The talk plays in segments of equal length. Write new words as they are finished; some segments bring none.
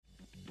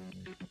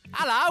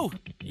Hello,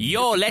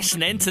 you're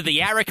listening to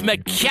the Eric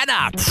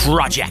McKenna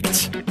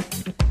Project.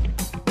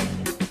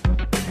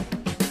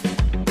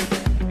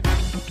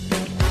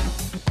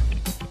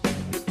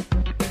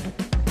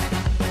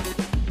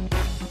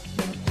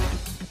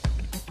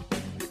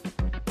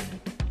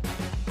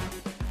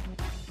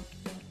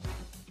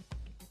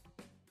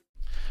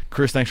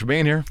 Chris, thanks for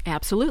being here.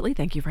 Absolutely.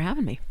 Thank you for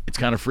having me. It's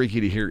kind of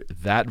freaky to hear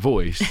that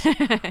voice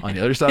on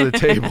the other side of the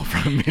table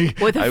from me.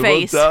 With a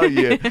face. I will tell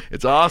you,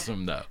 it's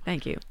awesome, though.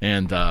 Thank you.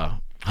 And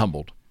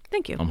humbled.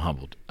 Thank you. I'm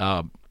humbled.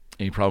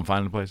 Any problem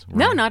finding a place?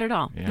 No, not at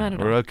all. Yeah, not at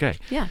all. we're okay.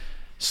 Yeah.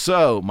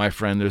 So, my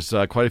friend, there's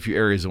quite a few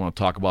areas I want to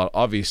talk about.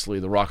 Obviously,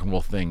 the rock and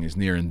roll thing is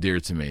near and dear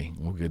to me.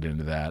 We'll get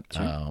into that.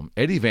 Sure.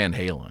 Eddie Van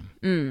Halen.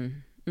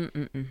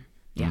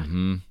 Yeah.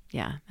 Mm-hmm.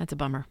 Yeah, that's a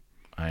bummer.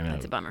 I know.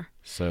 That's a bummer.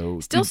 So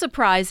Still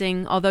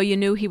surprising, although you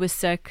knew he was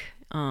sick.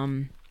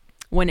 When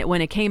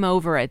it came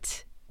over,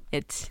 it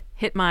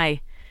hit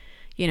my,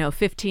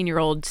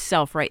 15-year-old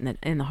self right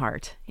in the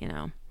heart.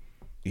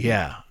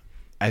 Yeah.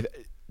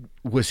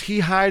 Was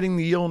he hiding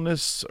the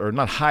illness, or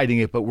not hiding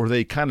it, but were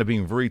they kind of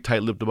being very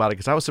tight-lipped about it?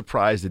 Because I was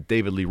surprised that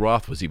David Lee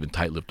Roth was even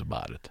tight-lipped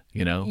about it,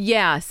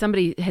 Yeah,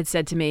 somebody had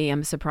said to me,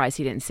 I'm surprised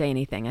he didn't say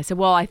anything. I said,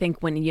 well, I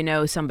think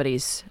when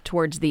somebody's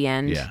towards the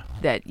end,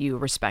 that you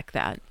respect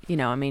that.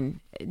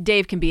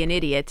 Dave can be an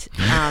idiot.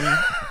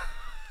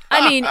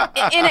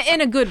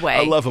 In a good way.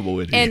 A lovable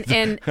idiot.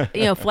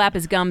 And flap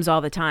his gums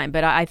all the time.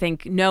 But I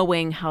think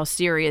knowing how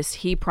serious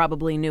he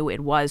probably knew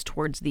it was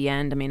towards the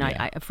end.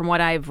 I from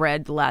what I've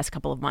read, the last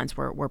couple of months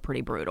were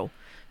pretty brutal.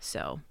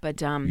 So, but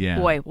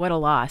boy, what a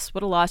loss!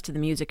 What a loss to the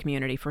music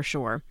community for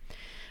sure.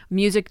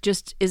 Music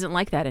just isn't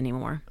like that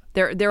anymore.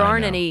 There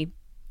aren't any.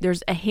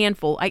 There's a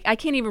handful. I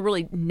can't even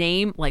really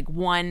name like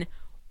one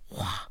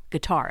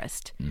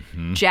guitarist.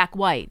 Mm-hmm. Jack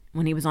White,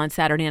 when he was on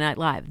Saturday Night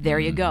Live. There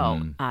you go.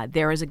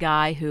 There is a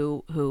guy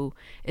who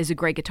is a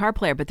great guitar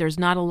player, but there's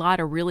not a lot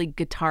of really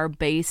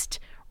guitar-based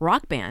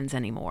rock bands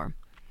anymore.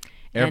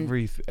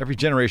 Every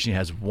generation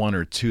has one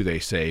or two, they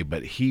say,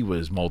 but he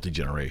was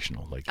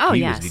multi-generational.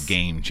 He was the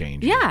game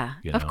changer. Yeah,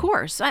 of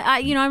course. I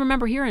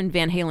remember hearing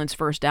Van Halen's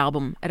first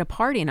album at a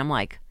party, and I'm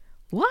like,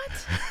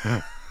 what?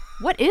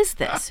 What is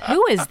this?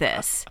 Who is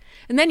this?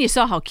 And then you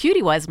saw how cute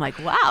he was. I'm like,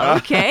 wow,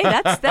 okay,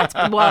 that's.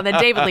 Well, then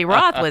David Lee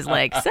Roth was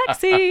like,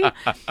 sexy.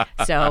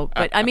 So,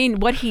 but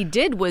what he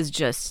did was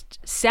just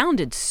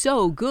sounded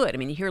so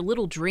good. You hear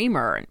Little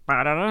Dreamer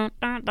and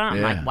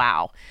I'm like,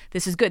 wow,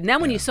 this is good. And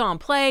then when you saw him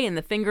play and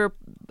the finger,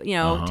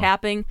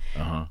 tapping,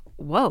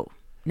 whoa,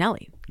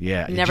 Nelly.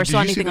 Yeah. Never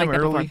saw anything like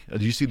that before.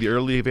 Did you see the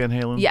early Van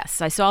Halen?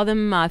 Yes, I saw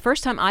them.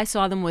 First time I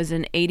saw them was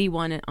in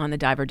 '81 on the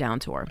Diver Down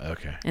tour.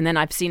 Okay. And then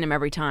I've seen them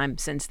every time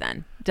since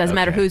then. Doesn't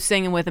matter who's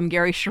singing with him,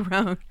 Gary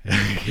Cherone.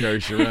 Gary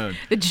Cherone.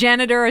 The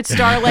janitor at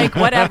Star Lake,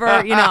 whatever,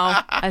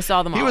 I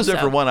saw them all. He was there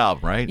for one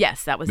album, right?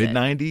 Yes, that was it.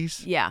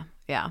 Mid-90s? Yeah.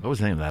 What was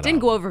the name of that Didn't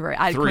album? go over very.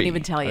 I couldn't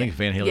even tell you. I think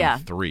Van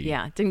Halen 3.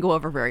 Yeah, didn't go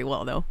over very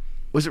well, though.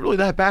 Was it really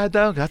that bad,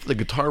 though? 'Cause I thought the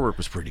guitar work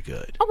was pretty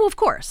good. Oh, well, of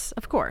course.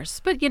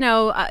 But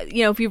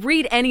if you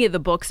read any of the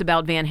books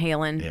about Van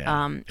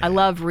Halen, I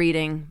love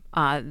reading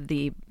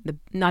the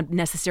not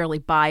necessarily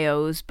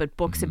bios, but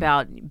books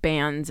about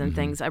bands and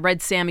things. I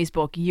read Sammy's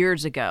book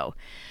years ago,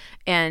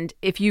 and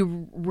if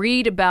you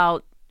read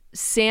about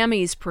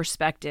Sammy's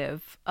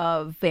perspective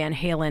of Van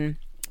Halen,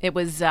 it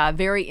was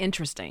very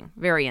interesting,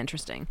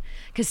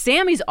 because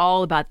Sammy's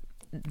all about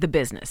the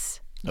business.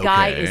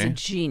 Guy is a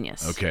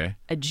genius. Okay.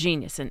 A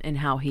genius in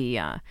how he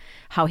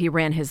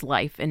ran his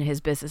life and his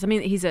business.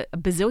 He's a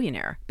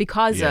bazillionaire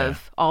because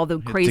of all the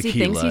crazy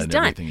things he's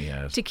done. He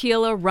has.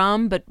 Tequila,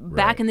 rum, but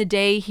back in the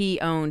day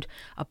he owned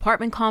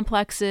apartment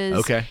complexes.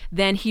 Okay.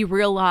 Then he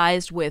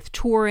realized with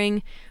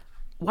touring,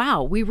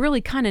 wow, we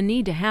really kind of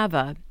need to have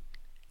a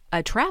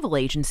travel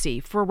agency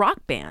for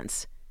rock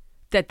bands.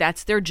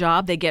 That's their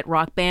job. They get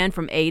rock band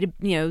from A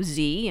to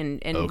Z and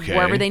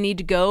wherever they need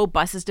to go,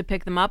 buses to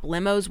pick them up,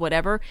 limos,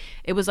 whatever.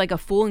 It was like a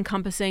full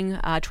encompassing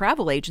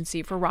travel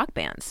agency for rock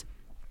bands.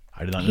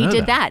 I did not know He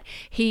did that.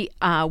 He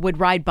would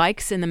ride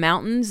bikes in the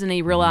mountains, and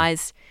he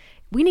realized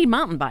we need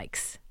mountain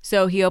bikes.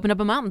 So he opened up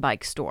a mountain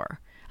bike store.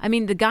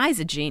 The guy's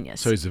a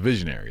genius. So he's a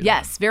visionary.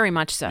 Yes, very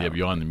much so. Yeah,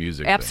 beyond the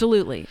music.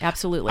 Absolutely.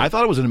 I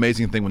thought it was an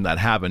amazing thing when that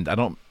happened. I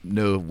don't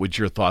know what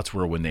your thoughts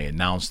were when they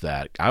announced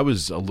that. I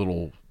was a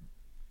little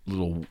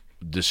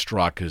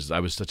distraught because I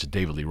was such a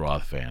David Lee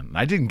Roth fan.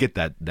 I didn't get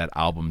that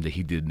album that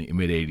he did in the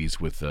mid-'80s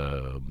with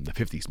the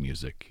 50s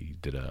music. He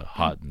did a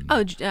Hot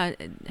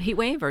and... Heat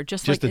Wave or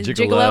just like a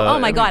Gigolo. Oh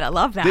my God, I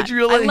love that. Did you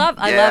really?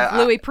 I love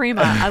Louis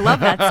Prima. I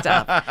love that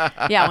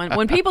stuff. Yeah,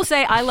 when people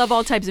say I love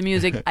all types of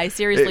music, I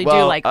seriously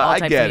do like all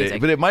types of music. I get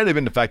it, but it might have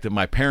been the fact that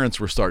my parents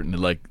were starting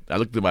to I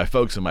looked at my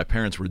folks and my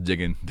parents were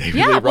digging David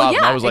Lee Roth.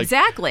 And I was like,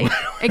 exactly.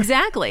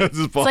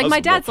 It's like my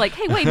dad's like,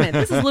 hey, wait a minute,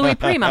 this is Louis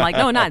Prima. I'm like,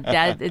 no, not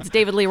Dad, it's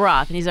David Lee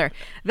Roth, and he's like,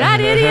 that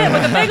idiot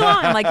with the big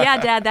long. I'm like, yeah,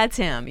 Dad, that's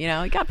him. You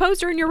got a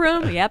poster in your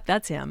room? Yep,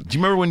 that's him. Do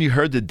you remember when you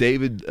heard that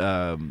David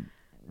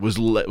was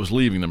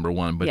leaving, number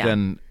one, but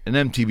then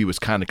MTV was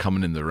kind of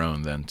coming in their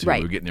own then too. Right.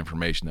 We were getting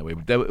information that way.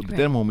 But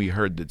then when we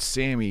heard that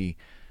Sammy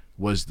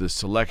was the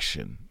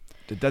selection,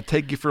 Did that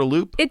take you for a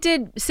loop? It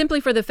did, simply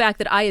for the fact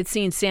that I had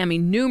seen Sammy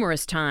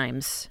numerous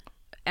times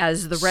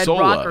as the Red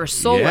Solo. Rocker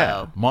solo.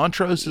 Yeah.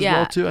 Montrose as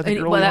well too. I think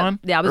early on.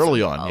 Yeah, it was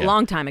early on. a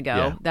long time ago.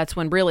 Yeah. That's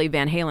when really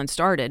Van Halen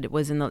started. It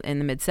was in the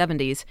mid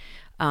 '70s.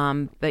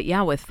 But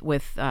yeah,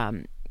 with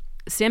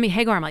Sammy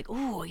Hagar, I'm like,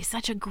 ooh, he's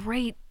such a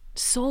great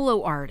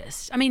solo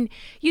artist. I mean,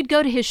 you'd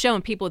go to his show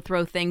and people would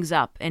throw things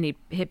up, and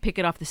he'd pick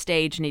it off the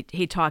stage, and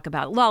he'd talk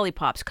about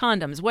lollipops,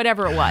 condoms,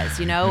 whatever it was,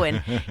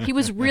 and he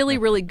was really,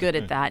 really good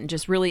at that, and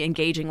just really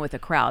engaging with the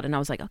crowd. And I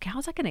was like, okay,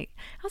 how's that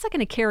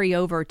gonna carry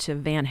over to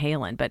Van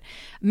Halen? But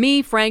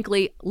me,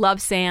 frankly,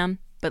 love Sam,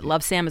 but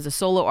love Sam as a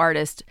solo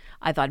artist.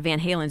 I thought Van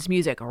Halen's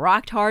music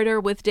rocked harder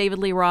with David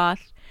Lee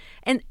Roth.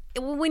 And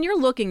when you're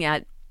looking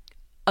at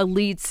a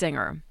lead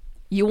singer,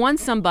 you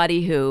want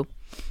somebody who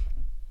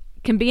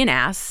can be an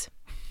ass,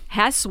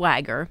 has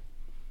swagger,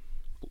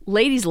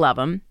 ladies love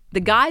him, the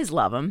guys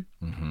love him,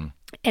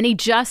 and he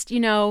just, he's,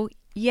 the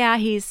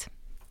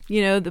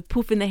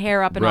poofing the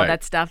hair up and all Right.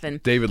 that stuff.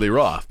 And David Lee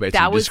Roth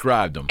basically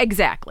described him.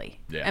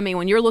 Exactly. Yeah. I mean,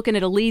 when you're looking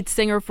at a lead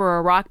singer for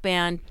a rock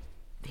band,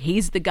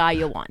 he's the guy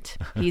you want.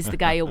 He's the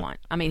guy you want.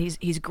 I mean,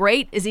 he's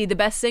great. Is he the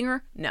best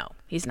singer? No,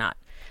 he's not.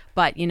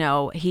 But,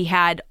 he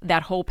had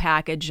that whole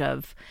package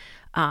of...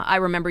 I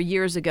remember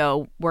years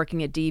ago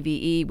working at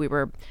DVE, we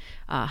were,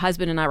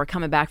 husband and I were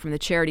coming back from the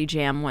charity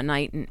jam one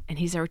night, and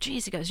he said, oh,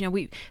 geez, he goes,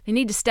 they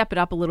need to step it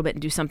up a little bit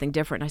and do something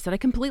different. And I said, I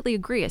completely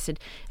agree. I said,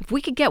 if we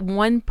could get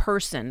one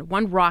person,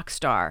 one rock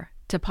star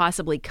to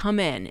possibly come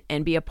in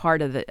and be a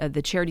part of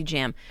the charity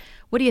jam,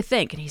 what do you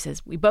think? And he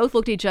says, we both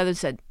looked at each other and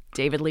said,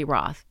 David Lee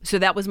Roth. So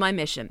that was my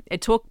mission.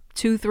 It took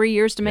 2-3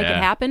 years to make it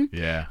happen,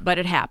 but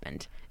it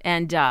happened.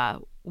 And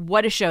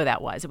what a show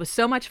that was. It was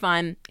so much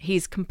fun.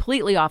 He's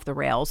completely off the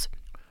rails.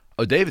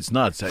 Oh, David's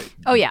nuts.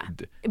 Oh, yeah.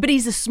 But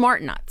he's a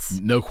smart nuts.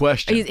 No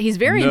question. He's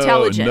very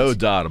intelligent. No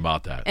doubt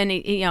about that. And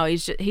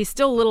he's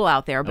still a little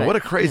out there. But what a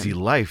crazy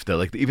life, though.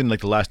 Like even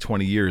the last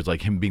 20 years,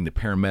 like him being the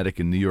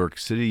paramedic in New York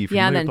City.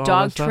 And then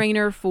dog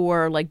trainer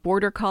for like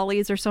border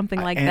collies or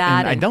something like that.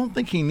 And I don't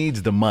think he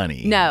needs the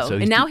money. No. So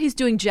and now he's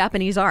doing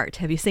Japanese art.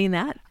 Have you seen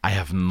that? I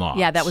have not.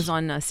 Yeah, that was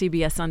on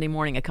CBS Sunday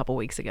Morning a couple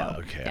weeks ago.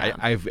 Okay.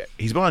 Yeah.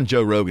 He's been on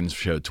Joe Rogan's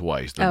show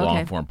twice, the okay.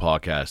 long form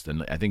podcast,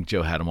 and I think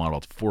Joe had him on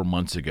about 4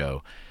 months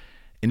ago.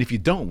 And if you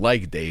don't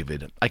like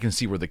David, I can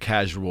see where the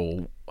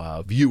casual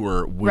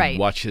viewer would Right.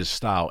 watch his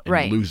style and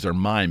Right. lose their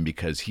mind,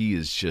 because he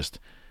is just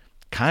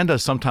kind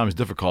of sometimes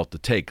difficult to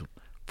take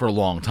for a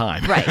long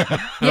time. Right.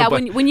 Yeah,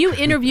 when you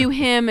interview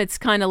him, it's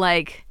kind of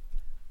like,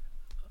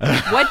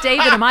 what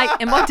David am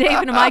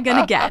I going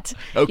to get?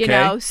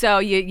 Okay. So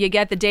you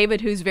get the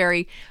David who's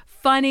very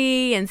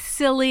funny and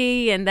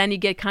silly, and then you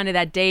get kind of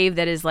that Dave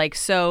that is like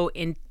so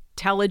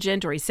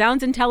intelligent, or he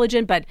sounds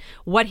intelligent, but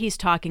what he's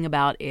talking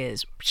about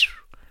is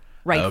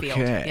right field.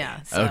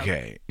 Yeah. So.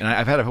 Okay. And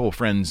I've had a couple of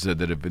friends that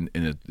have been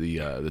in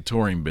the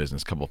touring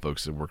business. A couple of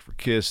folks that work for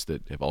Kiss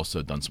that have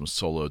also done some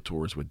solo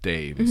tours with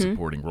Dave in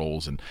supporting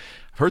roles. And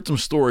I've heard some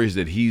stories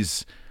that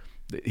he's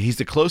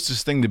the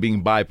closest thing to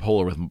being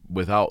bipolar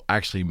without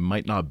actually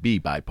might not be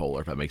bipolar,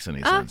 if that makes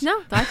any sense.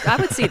 No, I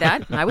would see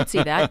that. I would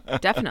see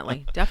that.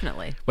 Definitely.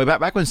 But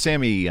back when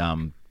Sammy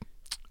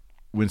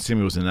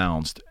was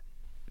announced,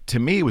 to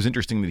me it was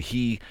interesting that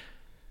he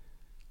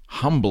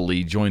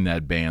humbly joined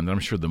that band. I'm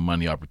sure the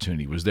money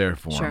opportunity was there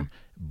for him,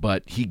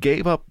 but he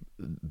gave up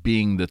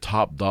being the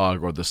top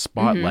dog or the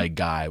spotlight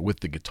guy with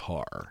the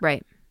guitar,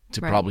 Right.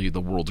 to probably the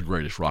world's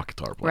greatest rock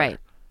guitar player. Right.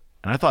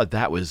 And I thought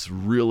that was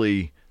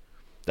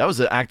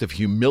an act of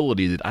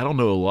humility that I don't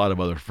know a lot of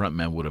other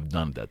frontmen would have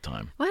done at that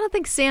time. Well, I don't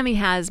think Sammy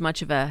has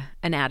much of an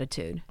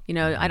attitude.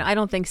 I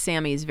don't think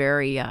Sammy's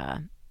very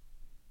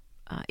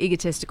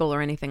egotistical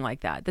or anything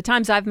like that. The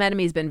times I've met him,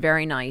 he's been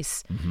very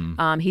nice.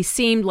 He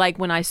seemed like,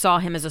 when I saw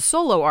him as a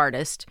solo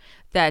artist,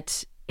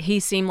 that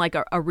he seemed like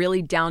a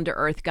really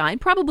down-to-earth guy,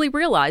 and probably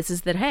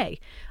realizes that, hey,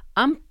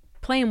 I'm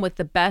playing with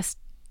the best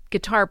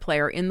guitar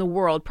player in the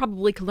world,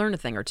 probably could learn a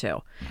thing or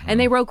two. And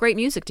they wrote great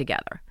music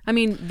together. I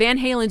mean, Van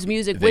Halen's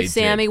music with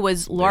Sammy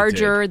was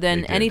larger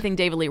than anything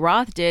David Lee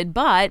Roth did,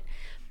 but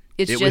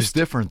it was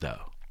different, though.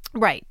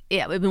 Right.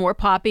 Yeah. It was more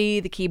poppy,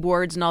 the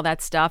keyboards and all that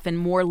stuff, and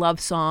more love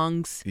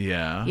songs.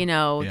 Yeah.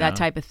 That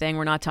type of thing.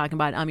 We're not talking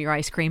about I'm your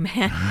ice cream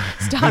man.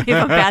 Stop me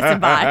from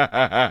passing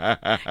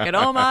by. Got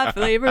all my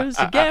flavors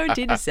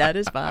guaranteed to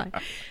satisfy.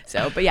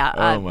 So, but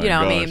yeah,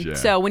 yeah.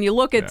 So when you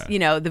look at,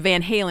 the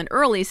Van Halen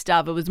early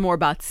stuff, it was more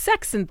about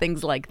sex and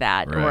things like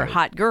that, or Right.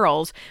 hot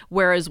girls.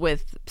 Whereas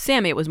with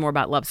Sammy, it was more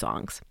about love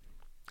songs.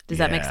 Does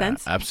that make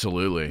sense?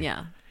 Absolutely.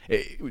 Yeah.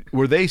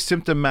 Were they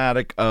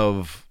symptomatic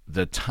of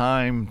the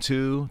time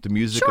too, the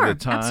music Sure, of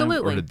the time,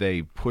 absolutely. or did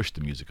they push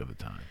the music of the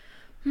time?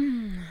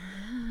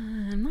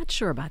 I'm not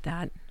sure about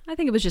that. I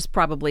think it was just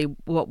probably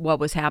what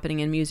was happening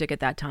in music at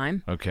that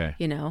time. Okay.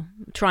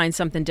 Trying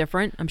something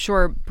different. I'm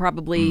sure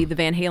probably the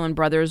Van Halen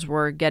brothers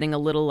were getting a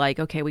little like,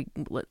 okay, we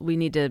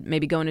need to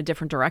maybe go in a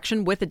different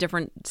direction with a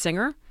different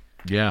singer.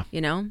 Yeah.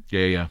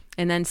 Yeah.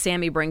 And then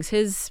Sammy brings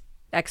his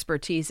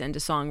expertise into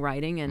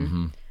songwriting,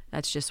 and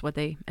that's just what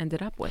they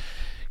ended up with.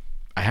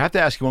 I have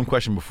to ask you one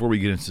question before we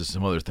get into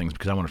some other things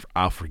because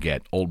I'll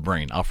forget. Old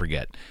brain, I'll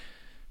forget.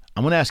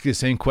 I'm going to ask you the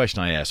same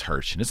question I asked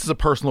Hirsch. And this is a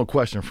personal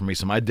question for me,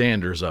 so my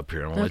dander's up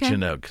here. I want to let you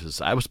know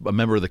because I was a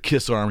member of the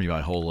KISS Army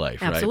my whole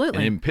life, right? Absolutely.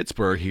 And in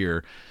Pittsburgh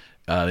here,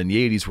 in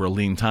the 80s were a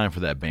lean time for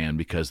that band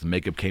because the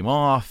makeup came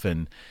off,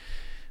 and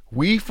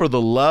we, for the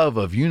love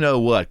of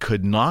you-know-what,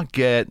 could not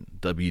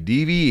get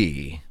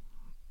WDVE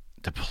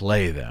to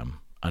play them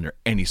under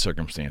any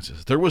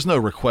circumstances. There was no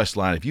request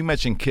line. If you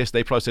mentioned KISS,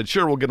 they probably said,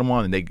 sure, we'll get them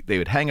on, and they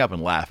would hang up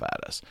and laugh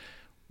at us.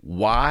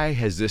 Why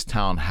has this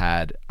town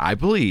had, I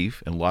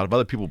believe, and a lot of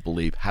other people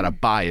believe, had a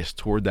bias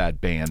toward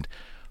that band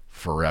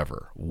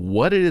forever?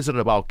 What is it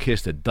about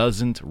KISS that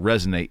doesn't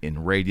resonate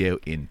in radio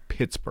in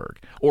Pittsburgh?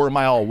 Or am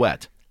I all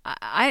wet? If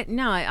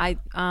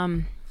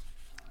I'm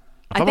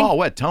think all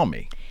wet, tell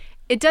me.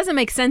 it doesn't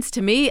make sense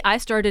to me. I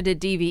started at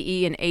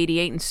DVE in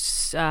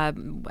 '88,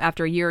 and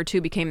after a year or two,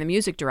 became the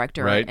music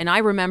director. Right. And I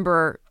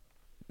remember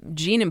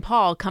Gene and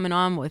Paul coming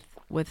on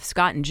with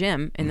Scott and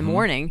Jim in the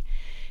morning,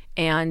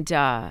 and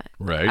Right.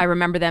 I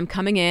remember them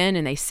coming in,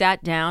 and they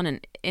sat down,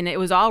 and it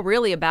was all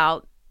really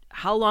about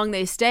how long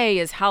they stay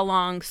is how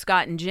long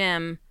Scott and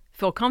Jim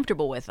feel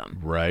comfortable with them.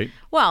 Right.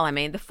 Well, I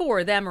mean, the four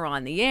of them are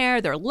on the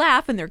air. They're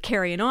laughing. They're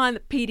carrying on. The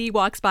PD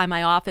walks by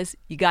my office.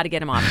 You got to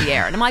get them off the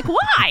air. And I'm like,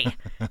 why?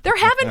 They're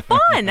having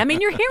fun. I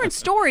mean, you're hearing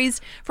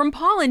stories from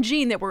Paul and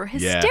Gene that were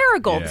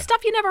hysterical, yeah.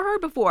 stuff you never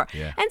heard before.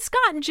 Yeah. And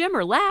Scott and Jim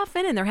are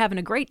laughing, and they're having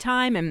a great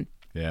time. And,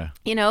 Yeah.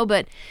 you know,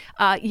 but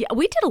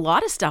we did a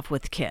lot of stuff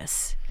with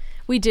KISS.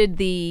 We did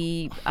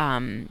they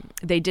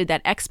did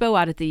that expo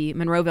out at the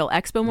Monroeville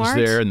Expo Mart.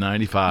 Was there in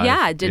 95. Yeah,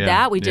 I did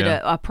that. We did yeah.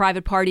 a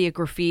private party at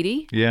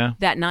Graffiti Yeah.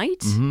 that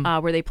night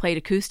where they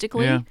played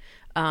acoustically.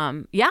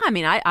 Yeah. I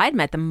mean, I'd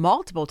met them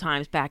multiple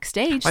times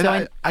backstage.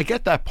 So I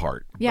get that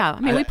part. yeah,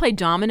 I mean, we played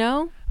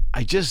domino.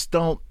 I just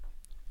don't.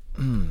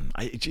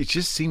 It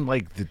just seemed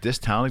like this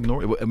town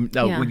ignored it.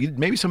 Now, Yeah.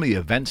 maybe some of the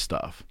event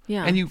stuff.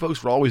 Yeah. And you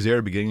folks were always there at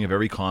the beginning of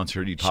every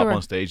concert. You'd hop Sure.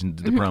 on stage and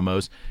did the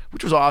promos,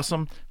 which was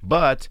awesome.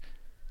 But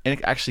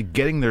actually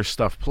getting their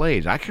stuff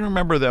played, I can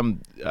remember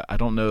them. I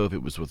don't know if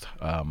it was with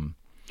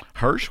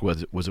Hirsch.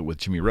 Was it with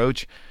Jimmy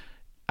Roach?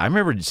 I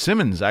remember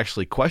Simmons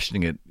actually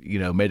questioning it,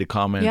 made a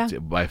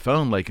comment by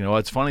phone, like,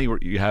 it's funny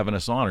you having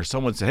us on. Or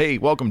someone said, hey,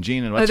 welcome,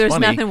 Gene, and what's There's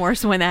funny? nothing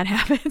worse when that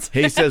happens.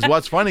 He says,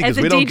 what's funny, because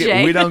As a we don't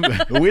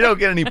DJ. we don't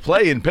get any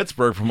play in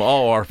Pittsburgh from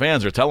all our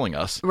fans are telling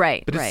us.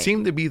 Right, But it right.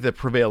 seemed to be the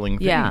prevailing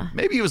thing. Yeah.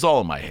 Maybe it was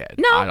all in my head.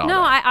 No, I don't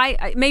know.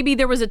 I maybe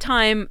there was a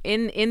time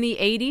in the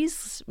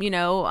 80s,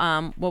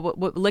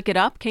 what Lick It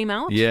Up came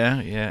out. Yeah.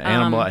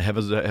 Animal,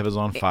 Heaven's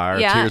on Fire,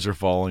 yeah, Tears Are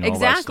Falling, all that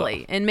exactly.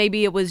 stuff. And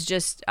maybe it was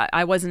just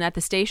I wasn't at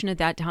the station at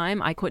that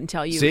time. I couldn't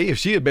tell you. See, if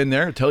she had been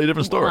there, tell you a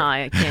different story. Well,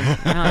 I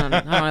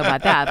don't know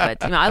about that,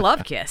 but I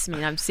love KISS. I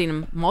mean, I've seen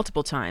them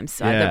multiple times.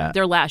 Yeah.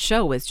 Their last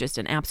show was just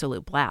an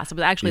absolute blast. I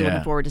was actually Yeah.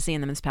 looking forward to seeing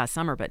them this past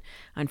summer, but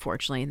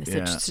unfortunately, in the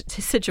Yeah.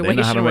 situation They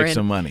know how to we're make in,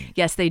 some money.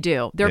 Yes, they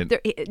do.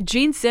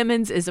 Gene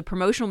Simmons is a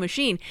promotional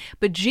machine,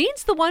 but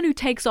Gene's the one who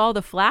takes all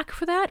the flack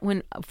for that.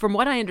 When, from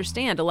what I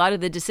understand, a lot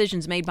of the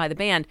decisions made by the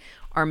band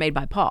are made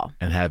by Paul.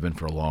 And have been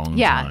for a long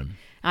Yeah. time.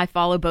 I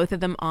follow both of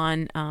them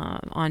on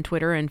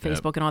Twitter and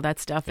Facebook and all that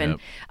stuff. And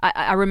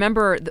I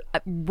remember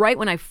right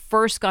when I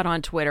first got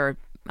on Twitter,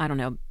 I don't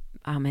know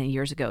how many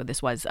years ago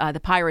this was, the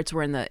Pirates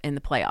were in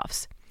the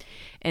playoffs.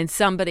 And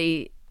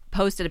somebody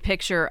posted a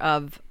picture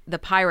of the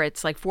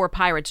Pirates, like 4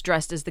 Pirates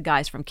dressed as the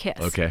guys from KISS.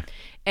 Okay.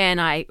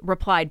 And I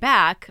replied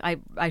back,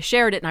 I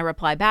shared it and I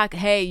replied back,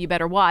 hey, you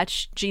better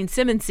watch. Gene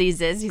Simmons sees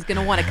this. He's going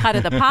to want a cut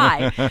of the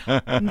pie.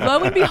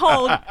 Lo and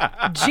behold,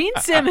 Gene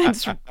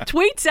Simmons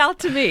tweets out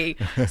to me,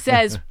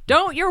 says,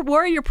 don't you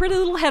worry your pretty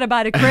little head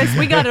about it, Chris.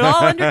 We got it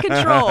all under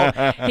control.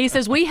 He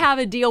says, we have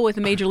a deal with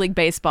Major League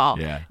Baseball.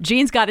 Yeah.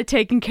 Gene's got it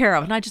taken care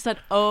of. And I just said,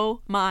 oh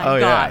my Oh,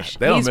 yeah. gosh.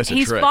 They don't miss a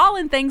he's trick.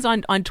 following things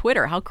on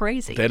Twitter. How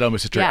crazy. They don't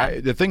miss a trick. Yeah.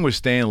 The thing with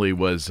Stanley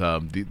was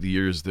the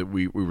years that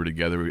we were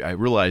together, I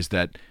realized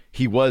that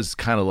he was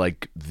kind of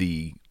like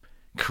the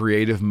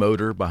creative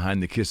motor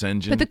behind the KISS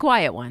engine. But the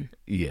quiet one,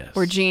 yes.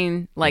 where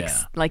Gene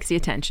likes the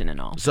attention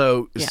and all.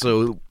 So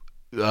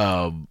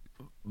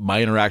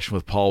my interaction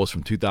with Paul was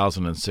from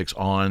 2006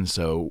 on.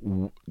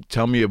 So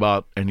tell me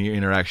about any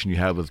interaction you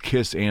had with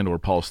KISS and or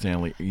Paul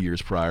Stanley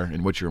years prior,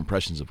 and what your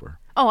impressions of her.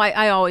 Oh,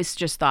 I always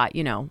just thought,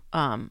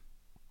 to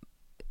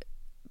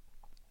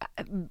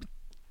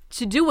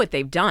do what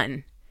they've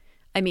done.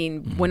 I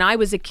mean, when I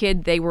was a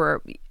kid, they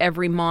were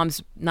every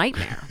mom's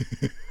nightmare.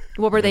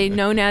 What were they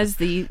known as?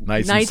 The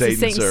Knights in of Satan's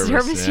Satan's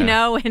Service,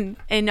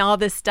 and all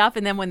this stuff.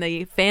 And then when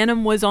the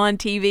Phantom was on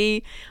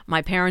TV,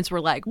 my parents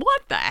were like,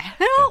 what the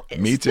hell is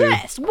Me too.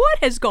 this? What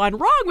has gone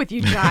wrong with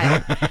you,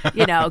 child?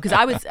 Because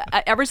I was,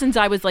 ever since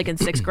I was like in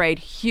 6th grade,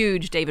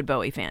 huge David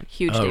Bowie fan.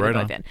 Huge David right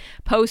Bowie on. fan.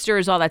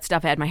 Posters, all that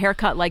stuff. I had my hair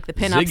cut like the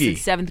pinups in Ziggy.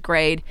 7th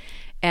grade.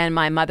 And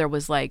my mother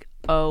was like,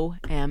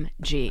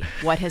 OMG,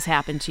 what has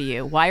happened to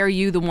you? Why are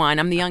you the one?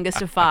 I'm the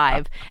youngest of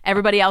 5.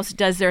 Everybody else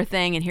does their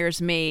thing, and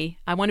here's me.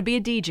 I want to be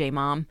a DJ,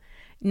 Mom.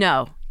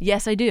 No.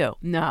 Yes, I do.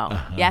 No.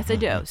 Yes, I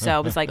do. So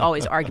it was like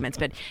always arguments.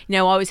 But,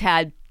 always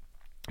had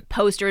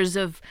posters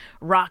of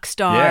rock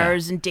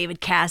stars and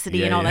David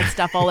Cassidy and all that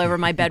stuff all over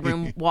my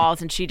bedroom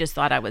walls, and she just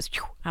thought I was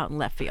out in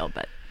left field,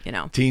 but you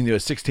know.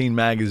 16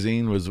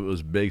 magazine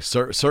was big.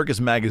 Circus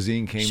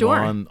magazine came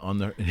on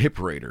the Hit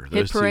Parader.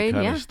 Those Hit Parade,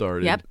 two kind of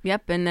started.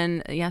 Yep, and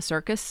then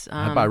Circus.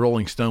 I buy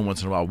Rolling Stone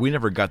once in a while. We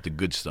never got the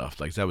good stuff.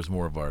 Like that was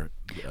more of our.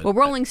 Well,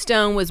 Rolling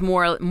Stone was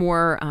more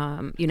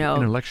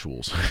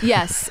intellectuals.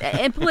 Yes,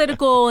 and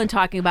political, and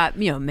talking about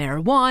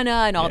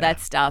marijuana and all that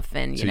stuff,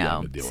 and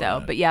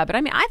but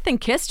I mean, I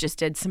think Kiss just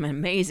did some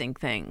amazing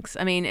things.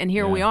 I mean, and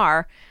here we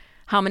are,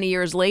 how many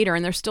years later,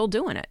 and they're still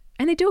doing it,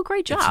 and they do a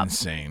great job.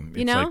 It's insane.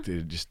 It's like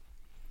they just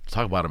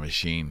talk about a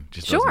machine.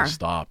 Just doesn't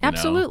stop.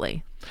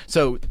 Absolutely.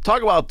 So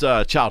talk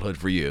about childhood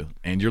for you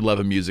and your love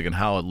of music and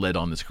how it led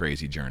on this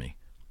crazy journey.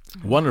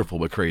 Wonderful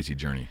but crazy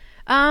journey.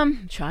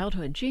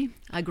 Childhood. Gee,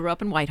 I grew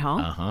up in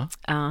Whitehall.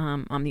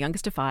 I'm the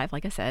youngest of 5,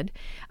 like I said.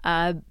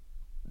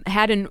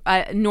 Had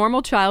a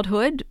normal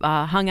childhood.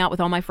 Hung out with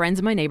all my friends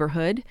in my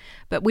neighborhood,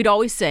 but we'd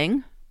always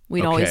sing.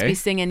 We'd always be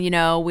singing.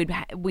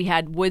 We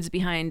had woods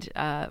behind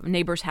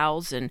neighbors'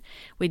 house, and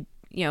we'd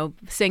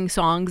sing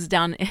songs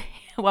down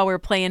while we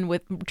were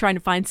trying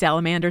to find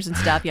salamanders and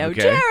stuff.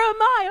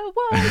 Jeremiah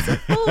was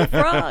a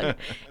bullfrog.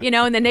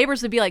 And the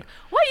neighbors would be like,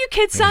 "Wow, you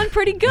kids sound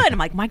pretty good." I'm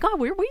like, "My God,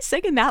 were we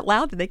singing that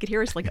loud that they could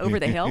hear us like over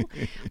the hill?"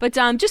 But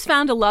just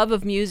found a love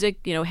of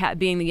music.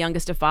 Being the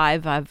youngest of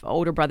 5, I have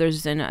older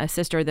brothers and a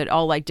sister that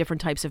all like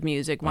different types of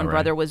music. One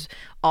brother was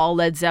all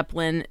Led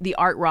Zeppelin, the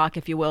art rock,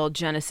 if you will,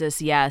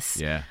 Genesis, yes.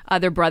 Yeah.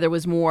 Other brother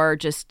was more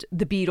just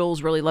the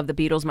Beatles. Really loved the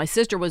Beatles. My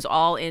sister was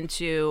all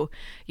into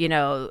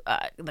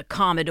the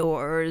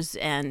Commodores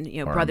and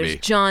Brothers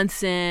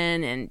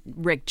Johnson and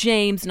Rick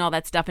James and all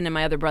that stuff. And then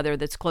my other brother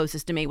that's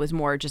closest to me was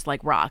more just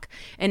like rock.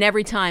 And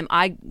every time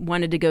I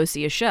wanted to go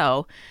see a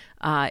show,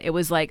 it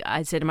was like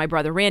I said to my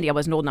brother Randy, I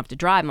wasn't old enough to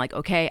drive. I'm like,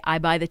 "Okay, I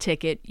buy the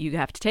ticket. You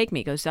have to take me."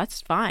 He goes,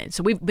 "That's fine."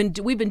 So we've been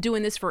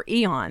doing this for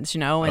eons,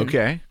 And,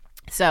 okay.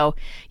 So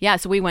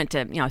we went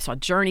to I saw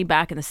Journey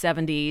back in the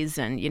 70s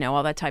and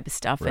all that type of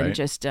stuff, and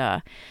just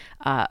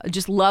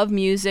love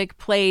music.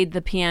 Played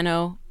the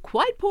piano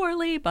quite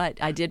poorly, but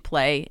I did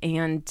play,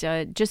 and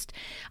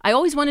I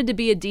always wanted to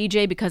be a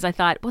DJ because I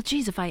thought, well,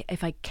 geez, if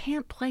I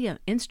can't play an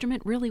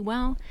instrument really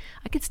well,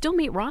 I could still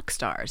meet rock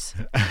stars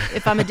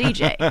if I'm a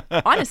DJ,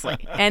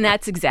 honestly. And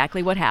that's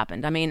exactly what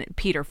happened. I mean,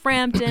 Peter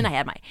Frampton. I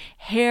had my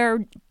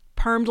hair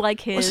permed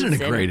like his. Wasn't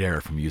it a great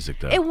era for music,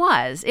 though? It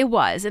was,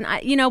 and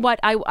you know what?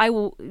 I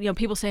will.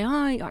 People say,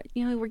 "Oh,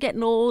 we're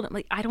getting old." I'm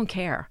like, I don't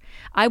care.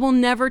 I will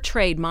never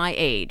trade my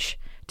age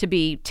to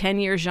be 10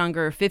 years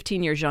younger,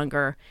 15 years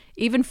younger,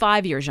 even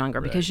 5 years younger,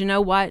 because you know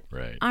what?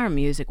 Right. Our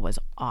music was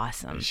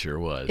awesome. It sure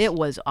was. It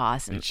was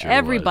awesome. It sure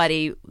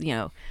Everybody,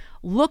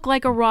 looked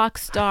like a rock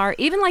star.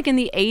 Even like in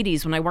the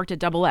 80s when I worked at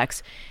Double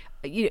X,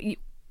 it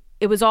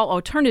was all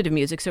alternative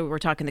music. So we were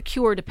talking The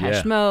Cure,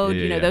 Depeche Mode,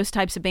 those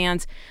types of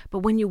bands. But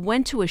when you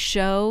went to a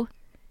show,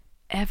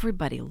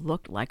 everybody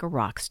looked like a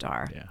rock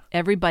star. Yeah.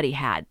 Everybody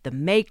had the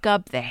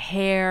makeup, the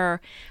hair,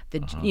 the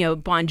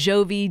Bon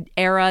Jovi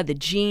era, the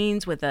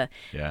jeans with the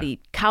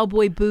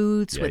cowboy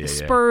boots with the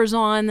spurs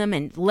on them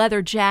and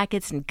leather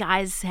jackets, and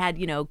guys had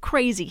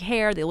crazy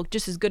hair. They looked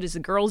just as good as the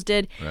girls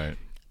did. Right.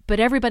 But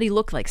everybody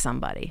looked like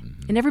somebody,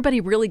 and everybody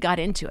really got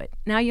into it.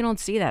 Now you don't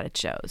see that at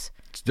shows.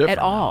 It's different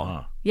at all. Now,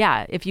 huh?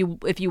 Yeah, if you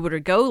were to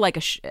go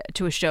like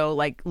to a show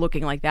like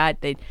looking like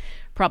that, they'd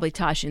probably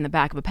toss you in the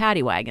back of a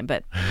paddy wagon.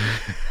 But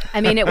I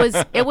mean, it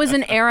was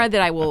an era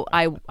that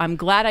I'm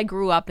glad I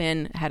grew up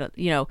in. Had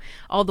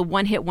all the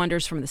one hit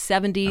wonders from the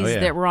 70s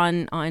that were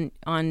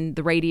on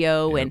the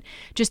radio, and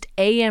just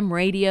AM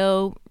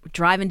radio,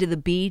 driving to the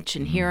beach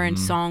and hearing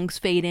songs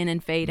fade in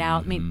and fade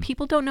out. I mean,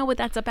 people don't know what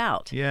that's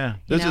about. Yeah,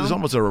 there's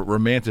almost a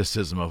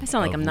romanticism of. I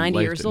sound like I'm 90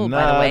 life. years old,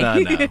 by the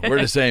way. No, we're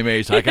the same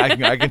age. I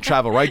can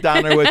travel right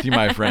down there with you,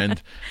 my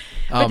friend.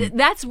 But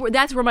that's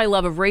where my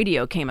love of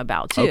radio came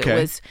about too.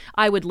 Okay. Was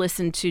I would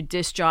listen to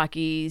disc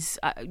jockeys,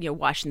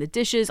 washing the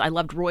dishes. I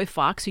loved Roy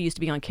Fox, who used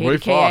to be on KDKA. Roy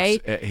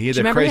Fox, he had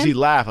a crazy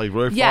laugh, like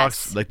Roy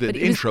Fox. Like the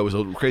intro was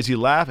a crazy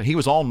laugh, and he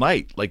was all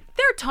night. Like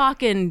they're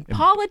talking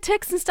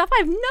politics and stuff. I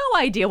have no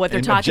idea what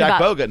they're talking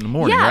Jack about. Bogut in the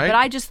morning, right? But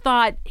I just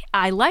thought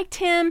I liked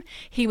him.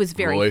 He was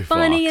very Roy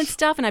funny Fox. and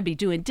stuff, and I'd be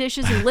doing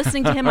dishes and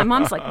listening to him. My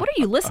mom's like, "What are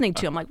you listening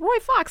to?" I'm like, "Roy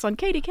Fox on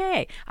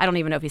KDKA." I don't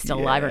even know if he's still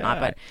alive or not,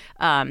 but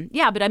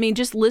but I mean,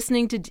 just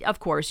listening to, of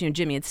course,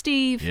 Jimmy and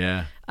Steve.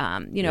 Yeah.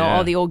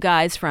 All the old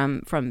guys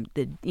from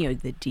the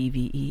the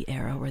DVE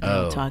era where they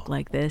all talk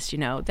like this,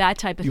 that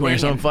type of thing. You want to hear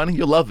something funny?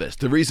 You'll love this.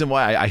 The reason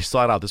why I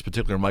sought out this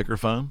particular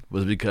microphone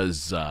was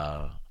because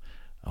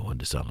I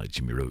wanted to sound like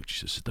Jimmy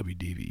Roach. This is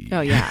WDVE.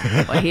 Oh,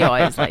 yeah. Well, he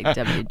always liked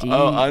WDVE.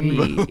 Oh,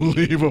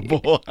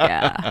 unbelievable.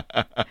 Yeah.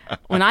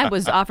 When I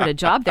was offered a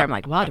job there, I'm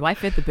like, wow, do I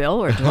fit the bill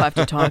or do I have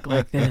to talk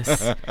like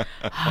this?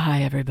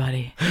 Hi,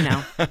 everybody.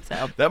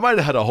 So. That might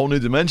have had a whole new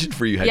dimension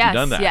for you had you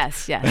done that.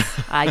 Yes.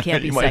 I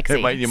can't be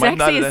sexy.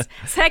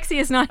 Sexy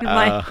is not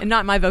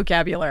my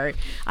vocabulary.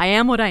 I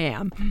am what I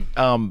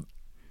am.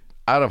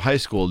 out of high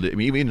school, I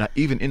mean,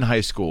 even in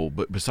high school,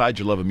 but besides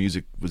your love of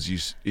music, was you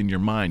in your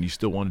mind you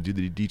still want to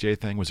do the DJ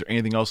thing? Was there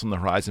anything else on the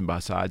horizon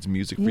besides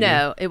music for you?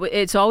 No,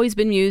 it's always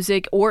been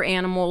music or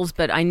animals,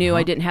 but I knew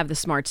I didn't have the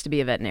smarts to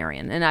be a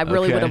veterinarian, and I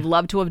really would have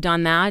loved to have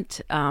done that,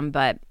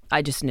 but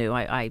I just knew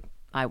I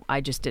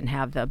just didn't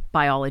have the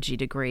biology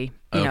degree.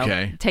 You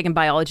know, taking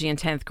biology in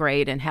 10th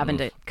grade and having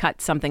to cut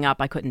something up,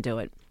 I couldn't do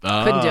it.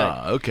 Couldn't do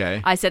it.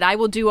 Okay. I said, I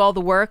will do all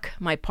the work.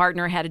 My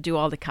partner had to do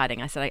all the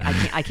cutting. I said,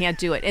 I can't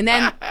do it. And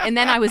then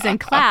I was in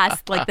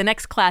class, like the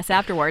next class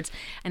afterwards,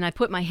 and I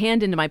put my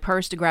hand into my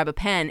purse to grab a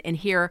pen, and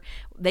here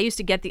they used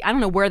to get I don't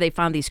know where they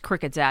found these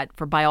crickets at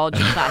for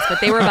biology class, but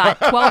they were about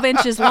 12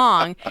 inches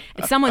long,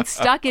 and someone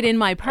stuck it in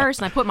my purse,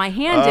 and I put my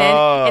hand in,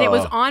 and it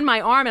was on my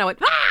arm, and I went,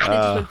 and it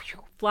just went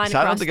flying So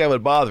across. I don't think I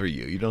would bother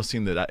you. You don't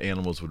seem that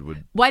animals would.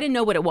 Well, I didn't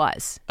know what it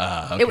was.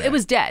 Okay. It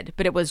was dead,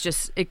 but it was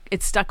just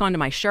it stuck onto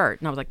my shirt,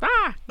 and I was like,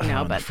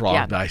 but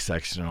frog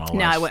dissection and all No,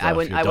 that I stuff.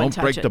 wouldn't Don't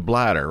touch break it. the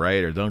bladder,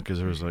 right? Or don't, because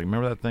there was like,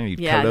 remember that thing you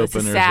Yeah, cut it's a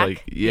open? sack. There's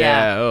like,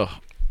 Yeah.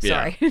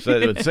 yeah. Sorry.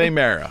 So same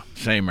era.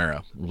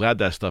 I'm glad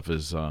that stuff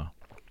is.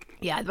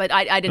 Yeah, but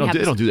I didn't have.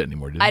 They don't do that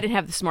anymore, do they? I didn't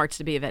have the smarts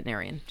to be a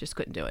veterinarian. Just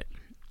couldn't do it.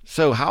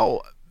 So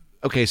how?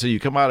 Okay, so you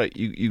come out of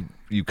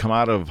you come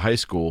out of high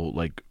school.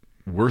 Like,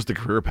 where's the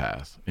career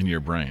path in your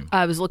brain?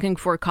 I was looking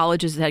for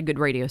colleges that had good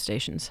radio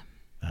stations.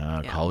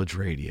 College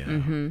radio.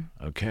 Mm-hmm.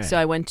 Okay. So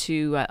I went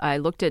to, I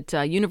looked at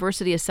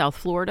University of South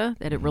Florida.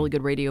 They had a really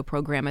good radio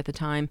program at the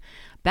time.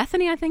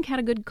 Bethany, I think, had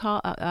a good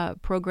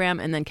program,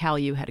 and then Cal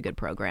U had a good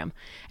program.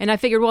 And I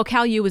figured, well,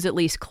 Cal U was at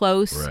least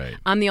close. Right.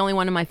 I'm the only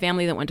one in my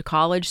family that went to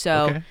college,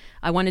 so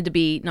I wanted to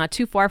be not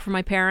too far from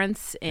my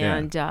parents,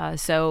 and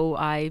so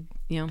I,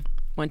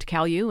 went to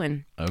Cal U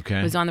and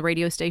was on the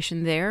radio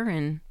station there.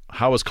 And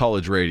how was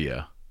college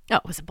radio? Oh,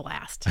 it was a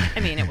blast. I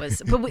mean, it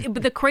was.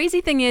 But the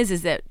crazy thing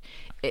is that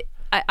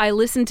I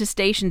listen to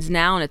stations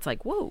now, and it's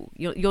like, whoa,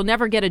 you'll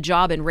never get a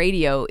job in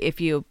radio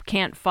if you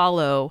can't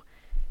follow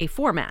a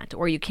format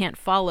or you can't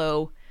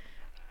follow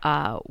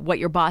what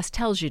your boss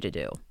tells you to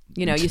do.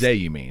 Today,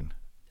 you mean?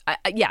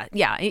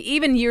 Yeah.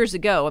 Even years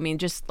ago, I mean,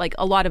 just like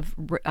a lot of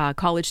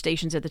college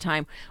stations at the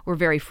time were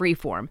very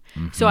freeform.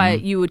 Mm-hmm. So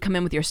you would come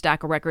in with your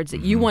stack of records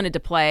that you wanted to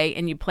play,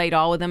 and you played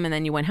all of them, and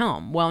then you went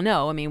home. Well,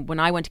 no. I mean, when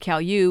I went to Cal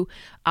U,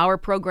 our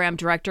program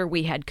director,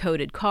 we had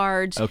coded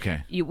cards.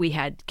 Okay. We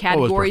had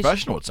categories. Oh, it was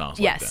professional, it sounds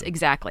like. Yes, then.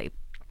 Exactly.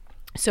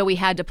 So we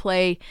had to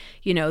play,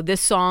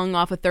 this song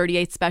off a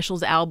 38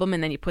 Specials album,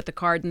 and then you put the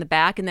card in the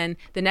back, and then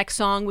the next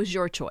song was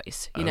your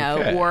choice,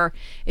 Okay. Or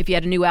if you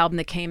had a new album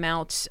that came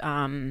out,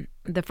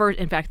 the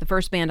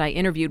first band I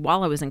interviewed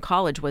while I was in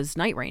college was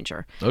Night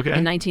Ranger in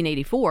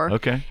 1984.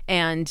 Okay.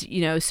 And,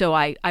 so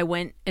I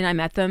went and I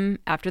met them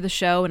after the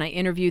show, and I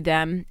interviewed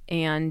them,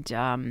 and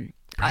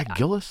Brad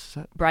Gillis?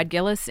 Brad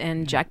Gillis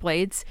and Jack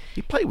Blades.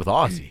 He played with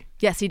Ozzy.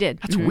 Yes, he did.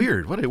 That's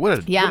weird. What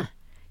a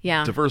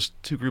Yeah. diverse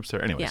two groups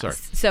there. Anyway, sorry.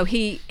 So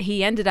he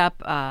ended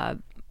up,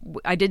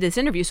 I did this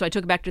interview, so I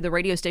took it back to the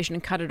radio station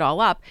and cut it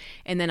all up.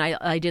 And then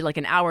I did like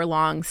an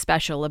hour-long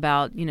special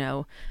about,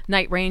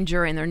 Night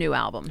Ranger and their new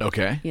album.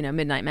 Okay.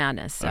 Midnight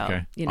Madness.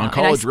 So, on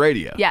college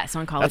radio. Yes,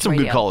 on college radio. That's some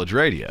good college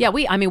radio. Yeah,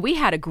 we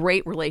had a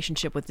great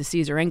relationship with the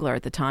Caesar Engler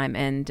at the time,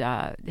 and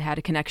had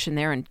a connection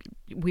there, and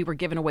we were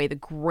giving away the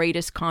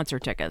greatest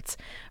concert tickets.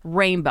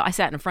 Rainbow. I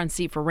sat in the front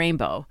seat for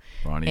Rainbow.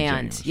 Ronnie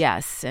James.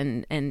 Yes,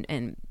 and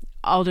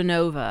Aldo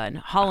Nova and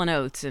Hall &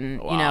 Oates,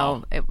 and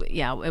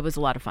it was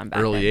a lot of fun back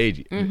then.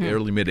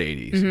 Early mid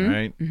 80s,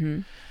 right?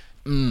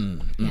 Mm-hmm.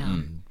 Yeah.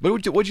 But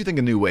what'd you think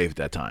of New Wave at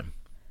that time?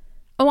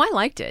 Oh, I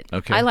liked it.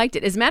 Okay. I liked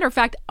it. As a matter of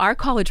fact, our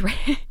college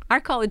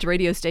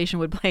radio station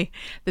would play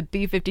the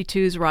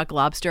B-52s Rock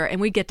Lobster,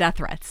 and we'd get death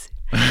threats.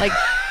 Like,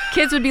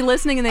 kids would be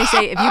listening, and they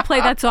say, if you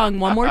play that song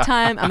one more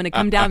time, I'm going to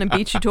come down and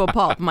beat you to a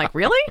pulp. I'm like,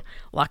 really?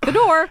 Lock the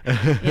door.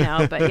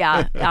 But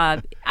yeah.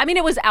 I mean,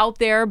 it was out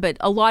there, but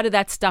a lot of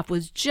that stuff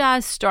was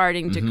just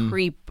starting to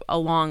creep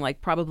along,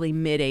 like probably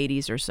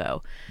mid-'80s or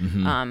so,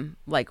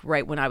 like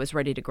right when I was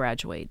ready to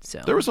graduate.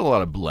 So there was a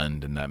lot of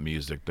blend in that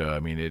music, though.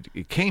 I mean,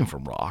 it came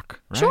from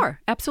rock, right?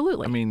 Sure,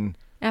 absolutely. I mean...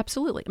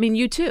 Absolutely. I mean,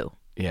 U2.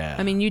 Yeah.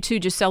 I mean,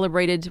 U2 just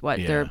celebrated,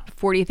 their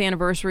 40th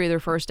anniversary of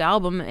their first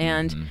album,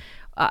 and...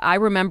 I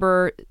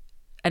remember,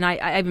 and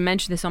I even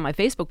mentioned this on my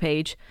Facebook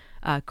page,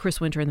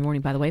 Chris Winter in the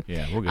Morning, by the way.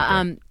 Yeah, we'll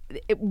get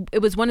there.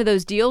 It was one of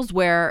those deals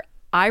where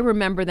I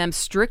remember them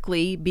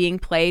strictly being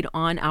played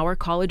on our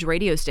college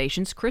radio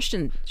station's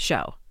Christian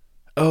show.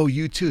 Oh,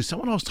 U2.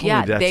 Someone else told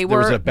me that they there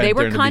was a band they were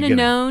there in the kind of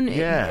beginning. known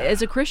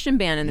as a Christian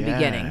band in the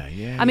beginning.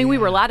 Yeah, I mean, we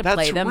were allowed to That's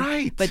play them,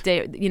 right. but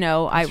they,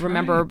 I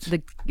remember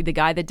the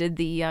guy that did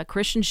the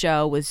Christian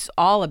show was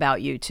all about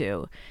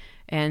U2.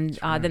 And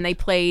then they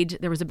played,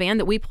 there was a band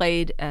that we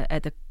played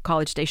at the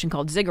college station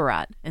called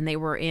Ziggurat, and they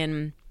were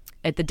in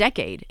at the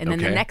Decade. And then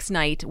the next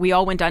night, we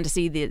all went on to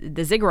see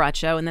the Ziggurat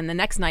show, and then the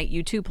next night,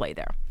 U2 played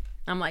there.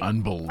 I'm like,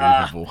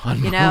 unbelievable.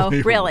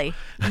 Really,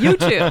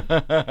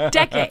 U2,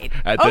 Decade,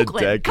 at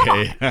Oakland, the Decade, come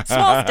on,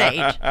 small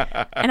stage,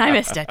 and I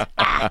missed it.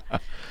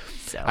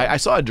 So I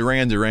saw a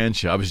Duran Duran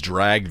show. I was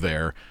dragged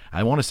there.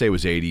 I want to say it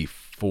was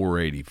 84,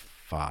 85.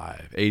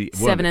 85, 80.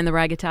 Seven and the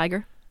Ragged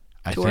Tiger.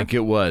 I tour? think it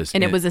was.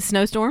 And it was a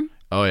snowstorm?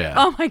 Oh, yeah.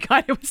 Oh, my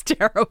God. It was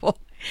terrible.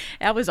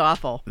 That was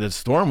awful. The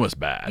storm was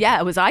bad. Yeah,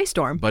 it was ice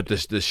storm. But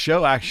this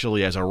show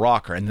actually, as a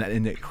rocker, and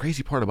the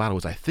crazy part about it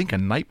was, I think a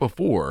night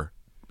before,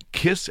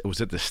 Kiss, it was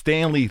at the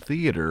Stanley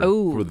Theater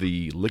for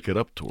the Lick It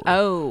Up tour.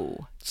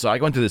 Oh. So I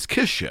went to this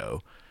Kiss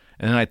show,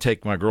 and then I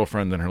take my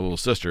girlfriend and her little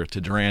sister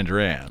to Duran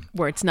Duran.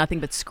 Where it's nothing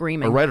but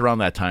screaming. Right around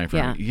that time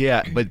frame.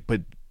 Yeah,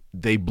 but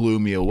they blew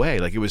me away.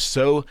 Like, it was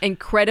so...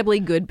 Incredibly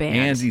good band.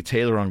 Andy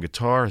Taylor on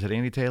guitar. Is it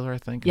Andy Taylor, I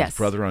think? Yes. His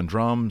brother on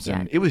drums.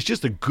 And it was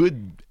just a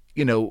good,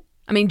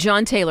 I mean,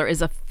 John Taylor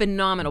is a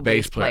phenomenal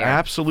bass player.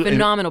 Absolutely.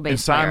 Phenomenal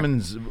bass player.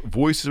 And Simon's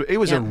voice, it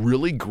was a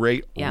really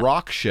great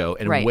rock show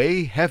and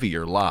way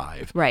heavier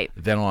live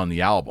than on the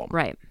album.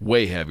 Right.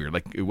 Way heavier.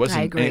 Like, it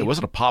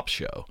wasn't a pop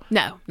show.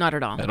 No, not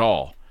at all. At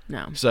all.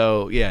 No.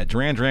 So, yeah,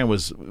 Duran Duran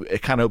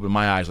it kind of opened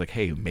my eyes like,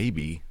 hey,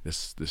 maybe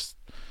this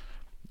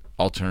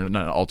alternative,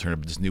 not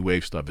alternative, but this new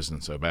wave stuff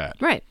isn't so bad.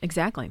 Right,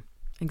 exactly.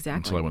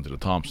 Until I went to the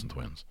Thompson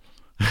Twins.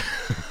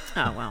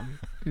 Oh, well,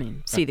 I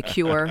mean, see The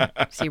Cure,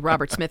 see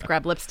Robert Smith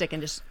grab lipstick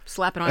and just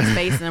slap it on his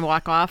face and then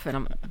walk off,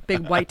 and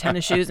big white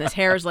tennis shoes, and his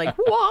hair is like,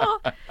 wah.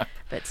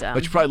 But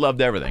you probably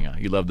loved everything, huh?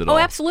 You loved it all. Oh,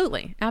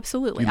 absolutely.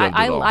 Absolutely. You loved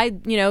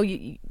it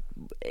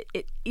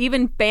all.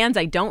 Even bands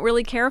I don't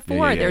really care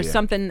for, there's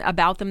something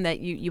about them that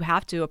you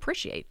have to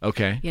appreciate.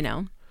 Okay.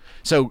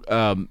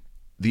 So,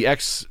 the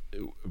X,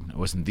 it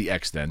wasn't the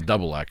X then,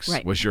 Double X,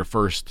 was your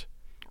first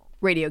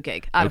radio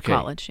gig out of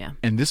college, yeah.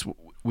 And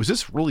was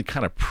this really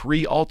kind of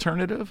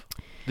pre-alternative?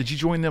 Did you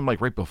join them like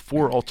right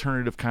before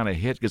alternative kind of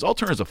hit? Because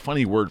alternative is a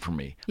funny word for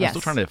me. Yes. I'm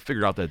still trying to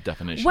figure out that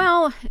definition.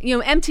 Well,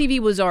 MTV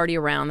was already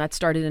around. That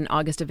started in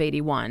August of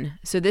 81.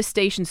 So this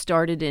station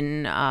started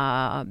in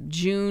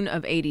June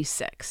of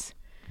 86.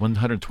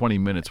 120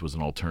 Minutes was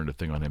an alternative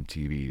thing on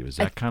MTV. Was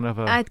that kind of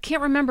a... I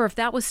can't remember if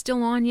that was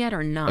still on yet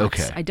or not.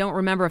 Okay. I don't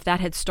remember if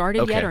that had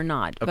started yet or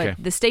not. Okay.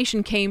 But the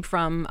station came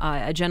from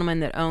a gentleman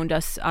that owned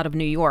us out of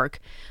New York.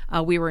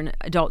 We were an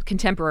adult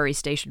contemporary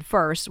station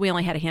first. We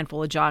only had a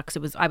handful of jocks.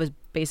 I was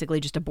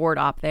basically just a board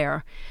op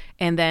there.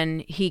 And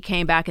then he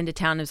came back into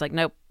town and was like,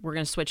 nope, we're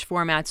going to switch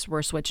formats.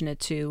 We're switching it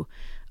to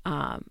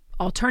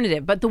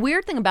alternative. But the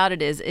weird thing about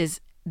it is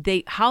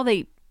how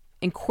they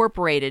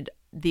incorporated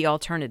the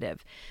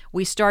alternative.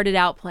 We started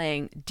out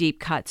playing deep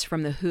cuts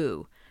from The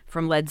Who,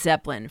 from Led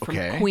Zeppelin, from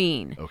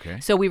Queen. Okay.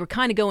 So we were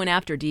kind of going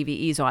after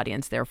DVE's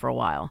audience there for a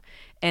while.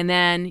 And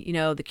then,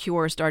 The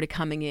Cure started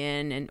coming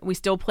in, and we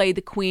still played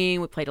the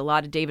Queen. We played a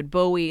lot of David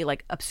Bowie,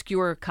 like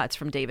obscure cuts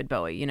from David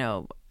Bowie,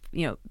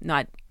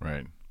 not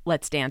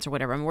Let's Dance or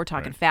whatever. I mean, we're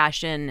talking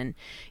fashion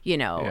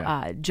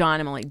and, John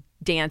Emily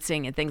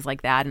dancing and things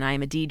like that. And I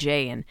am a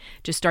DJ and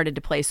just started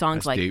to play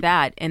songs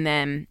that. And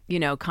then,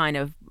 kind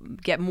of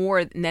get more.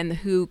 And then The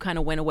Who kind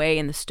of went away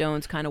and the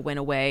Stones kind of went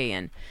away.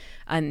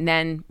 And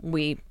then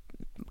we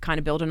kind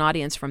of built an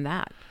audience from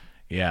that.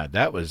 Yeah,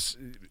 that was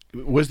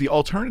the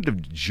alternative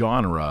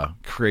genre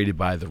created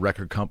by the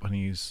record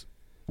companies,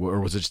 or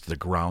was it just the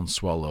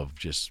groundswell of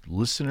just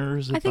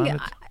listeners? I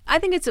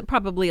think it's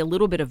probably a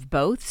little bit of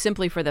both,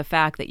 simply for the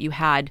fact that you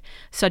had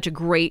such a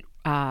great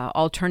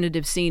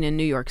alternative scene in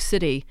New York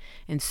City,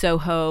 in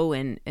Soho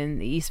and in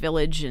the East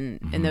Village and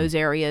in those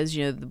areas,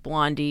 the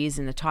Blondies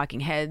and the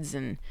Talking Heads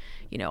and,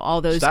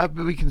 all those. So that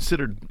would be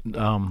considered,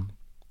 I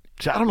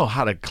don't know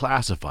how to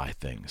classify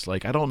things.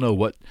 Like, I don't know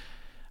what.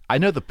 I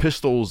know the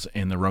Pistols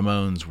and the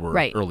Ramones were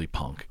early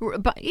punk.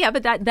 But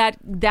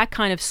that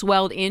kind of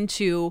swelled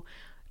into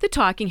the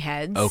Talking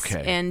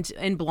Heads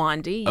and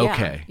Blondie. Yeah.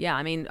 Okay. Yeah.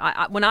 I mean,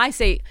 when I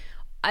say,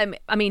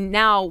 I mean,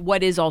 now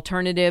what is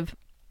alternative?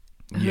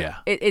 Yeah.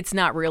 It's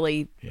not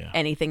really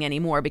anything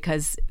anymore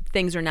because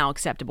things are now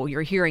acceptable.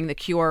 You're hearing The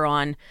Cure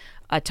on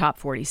a top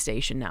 40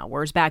 station now,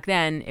 whereas back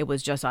then it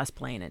was just us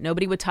playing it.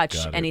 Nobody would touch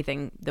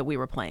anything that we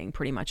were playing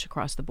pretty much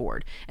across the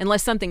board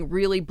unless something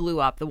really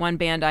blew up. The one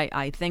band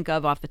I think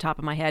of off the top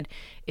of my head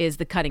is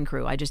The Cutting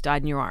Crew, I Just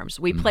Died in Your Arms.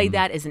 We played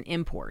that as an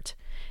import.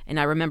 And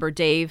I remember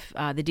Dave,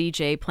 the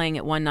DJ, playing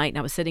it one night, and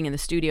I was sitting in the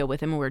studio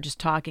with him, and we were just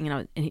talking,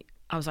 and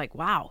I was like,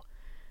 wow,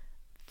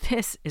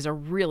 this is a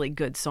really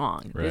good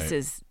song. Right.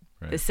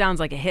 This sounds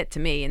like a hit to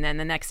me. And then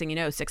the next thing you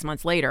know, 6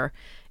 months later,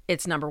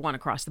 it's number one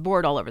across the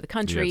board all over the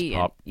country.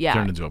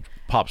 Turned into a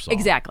pop song.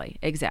 Exactly.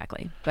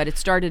 But it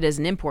started as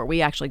an import.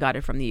 We actually got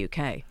it from the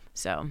UK.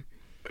 So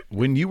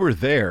when you were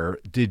there,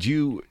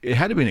 it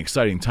had to be an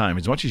exciting time.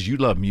 As much as you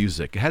love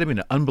music, it had to be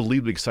an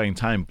unbelievably exciting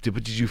time.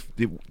 But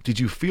did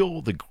you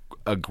feel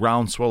a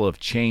groundswell of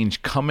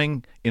change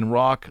coming in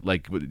rock?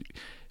 Like,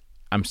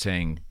 I'm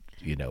saying,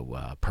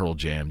 Pearl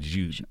Jam. Did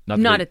you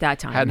not at that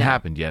time? Hadn't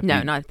happened yet.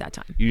 No, not at that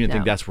time. You didn't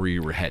think that's where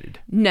you were headed?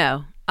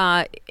 No.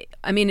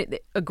 I mean,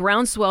 a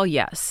groundswell,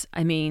 yes.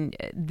 I mean,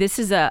 this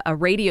is a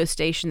radio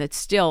station that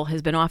still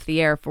has been off the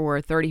air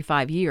for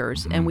 35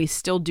 years, and we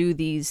still do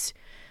these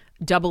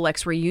Double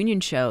X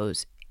reunion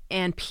shows,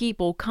 and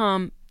people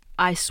come,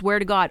 I swear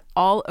to God,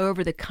 all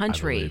over the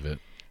country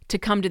to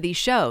come to these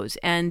shows.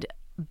 And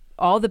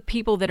all the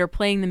people that are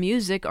playing the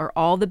music are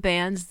all the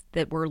bands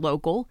that were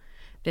local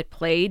that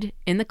played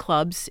in the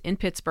clubs in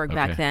Pittsburgh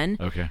back then.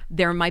 Okay.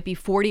 There might be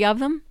 40 of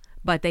them,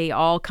 but they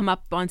all come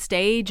up on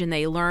stage and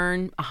they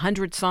learn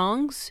 100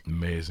 songs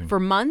Amazing. for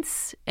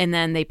months, and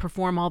then they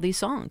perform all these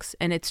songs.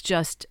 And it's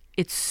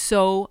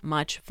so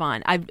much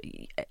fun.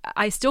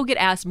 I still get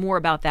asked more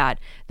about that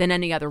than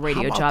any other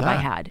radio about job I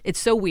that? had. It's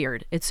so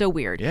weird. It's so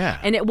weird. Yeah.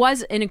 And it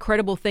was an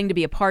incredible thing to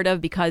be a part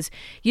of because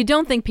you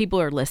don't think people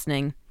are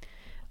listening.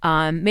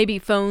 Maybe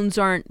phones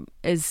aren't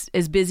as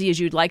busy as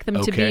you'd like them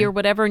to Okay. be or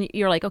whatever. And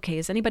you're like, okay,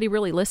 is anybody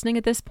really listening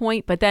at this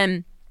point? But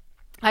then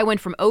I went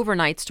from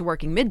overnights to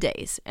working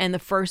middays. And the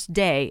first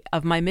day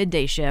of my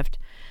midday shift,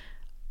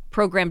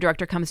 program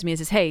director comes to me and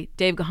says, hey,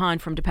 Dave Gahan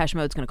from Depeche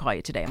Mode is going to call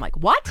you today. I'm like,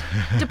 what?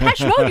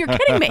 Depeche Mode? You're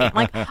kidding me.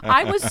 Like,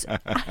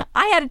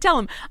 I had to tell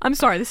him, I'm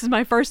sorry, this is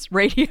my first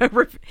radio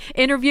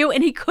interview,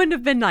 and he couldn't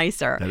have been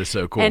nicer. That is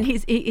so cool. And he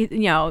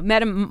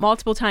met him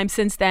multiple times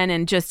since then,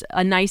 and just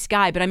a nice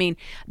guy. But I mean,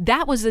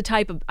 that was the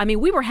type of,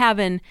 we were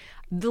having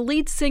the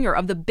lead singer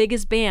of the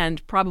biggest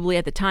band probably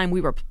at the time we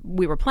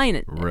were playing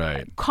it,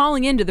 Right.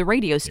 calling into the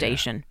radio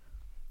station.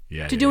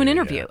 Yeah, to do an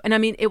interview. And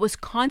it was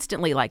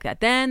constantly like that.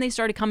 Then they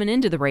started coming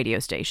into the radio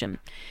station,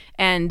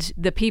 and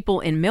the people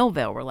in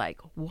Millville were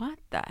like, what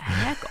the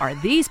heck are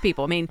these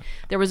people?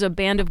 There was a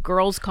band of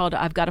girls called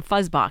I've Got a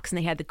Fuzzbox, and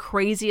they had the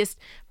craziest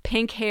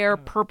pink hair,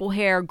 purple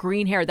hair,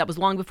 green hair. That was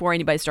long before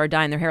anybody started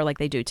dyeing their hair like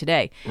they do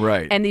today.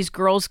 Right. And these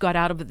girls got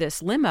out of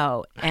this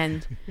limo,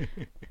 and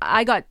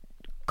I got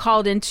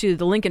called into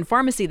the Lincoln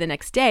Pharmacy the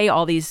next day.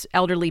 All these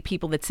elderly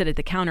people that sit at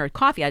the counter at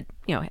coffee, I'd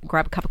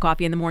grab a cup of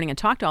coffee in the morning and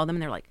talk to all of them,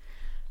 and they're like,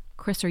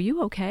 Chris, are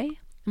you okay?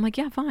 I'm like,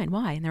 yeah, fine.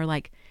 Why? And they're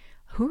like,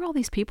 who are all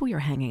these people you're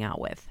hanging out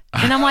with?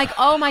 And I'm like,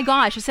 oh my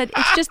gosh. I said,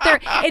 it's just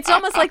it's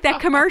almost like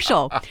that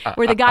commercial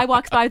where the guy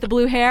walks by with the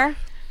blue hair.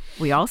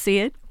 We all see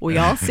it. We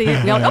all see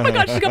it. We all, oh my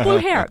gosh, she's got blue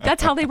hair.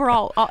 That's how they were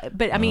all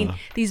but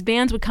these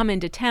bands would come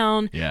into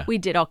town. Yeah. We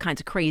did all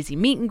kinds of crazy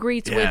meet and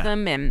greets with Yeah.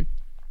 them, and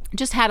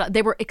just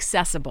they were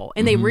accessible,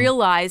 and they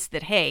realized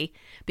that, hey,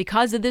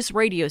 because of this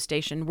radio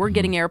station, we're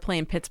getting airplay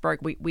in Pittsburgh.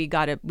 We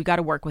gotta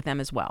work with them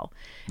as well.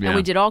 Yeah. And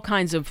we did all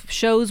kinds of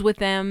shows with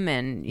them,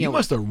 and You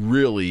must have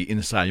really,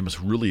 inside, you must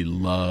really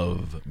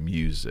love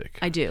music.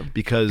 I do.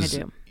 Because,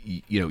 I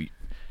do.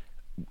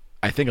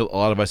 I think a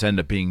lot of us end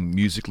up being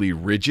musically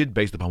rigid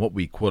based upon what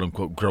we quote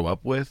unquote grow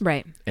up with.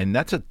 Right. And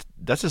that's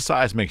a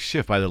seismic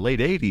shift. By the late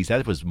 80s,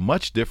 that was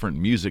much different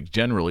music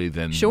generally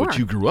than Sure. what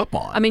you grew up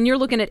on. You're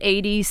looking at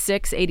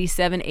 86,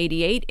 87,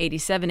 88.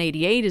 87,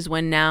 88 is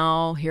when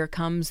now here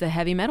comes the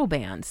heavy metal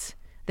bands.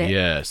 The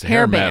Yes,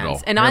 hair metal.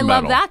 bands. And Hair I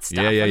love metal. that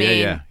stuff.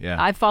 Yeah.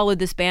 I followed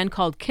this band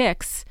called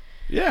Kix.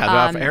 Yeah, they're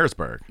off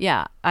Harrisburg.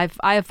 Yeah, I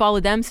have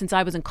followed them since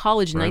I was in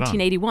college in Right on.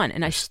 1981,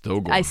 and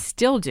still going. I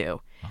still do.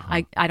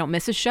 I don't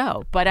miss a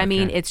show, but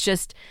Okay. it's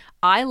just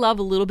I love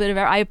a little bit of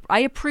I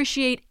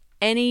appreciate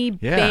any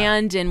Yeah.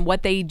 band and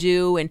what they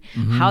do and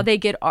how they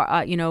get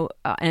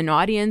an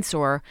audience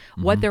or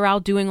what they're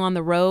out doing on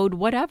the road,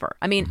 whatever.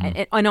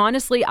 And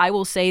honestly, I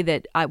will say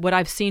that what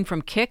I've seen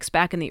from Kix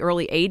back in the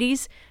early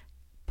 80s,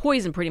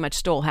 Poison pretty much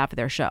stole half of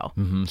their show.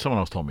 Someone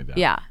else told me that.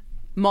 Yeah,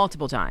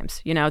 multiple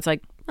times. It's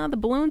like the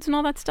balloons and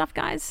all that stuff,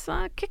 guys.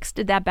 Kix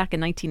did that back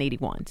in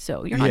 1981,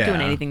 so you're not doing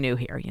Yeah. anything new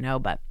here,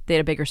 but they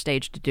had a bigger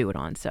stage to do it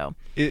on. So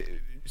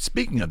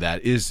Speaking of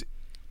that,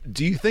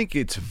 do you think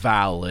it's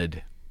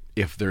valid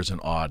if there's an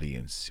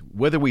audience?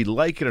 Whether we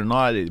like it or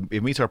not,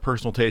 it meets our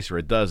personal taste or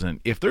it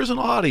doesn't. If there's an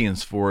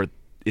audience for it,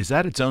 is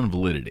that its own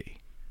validity?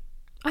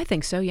 I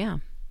think so. Yeah,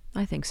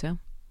 I think so.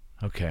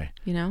 Okay.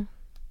 Yeah.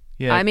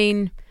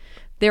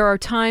 There are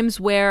times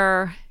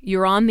where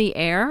you're on the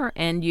air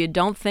and you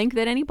don't think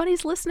that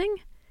anybody's listening.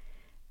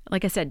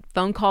 Like I said,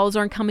 phone calls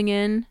aren't coming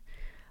in.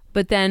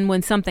 But then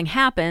when something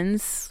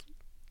happens,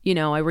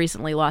 I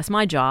recently lost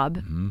my job.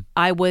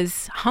 I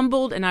was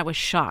humbled and I was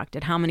shocked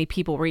at how many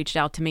people reached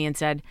out to me and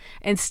said,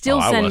 and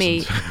still send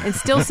me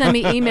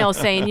emails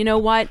saying, you know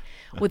what,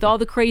 with all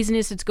the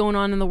craziness that's going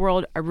on in the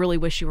world, I really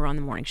wish you were on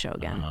the morning show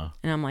again.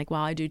 And I'm like,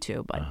 well, I do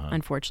too, but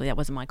unfortunately that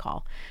wasn't my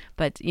call.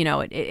 But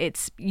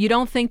it's you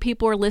don't think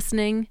people are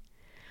listening.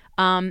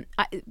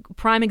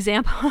 Prime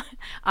example,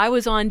 I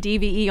was on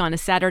DVE on a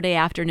Saturday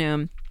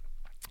afternoon,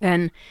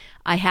 and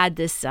I had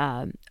this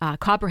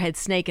copperhead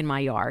snake in my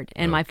yard,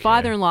 and my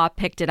father-in-law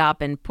picked it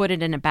up and put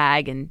it in a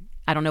bag, and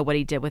I don't know what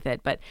he did with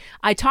it, but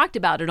I talked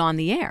about it on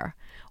the air.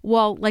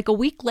 Well, like a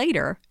week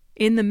later,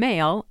 in the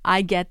mail,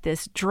 I get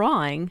this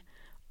drawing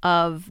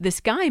of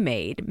this guy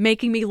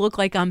making me look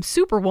like I'm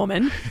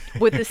Superwoman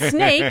with the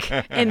snake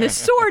and the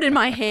sword in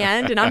my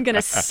hand, and I'm going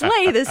to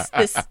slay this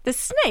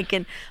snake.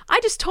 And I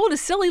just told a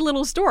silly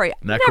little story.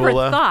 Isn't that Never cool,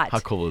 though? thought. How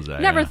cool is that?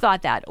 Never Yeah.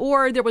 thought that.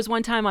 Or there was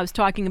one time I was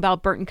talking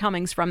about Burton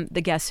Cummings from the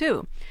Guess Who.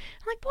 I'm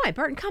like, boy,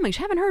 Burton Cummings,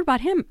 haven't heard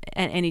about him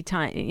at any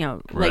time,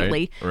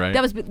 lately. right.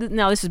 This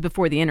was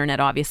before the internet,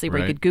 obviously, where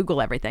you Right. could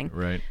Google everything.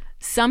 Right.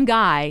 Some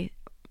guy,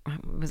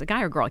 it was a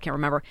guy or girl, I can't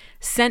remember,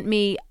 sent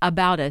me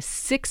about a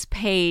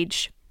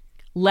 6-page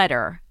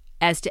letter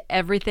as to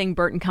everything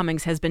Burton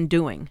Cummings has been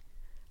doing.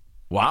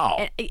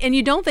 Wow. And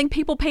you don't think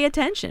people pay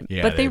attention,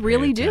 Yeah, but they they pay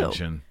really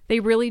attention. do. They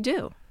really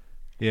do.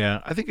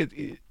 Yeah, I think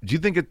do you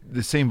think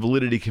the same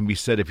validity can be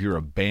said if you're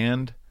a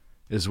band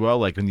as well?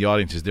 Like when the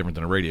audience is different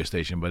than a radio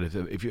station, but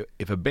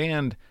if a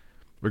band,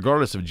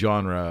 regardless of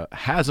genre,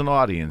 has an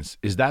audience,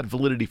 is that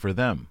validity for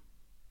them?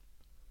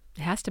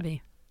 It has to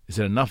be. Is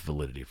it enough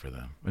validity for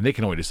them? And they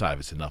can only decide if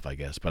it's enough, I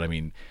guess. But I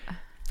mean,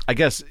 I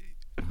guess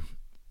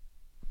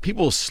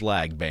people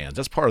slag bands.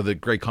 That's part of the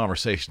great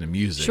conversation in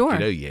music. Sure. You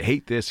know, you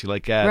hate this, you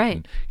like that. Right.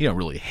 And you don't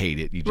really hate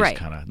it. You just Right.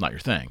 kind of, not your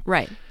thing.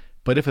 Right.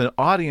 But if an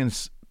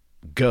audience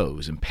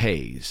goes and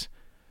pays,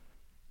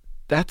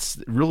 that's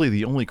really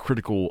the only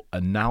critical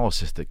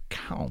analysis that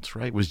counts,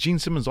 right? Was Gene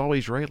Simmons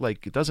always right?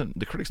 Like,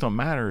 the critics don't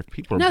matter if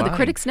people are No, buying. the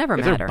critics never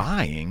if matter. they're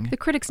buying. The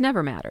critics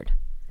never mattered.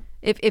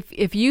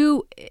 If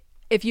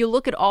you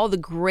look at all the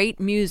great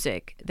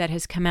music that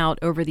has come out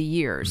over the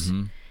years,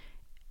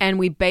 and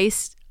we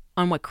based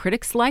on what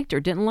critics liked or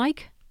didn't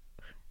like,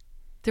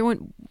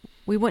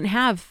 we wouldn't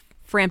have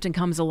Frampton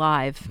Comes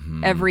Alive,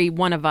 every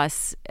one of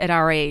us at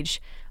our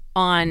age,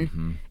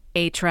 on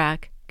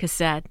 8-track,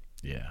 cassette,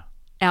 Yeah.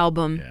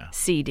 album, Yeah.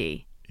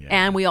 CD. Yeah.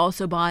 And we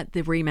also bought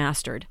the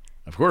remastered.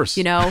 Of course.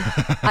 You know,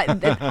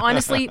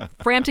 honestly,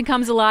 Frampton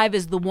Comes Alive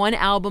is the one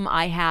album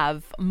I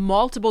have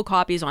multiple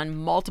copies on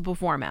multiple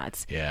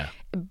formats. Yeah.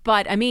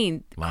 But I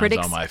mean, Lines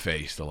critics on My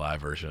Face, the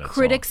live version of that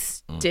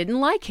critics didn't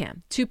like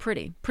him. Too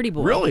pretty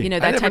boy. Really? You know, I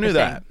that never type knew of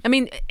that. thing. I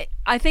mean,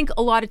 I think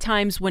a lot of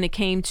times when it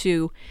came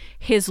to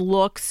his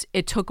looks,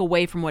 it took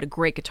away from what a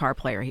great guitar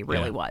player he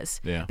really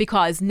was. Yeah.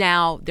 Because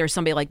now there's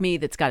somebody like me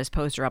that's got his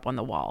poster up on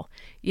the wall.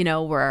 You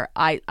know, where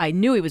I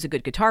knew he was a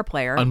good guitar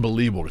player.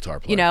 Unbelievable guitar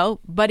player. You know,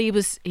 but he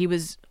was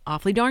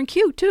awfully darn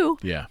cute too.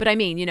 Yeah. But I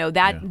mean, you know,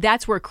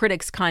 that's where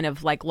critics kind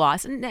of like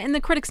lost, and the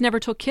critics never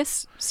took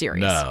Kiss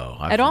serious. No.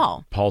 At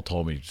all. Paul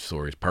told me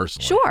stories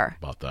personally. Sure.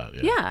 About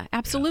that. Yeah,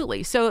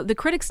 absolutely. So the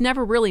critics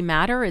never really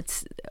matter.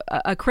 It's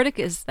a critic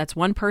that's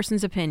one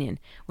person's opinion.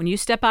 When you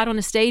step out on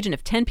a stage and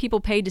if 10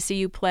 people paid to see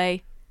you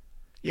play,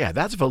 Yeah,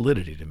 that's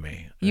validity to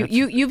me.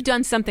 you've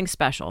done something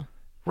special.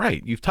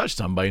 Right. You've touched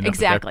somebody enough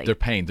Exactly. that they're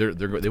paying. They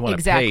want to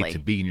Exactly. pay to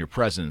be in your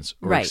presence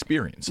or Right.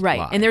 experience. Right.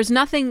 live. And there's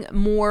nothing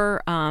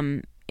more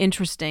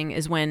interesting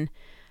is when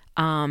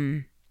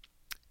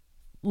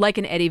like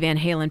an Eddie Van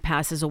Halen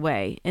passes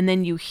away and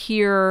then you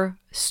hear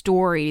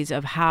stories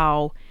of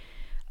how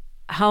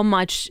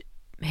much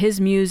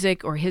his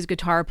music or his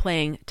guitar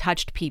playing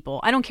touched people.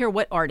 I don't care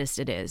what artist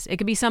it is. It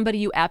could be somebody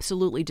you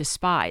absolutely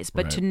despise,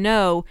 but Right. to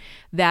know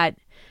that,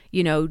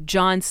 you know,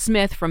 John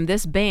Smith from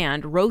this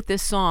band wrote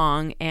this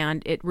song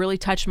and it really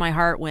touched my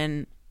heart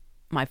when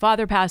my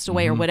father passed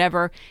away or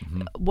whatever,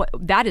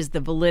 that is the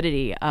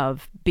validity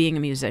of being a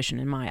musician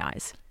in my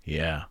eyes.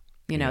 Yeah.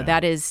 You know,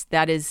 Yeah.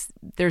 that is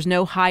there's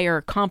no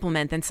higher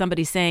compliment than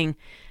somebody saying,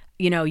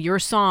 you know, your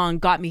song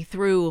got me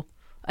through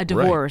a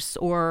divorce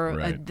or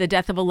Right. the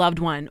death of a loved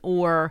one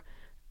or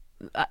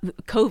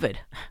COVID.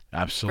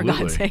 Absolutely. For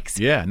God's sakes.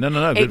 Yeah. No.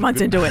 8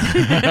 months into it.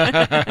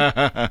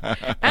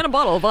 And a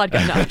bottle of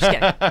vodka. No, I'm just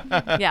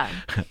kidding. Yeah,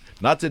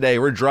 Not today.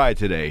 We're dry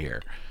today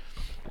here.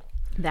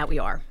 that we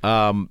are.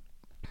 Boy,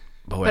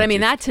 But I mean,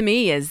 it's- that to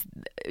me is,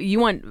 you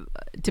want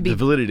to be, the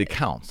validity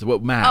counts.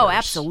 What matters? Oh,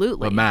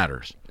 absolutely. What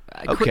matters?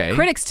 cri- Okay.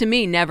 critics to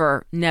me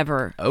never.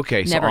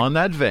 Okay, so never. on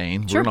that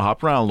vein, Sure. we're gonna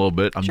hop around a little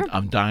bit. Sure.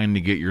 I'm dying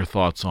to get your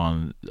thoughts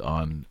on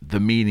the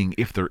meaning,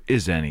 if there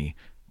is any,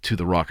 to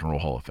the Rock and Roll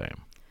Hall of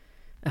Fame.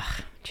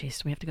 Jeez,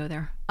 do we have to go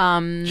there?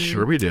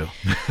 Sure, we do.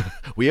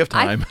 We have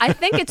time. I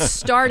think it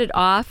started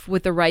off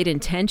with the right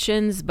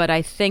intentions, but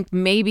I think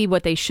maybe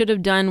what they should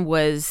have done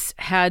was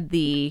had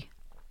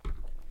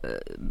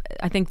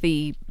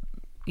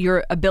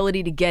your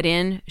ability to get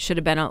in should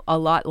have been a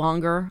lot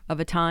longer of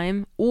a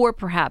time, or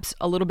perhaps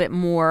a little bit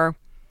more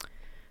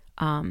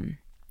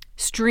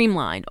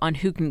streamlined on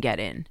who can get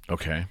in.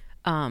 Okay.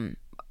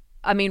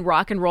 I mean,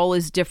 rock and roll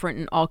is different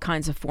in all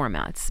kinds of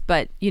formats.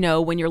 But, you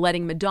know, when you're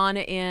letting Madonna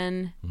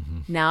in,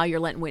 now you're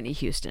letting Whitney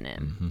Houston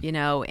in, you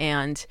know,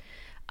 and,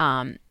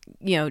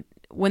 you know,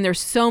 when there's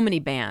so many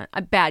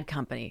Bad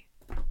Company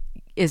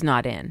is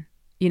not in.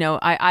 You know,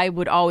 I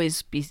would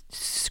always be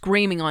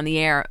screaming on the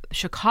air,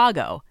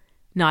 Chicago,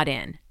 not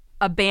in.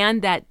 A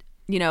band that,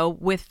 you know,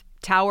 with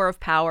Tower of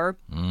Power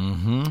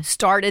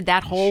started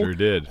that whole Sure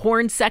did.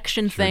 horn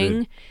section thing.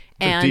 did.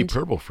 Took And Deep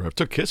Purple forever. It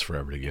took Kiss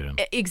forever to get in.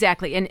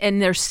 exactly,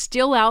 and they're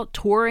still out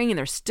touring, and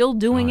they're still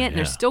doing it, and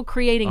they're yeah. still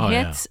creating Oh,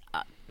 yeah. hits.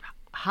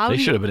 How They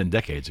do should you, have been in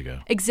decades ago.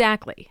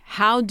 exactly?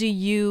 How do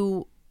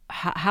you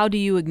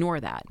ignore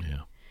that?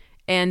 Yeah.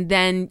 And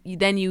then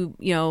you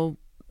know,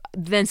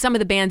 then some of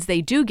the bands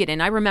they do get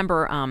in. I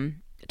remember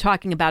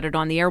talking about it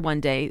on the air one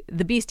day.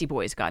 The Beastie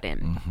Boys got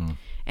in,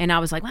 and I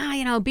was like, well,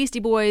 you know,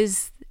 Beastie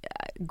Boys,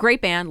 great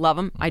band, love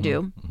them, I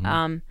do.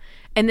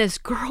 And this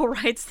girl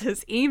writes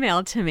this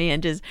email to me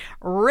and just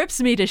rips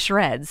me to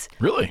shreds.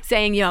 Really?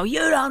 Saying, you know, you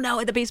don't know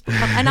what the Beastie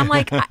Boys. And I'm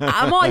like,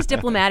 I'm always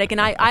diplomatic,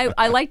 and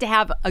I like to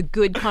have a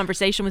good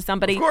conversation with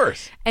somebody. Of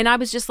course. And I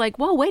was just like,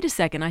 whoa, wait a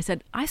second. I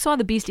said, I saw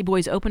the Beastie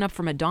Boys open up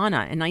for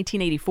Madonna in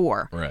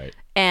 1984. Right.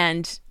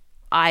 And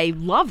I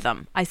love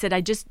them. I said,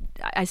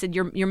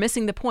 you're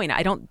missing the point.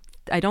 I don't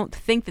don't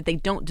think that they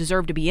don't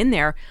deserve to be in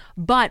there.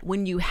 But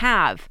when you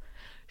have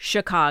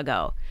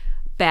Chicago,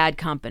 Bad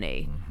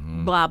Company,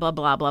 blah blah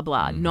blah blah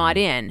blah, not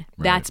in.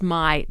 That's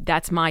my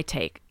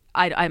take.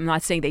 I'm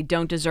not saying they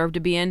don't deserve to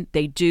be in.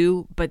 They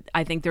do, but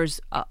I think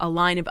there's a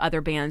line of other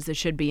bands that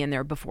should be in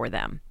there before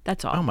them.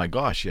 That's all. Oh my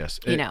gosh, yes.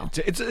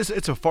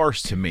 It's a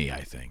farce to me,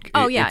 I think.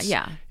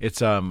 Yeah.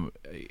 It's and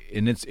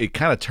it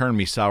kind of turned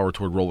me sour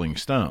toward Rolling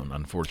Stone,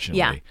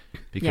 unfortunately,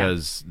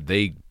 because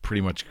they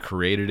pretty much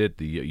created it,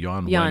 the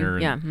Jan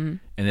Wenner,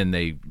 and then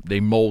they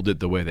mold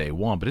it the way they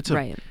want. But it's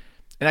right.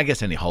 And I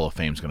guess any Hall of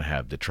Fame is going to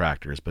have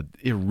detractors, but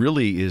it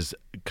really is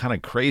kind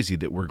of crazy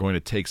that we're going to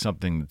take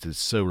something that's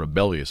so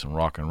rebellious in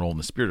rock and roll, and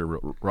the spirit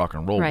of rock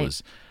and roll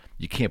was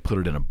you can't put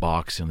it in a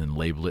box and then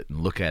label it and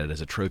look at it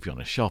as a trophy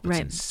on a shelf. It's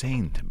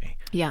insane to me.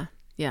 Yeah.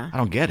 I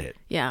don't get it.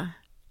 Yeah.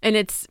 And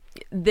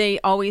they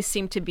always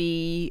seem to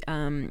be,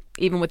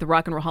 even with the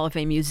Rock and Roll Hall of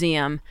Fame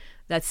Museum,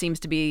 that seems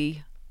to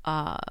be,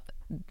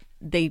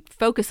 they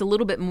focus a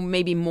little bit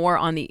maybe more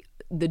on the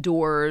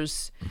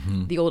Doors,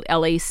 the old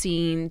LA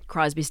scene,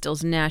 Crosby,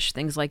 Stills, Nash,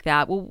 things like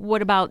that. Well,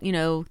 what about,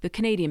 the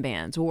Canadian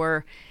bands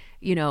or,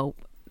 ABBA?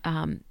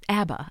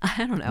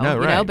 I don't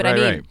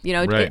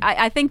know,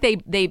 I think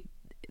they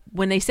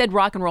when they said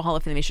Rock and Roll Hall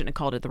of Fame, they shouldn't have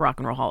called it the Rock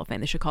and Roll Hall of Fame.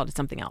 They should have called it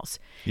something else.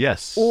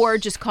 Yes. Or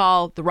just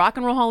call the Rock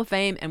and Roll Hall of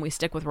Fame and we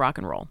stick with rock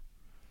and roll,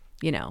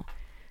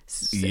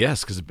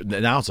 Yes, because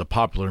now it's a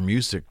popular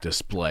music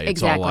display. It's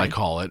Exactly. all I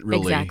call it,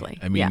 really. Exactly.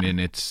 I mean, and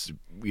it's,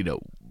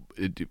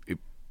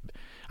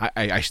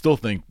 I still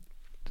think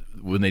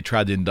when they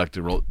tried to induct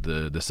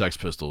the Sex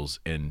Pistols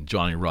and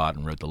Johnny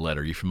Rotten wrote the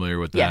letter, you familiar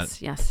with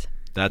that? Yes.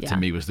 That to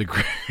me was the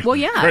greatest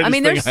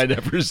thing I'd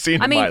ever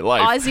seen in my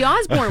life. Ozzy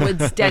Osbourne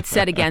was dead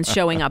set against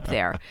showing up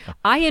there.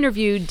 I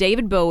interviewed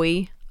David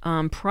Bowie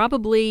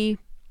probably,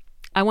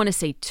 I want to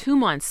say 2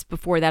 months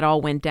before that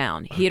all went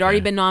down. He had already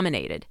been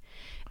nominated.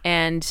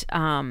 And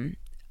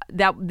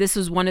this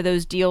was one of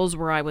those deals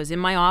where I was in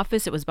my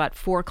office. It was about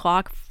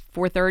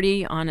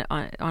 4:30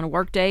 on a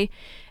work day.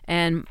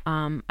 And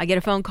I get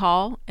a phone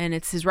call, and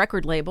it's his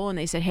record label. And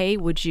they said, hey,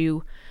 would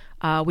you...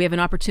 we have an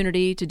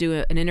opportunity to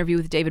do an interview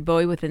with David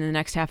Bowie within the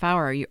next half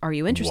hour. Are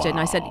you interested? Wow. And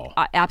I said,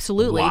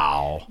 absolutely.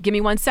 Wow. Give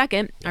me 1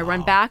 second. Wow. I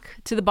run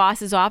back to the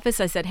boss's office.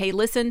 I said, hey,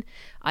 listen.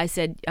 I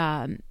said,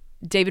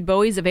 David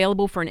Bowie's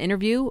available for an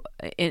interview,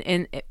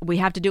 and we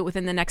have to do it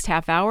within the next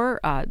half hour.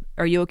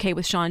 Are you okay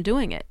with Sean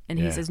doing it? And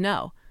he says,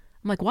 no.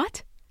 I'm like,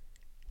 what?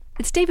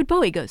 It's David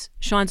Bowie. He goes,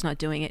 Sean's not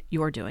doing it.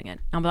 You're doing it.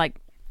 I'm like,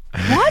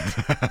 what?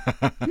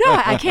 No,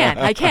 I can't.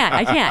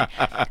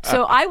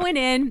 So I went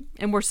in,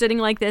 and we're sitting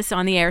like this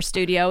on the Air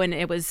studio, and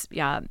it was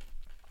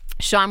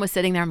Sean was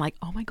sitting there. I'm like,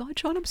 oh my God,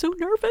 Sean, I'm so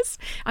nervous.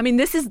 I mean,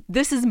 this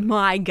is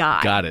my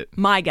guy. Got it.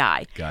 My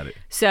guy. Got it.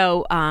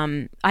 So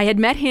I had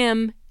met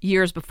him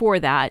years before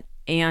that,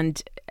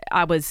 and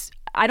I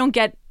don't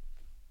get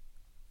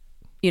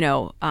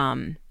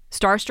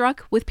starstruck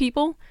with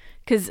people.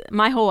 Because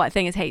my whole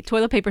thing is, hey,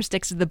 toilet paper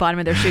sticks to the bottom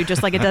of their shoe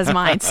just like it does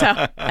mine.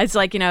 So it's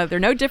like, they're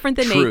no different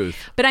than me.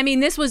 But I mean,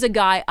 this was a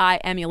guy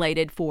I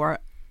emulated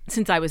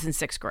since I was in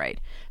 6th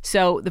grade.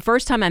 So the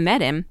first time I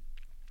met him,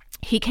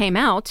 he came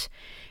out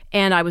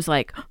and I was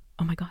like,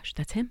 oh my gosh,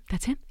 that's him.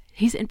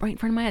 He's right in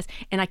front of my eyes.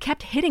 And I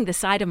kept hitting the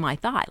side of my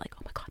thigh like,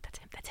 oh my God, that's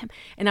him.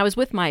 And I was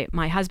with my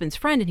husband's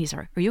friend and he's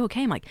like, are you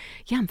okay? I'm like,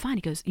 yeah, I'm fine.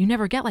 He goes, you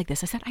never get like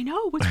this. I said, I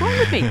know, what's wrong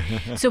with me?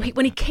 So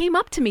when he came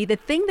up to me, the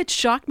thing that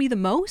shocked me the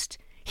most,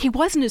 he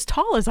wasn't as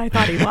tall as I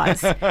thought he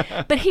was,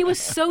 but he was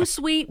so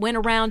sweet, went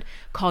around,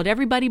 called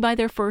everybody by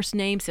their first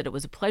name, said it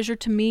was a pleasure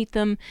to meet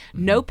them.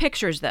 No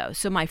pictures though.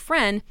 So my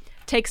friend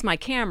takes my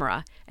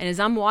camera, and as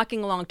I'm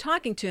walking along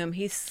talking to him,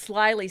 he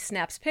slyly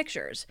snaps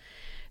pictures.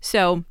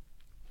 So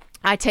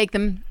I take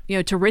them,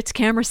 to Ritz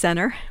Camera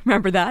Center.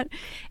 Remember that?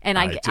 And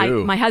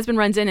my husband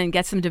runs in and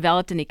gets them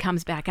developed, and he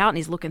comes back out and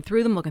he's looking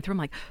through them. I'm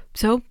like,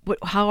 so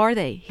how are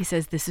they? He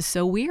says, this is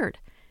so weird.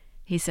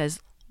 He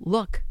says,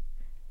 look,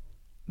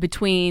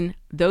 between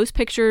those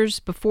pictures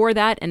before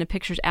that and the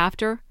pictures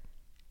after,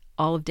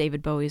 all of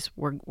David Bowie's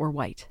were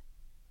white.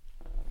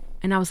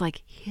 And I was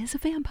like, he is a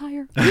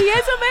vampire. He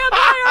is a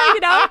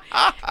vampire,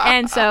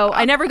 And so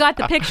I never got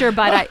the picture,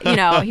 but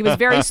he was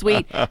very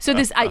sweet. So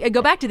I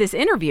go back to this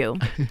interview,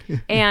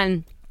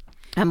 and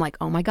I'm like,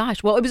 oh my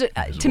gosh. Well, it was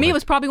to me, it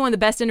was probably one of the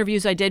best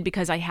interviews I did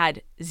because I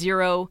had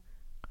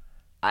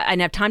I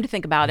didn't have time to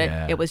think about it.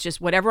 Yeah. It was just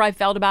whatever I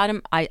felt about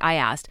him, I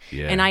asked.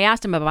 Yeah. And I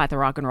asked him about the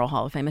Rock and Roll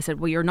Hall of Fame. I said,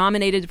 well, you're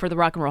nominated for the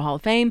Rock and Roll Hall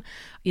of Fame.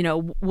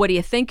 What are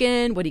you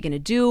thinking? What are you going to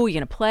do? Are you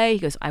going to play? He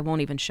goes, I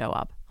won't even show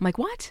up. I'm like,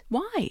 what?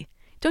 Why?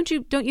 Don't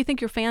you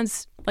think your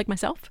fans like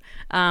myself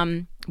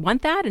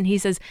want that? And he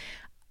says,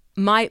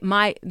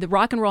 the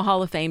Rock and Roll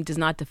Hall of Fame does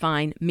not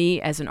define me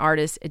as an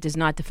artist. It does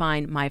not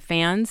define my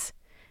fans.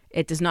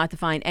 It does not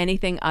define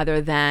anything other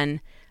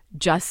than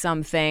just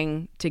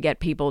something to get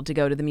people to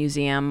go to the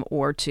museum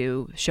or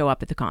to show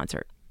up at the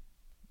concert.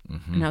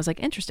 Mm-hmm. And I was like,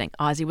 interesting.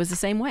 Ozzy was the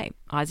same way.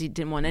 Ozzy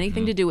didn't want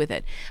anything to do with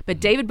it. But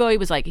David Bowie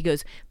was like, he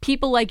goes,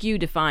 people like you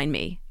define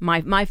me.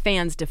 My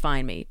fans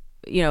define me.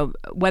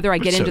 whether I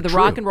get so into the true.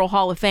 Rock and Roll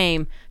Hall of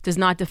Fame does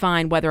not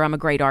define whether I'm a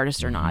great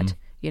artist or not.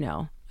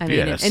 I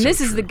mean, that's and so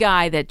this is the true.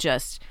 guy that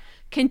just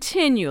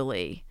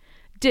continually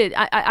did.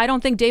 I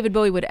don't think David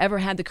Bowie would ever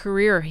had the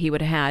career he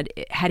would have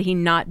had he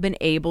not been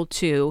able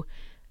to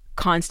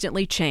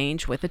constantly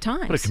change with the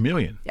times. What a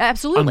chameleon.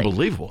 Absolutely.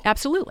 Unbelievable.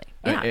 Absolutely.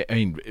 Yeah. I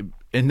mean,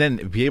 and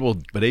then be able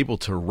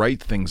to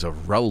write things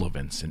of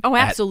relevance and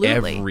absolutely. at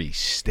every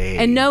stage.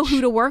 And know who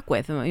to work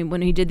with. I mean,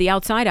 when he did the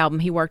Outside album,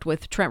 he worked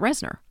with Trent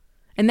Reznor.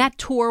 And that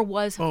tour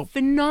was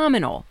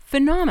phenomenal.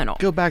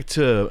 Go back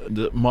to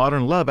the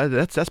Modern Love.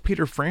 That's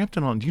Peter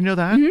Frampton on. Do you know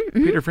that?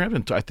 Peter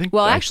Frampton, I think.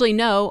 Well, actually,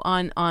 no.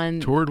 On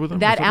toured with him or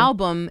that something?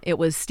 album, it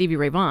was Stevie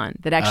Ray Vaughan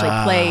that actually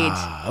played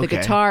the okay.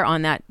 guitar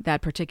on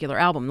that particular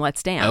album,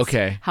 Let's Dance.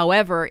 Okay.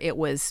 However, it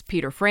was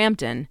Peter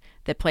Frampton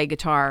that played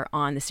guitar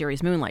on the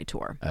Serious Moonlight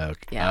tour.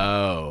 Okay. Yeah.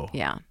 Oh.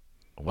 Yeah.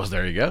 Well,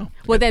 there you go.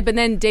 Well, but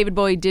then David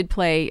Bowie did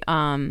play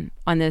on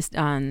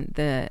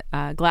the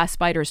Glass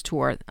Spiders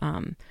tour.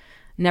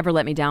 Never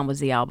Let Me Down was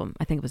the album.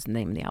 I think it was the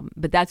name of the album.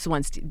 But that's the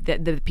one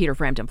that Peter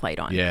Frampton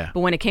played on. Yeah. But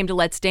when it came to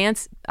Let's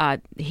Dance,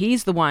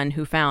 he's the one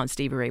who found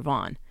Stevie Ray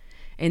Vaughan.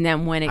 And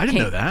then when it I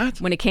didn't know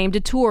that. When it came to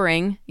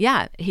touring,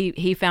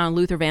 he found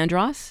Luther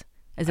Vandross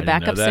as a I didn't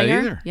backup know that singer.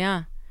 either.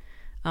 Yeah.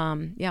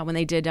 When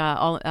they did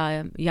all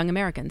Young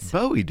Americans.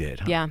 Bowie did.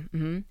 Huh? Yeah,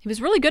 he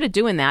was really good at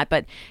doing that.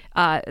 But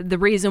the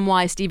reason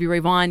why Stevie Ray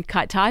Vaughan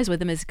cut ties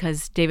with him is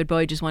because David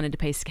Bowie just wanted to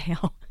pay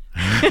scale.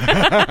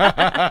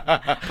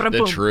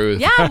 The truth.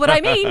 Yeah, what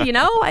I mean,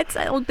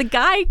 it's the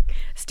guy.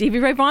 Stevie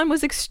Ray Vaughan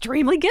was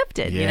extremely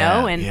gifted,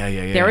 and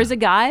there is a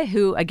guy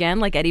who, again,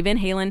 like Eddie Van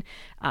Halen,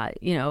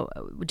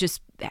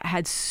 just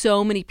had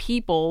so many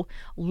people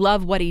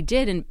love what he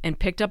did and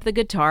picked up the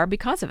guitar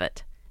because of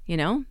it,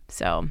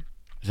 So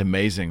It's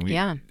amazing.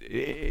 Yeah.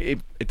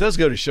 It does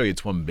go to show you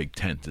it's one big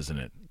tent, isn't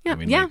it? Yeah, I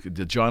mean, yeah. like,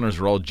 the genres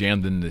are all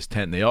jammed in this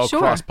tent, and they all Sure.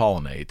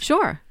 cross-pollinate.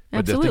 Sure, But I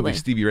absolutely. think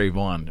Stevie Ray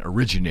Vaughan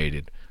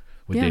originated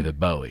with Yeah. David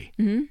Bowie.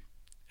 Mm-hmm.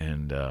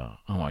 And, oh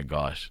my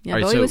gosh. Yeah, All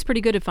right, Bowie so was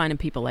pretty good at finding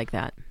people like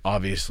that.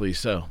 obviously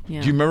so.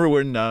 Yeah. Do you remember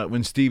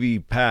when Stevie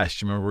passed?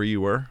 Do you remember where you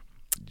were?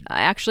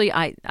 Actually,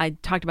 I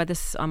talked about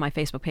this on my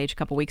Facebook page a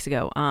couple weeks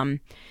ago.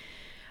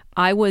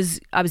 I was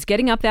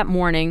getting up that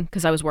morning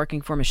because I was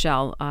working for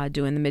Michelle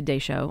doing the midday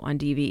show on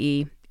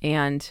DVE,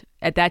 and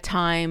at that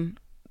time,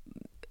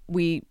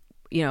 we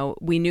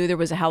knew there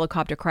was a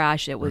helicopter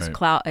crash. It was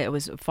Right. It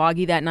was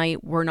foggy that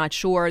night. We're not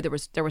sure.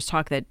 There was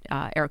talk that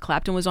Eric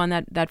Clapton was on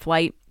that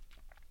flight.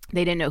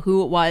 They didn't know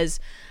who it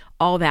was.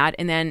 All that.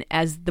 And then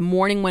as the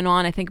morning went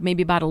on, I think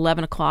maybe about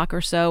 11 o'clock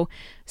or so,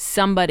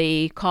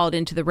 somebody called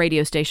into the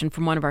radio station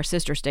from one of our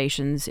sister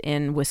stations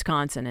in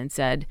Wisconsin and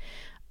said,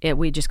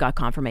 we just got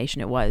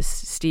confirmation it was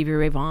Stevie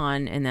Ray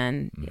Vaughan, and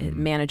then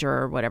manager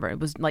or whatever. It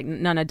was like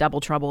none of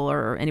Double Trouble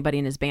or anybody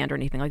in his band or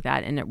anything like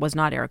that. And it was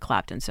not Eric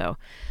Clapton. So,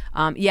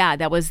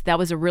 that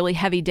was a really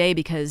heavy day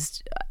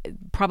because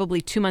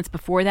probably 2 months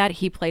before that,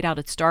 he played out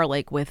at Star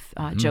Lake with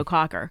Joe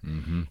Cocker.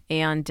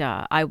 And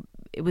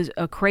it was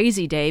a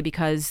crazy day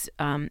because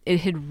it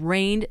had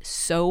rained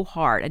so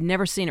hard. I'd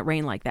never seen it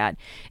rain like that.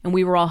 And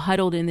we were all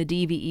huddled in the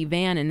DVE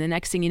van. And the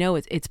next thing you know,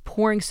 it's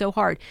pouring so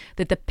hard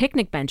that the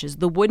picnic benches,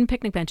 the wooden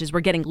picnic benches,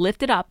 were getting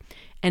lifted up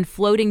and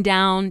floating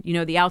down,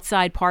 the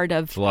outside part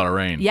of... It's a lot of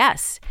rain.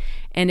 Yes.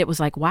 And it was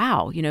like,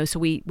 wow. So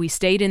we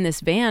stayed in this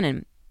van,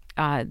 and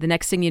the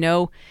next thing you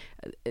know,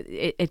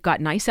 it got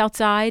nice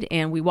outside,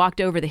 and we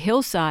walked over the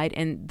hillside,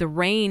 and the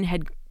rain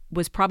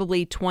was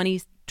probably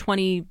 20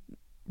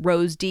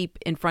 rows deep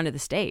in front of the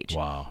stage.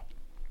 Wow.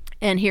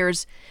 And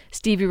here's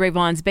Stevie Ray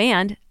Vaughan's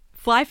band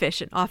fly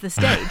fishing off the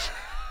stage,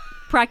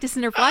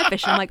 practicing their fly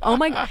fishing. I'm like, oh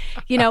my,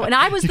 and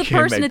I was the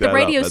can't person make at the that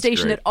radio up. That's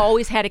station great. that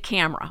always had a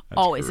camera.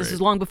 Always. This great.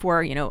 was long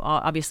before,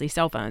 obviously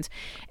cell phones.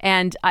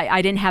 And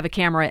I didn't have a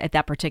camera at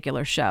that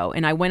particular show.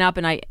 And I went up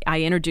and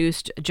I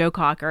introduced Joe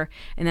Cocker,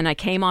 and then I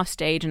came off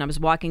stage and I was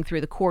walking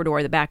through the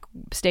corridor, the back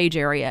stage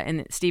area,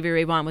 and Stevie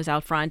Ray Vaughan was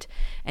out front,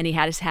 and he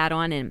had his hat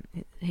on, and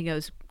he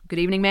goes, "Good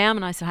evening, ma'am."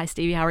 And I said, "Hi,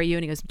 Stevie, how are you?"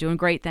 And he goes, "Doing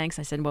great, thanks."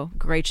 I said, "Well,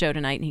 great show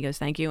tonight." And he goes,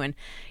 "Thank you." And,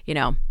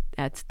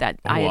 that's that.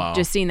 I Wow. had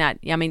just seen that.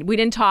 I mean, we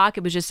didn't talk.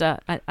 It was just a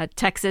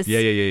Texas,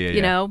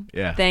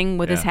 Yeah. thing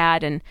with his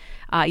hat. And,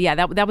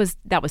 that was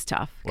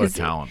tough. What a 'Cause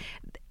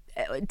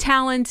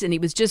talent. and he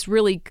was just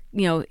really,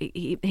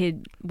 he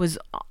was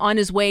on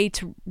his way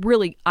to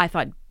really, I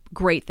thought,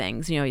 great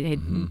things. He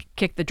had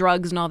kicked the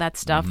drugs and all that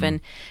stuff, and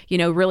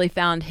really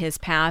found his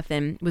path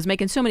and was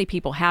making so many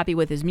people happy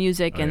with his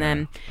music. And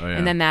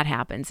then that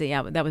happened. So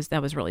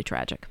that was really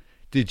tragic.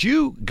 Did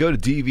you go to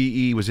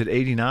DVE? Was it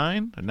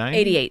 89 or 90?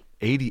 88.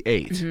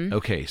 88.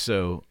 Okay,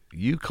 so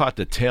you caught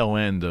the tail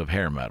end of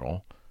hair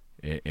metal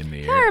in the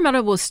air. Hair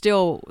metal was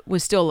still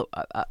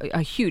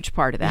a huge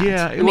part of that.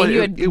 Yeah,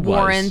 you had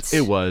Warrant.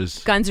 It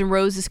was. Guns N'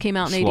 Roses came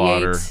out in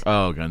Slaughter. 88.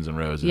 Oh, Guns N'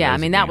 Roses. Yeah, I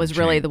mean, that a was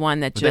game really changer. the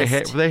one that Were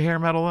just... were they hair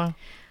metal though?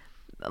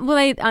 Well,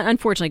 they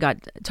unfortunately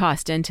got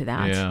tossed into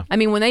that. Yeah. I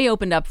mean, when they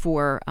opened up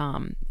for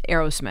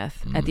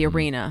Aerosmith at the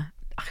arena,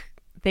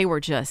 they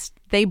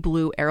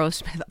blew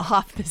Aerosmith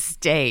off the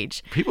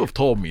stage. People have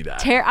told me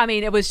that. I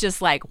mean, it was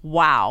just like,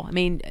 wow. I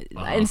mean,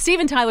 and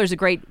Steven Tyler's a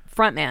great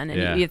frontman,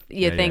 and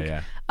you think,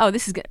 oh,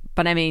 this is good.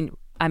 But I mean,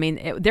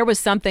 there was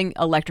something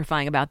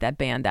electrifying about that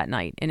band that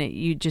night, and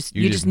you just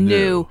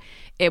knew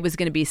it was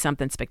going to be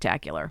something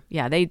spectacular.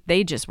 Yeah,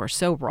 they just were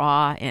so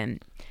raw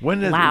and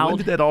loud. When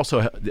did that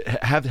also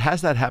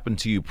has that happened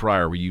to you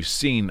prior, where you've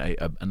seen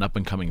an up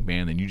and coming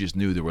band and you just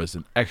knew there was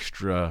an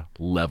extra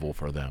level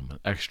for them, an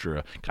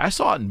extra? I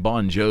saw it in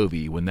Bon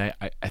Jovi when I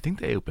think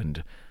they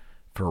opened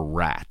for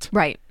Rat.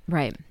 Right.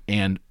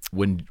 And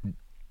when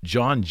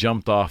John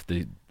jumped off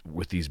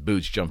with these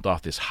boots, jumped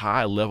off this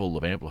high level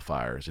of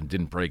amplifiers and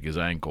didn't break his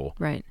ankle.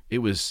 Right. It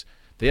was,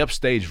 they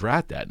upstaged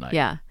Rat that night.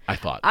 Yeah. I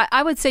thought.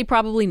 I would say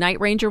probably Night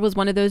Ranger was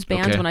one of those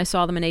bands. Okay. When I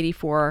saw them in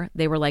 '84.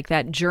 They were like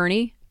that.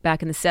 Journey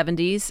back in the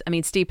 '70s. I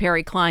mean, Steve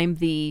Perry climbed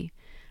the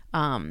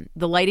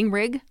lighting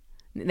rig.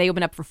 They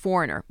opened up for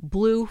Foreigner.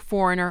 Blew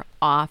Foreigner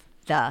off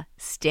the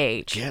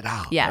stage. Get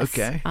out. Yes.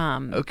 Okay.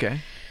 Okay.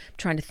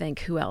 Trying to think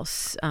who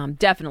else.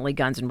 Definitely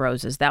Guns N'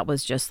 Roses. That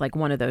was just like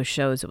one of those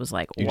shows. It was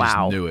like, You wow.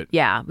 just knew it.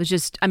 Yeah, it was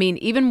just. I mean,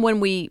 even when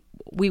we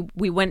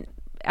went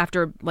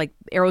after like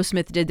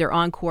Aerosmith did their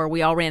encore,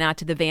 we all ran out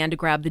to the van to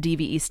grab the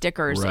DVE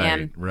stickers,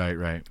 and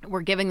Right.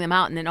 we're giving them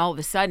out, and then all of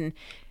a sudden,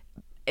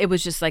 it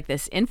was just like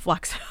this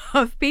influx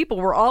of people.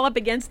 We're all up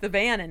against the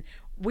van, and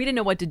we didn't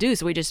know what to do,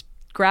 so we just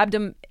grabbed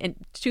them in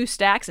 2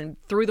 stacks and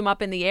threw them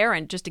up in the air,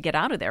 and just to get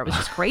out of there. It was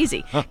just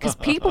crazy because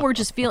people were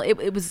just feeling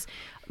it was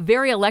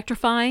very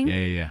electrifying.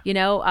 Yeah. You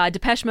know,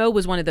 Depeche Mode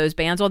was one of those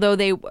bands, although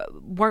they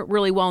weren't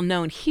really well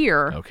known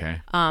here. Okay.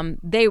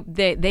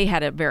 They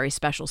had a very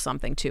special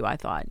something too, I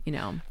thought, you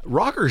know.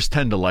 Rockers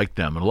tend to like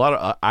them, and a lot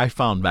of I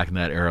found back in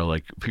that era,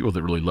 like people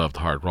that really loved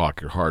hard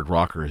rock or hard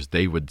rockers,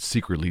 they would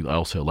secretly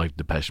also like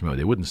Depeche Mode.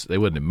 They wouldn't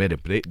admit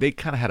it, but they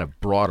kind of had a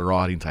broader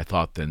audience, I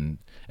thought, than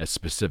a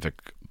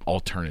specific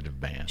alternative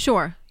band.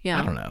 Sure. Yeah.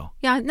 I don't know.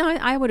 Yeah, no,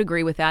 I would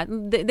agree with that.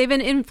 They've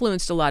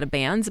influenced a lot of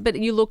bands, but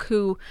you look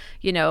who,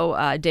 you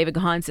know, David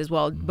Gahan says,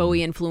 well,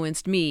 Bowie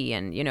influenced me,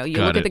 and, you know, you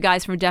look at the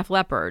guys from Def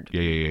Leppard.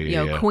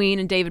 Yeah. Queen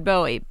and David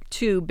Bowie,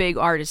 2 big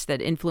artists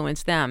that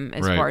influenced them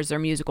as far as their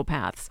musical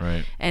paths.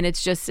 Right. And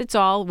it's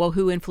all, well,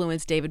 who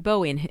influenced David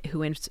Bowie and who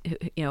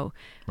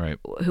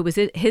was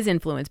his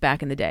influence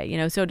back in the day, you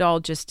know, so it all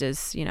just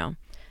is, you know,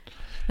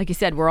 like you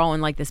said, we're all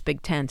in like this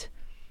big tent.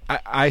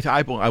 I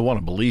want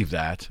to believe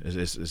that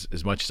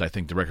as much as I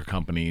think the record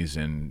companies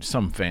and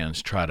some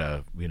fans try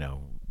to, you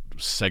know,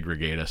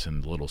 segregate us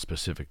in little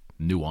specific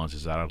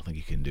nuances. I don't think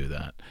you can do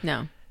that.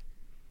 No.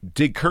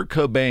 Did Kurt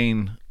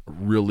Cobain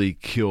really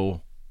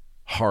kill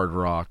hard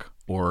rock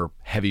or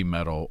heavy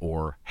metal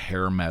or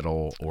hair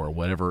metal or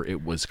whatever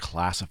it was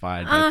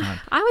classified at the time?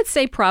 I would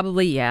say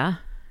probably, yeah.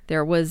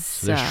 There was.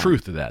 So there's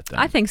truth to that, then.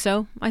 I think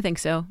so.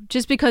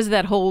 Just because of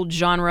that whole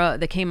genre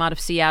that came out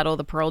of Seattle,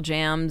 the Pearl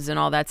Jams and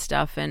all that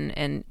stuff,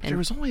 and there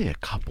was only a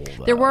couple,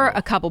 though. There were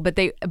a couple, but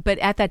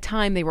at that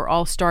time they were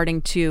all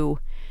starting to.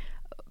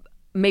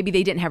 Maybe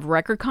they didn't have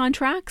record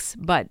contracts,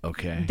 but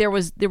okay. There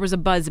was a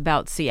buzz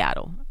about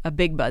Seattle, a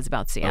big buzz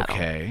about Seattle.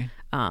 Okay.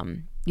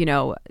 You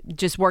know,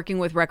 just working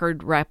with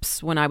record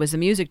reps when I was a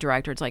music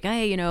director, it's like,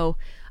 hey, you know.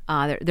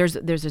 There's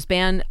this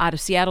band out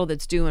of Seattle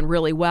that's doing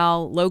really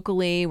well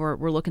locally.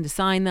 We're looking to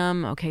sign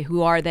them. Okay,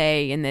 who are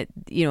they? And that,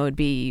 you know, it'd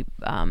be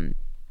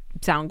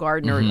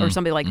Soundgarden or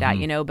somebody like that,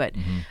 you know. But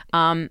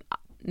I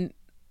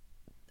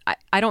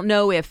don't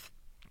know if,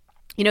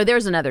 you know,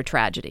 there's another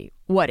tragedy.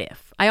 What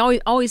if? I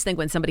always think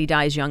when somebody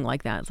dies young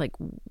like that, it's like,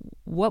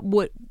 what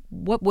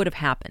would have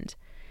happened?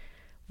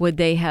 Would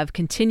they have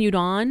continued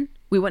on?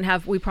 We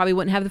probably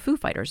wouldn't have the Foo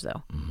Fighters,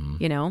 though.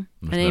 You know,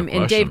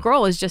 and Dave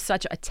Grohl is just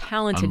such a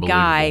talented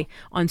guy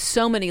on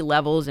so many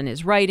levels, in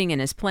his writing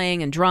and his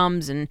playing and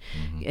drums and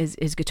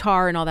his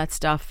guitar and all that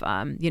stuff.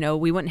 You know,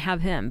 we wouldn't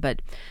have him.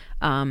 But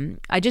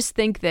I just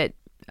think that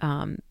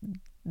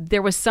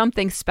there was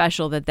something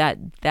special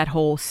that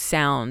whole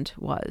sound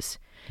was.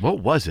 What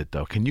was it,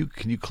 though? Can you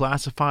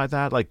classify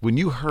that? Like when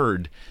you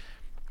heard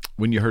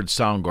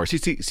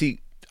Soundgarden.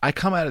 See, I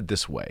come at it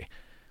this way.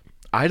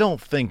 I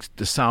don't think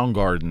the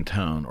Soundgarden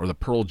tone or the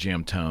Pearl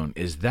Jam tone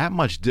is that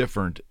much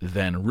different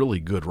than really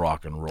good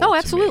rock and roll. Oh,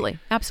 absolutely.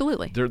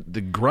 Absolutely. The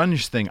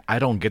grunge thing, I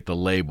don't get the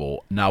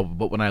label. Now,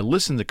 but when I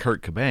listen to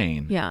Kurt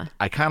Cobain,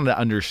 I kind of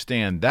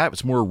understand that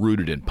it's more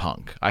rooted in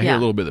punk. I hear a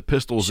little bit of the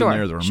Pistols in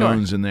there, the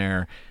Ramones in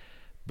there.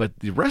 But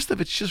the rest of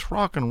it's just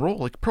rock and roll.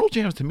 Like Pearl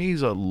Jam to me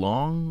is a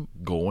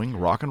long-going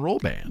rock and roll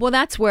band. Well,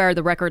 that's where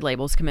the record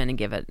labels come in and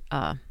give it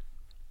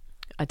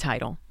a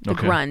title, the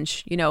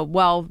grunge, you know.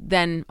 Well,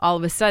 then all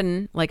of a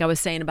sudden, like I was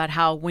saying about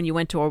how when you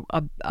went to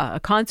a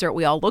concert,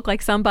 we all look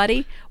like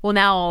somebody. Well,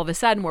 now all of a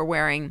sudden we're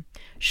wearing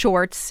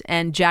shorts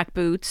and jack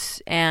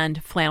boots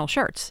and flannel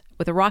shirts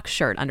with a rock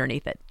shirt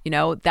underneath it. You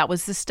know, that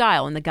was the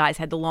style. And the guys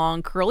had the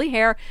long curly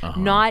hair,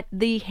 not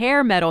the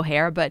hair metal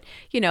hair, but,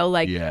 you know,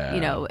 like, you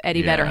know,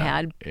 Eddie Vedder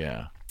had.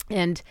 Yeah.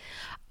 And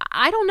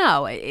I don't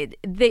know.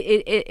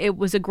 It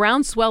was a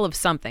groundswell of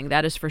something,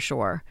 that is for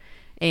sure.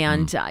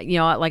 And, you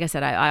know, like I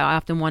said, I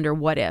often wonder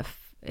what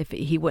if. if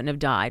he wouldn't have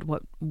died,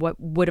 what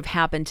would have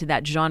happened to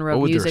that genre What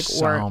of would their music,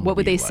 or sound what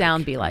would be they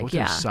sound be like? What would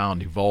their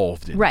sound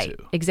evolved into? Right,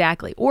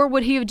 exactly. Or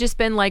would he have just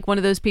been like one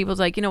of those people who's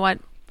like, you know what,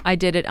 I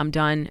did it, I'm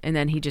done, and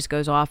then he just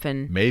goes off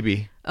and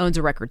maybe owns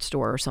a record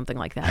store or something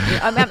like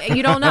that. I mean,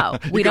 you don't know.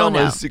 We don't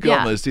know. You can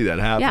almost see that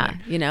happening.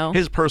 Yeah, you know.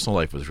 His personal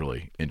life was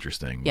really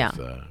interesting. Yeah.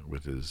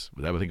 With his,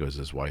 I think it was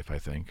his wife, I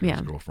think, or Yeah.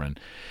 his girlfriend.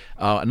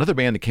 Another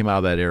band that came out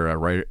of that era,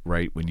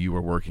 right when you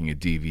were working at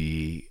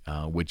DVE,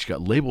 which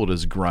got labeled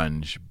as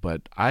grunge,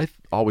 but I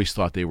always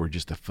thought they were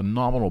just a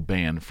phenomenal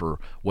band for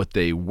what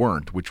they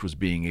weren't, which was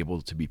being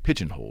able to be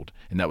pigeonholed,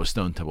 and that was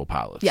Stone Temple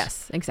Pilots.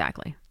 Yes,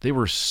 exactly. They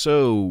were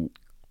so.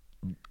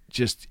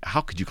 Just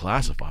how could you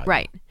classify them?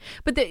 Right.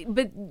 But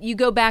you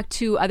go back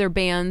to other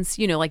bands,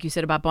 you know, like you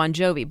said about Bon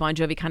Jovi. Bon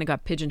Jovi kind of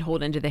got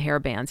pigeonholed into the hair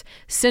bands.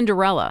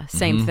 Cinderella,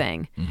 same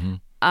thing.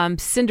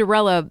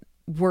 Cinderella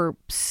were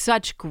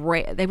such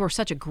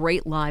a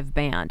great live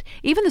band.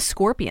 Even the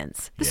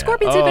Scorpions. The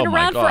Scorpions have been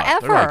around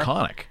forever. They're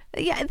iconic.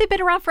 Yeah, they've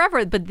been around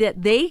forever, but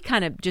they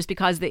kind of just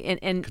because they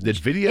and did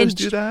videos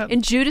do that?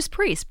 And Judas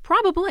Priest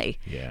probably,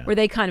 where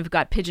they kind of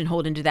got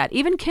pigeonholed into that.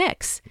 Even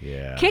Kix,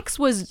 Kix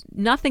was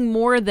nothing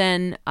more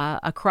than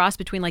a cross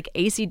between like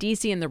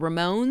AC/DC and the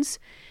Ramones,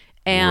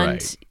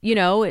 and you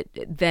know,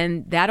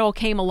 then that all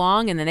came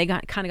along, and then they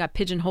kind of got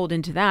pigeonholed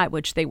into that,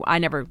 which I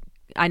never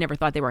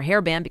thought they were a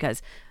hair band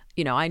because.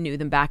 You know, I knew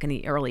them back in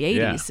the early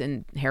 80s,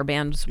 and hair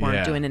bands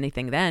weren't doing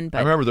anything then. But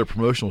I remember their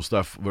promotional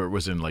stuff where it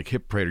was in like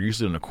Hip Parade, or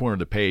usually in the corner of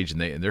the page,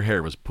 and their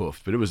hair was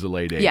poofed, but it was the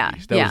late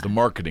 80s. That was the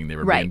marketing they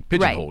were being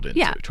pigeonholed into.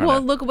 Yeah. Well,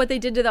 look at what they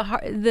did to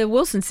the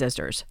Wilson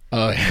sisters.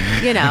 Oh,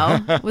 yeah. You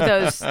know,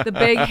 with the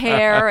big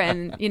hair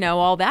and, you know,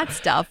 all that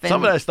stuff. And,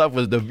 some of that stuff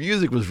the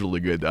music was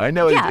really good. I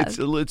know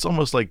it's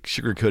almost like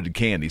sugar-coated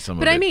candy,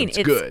 but I mean, it's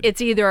good.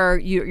 It's either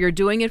you're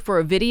doing it for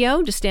a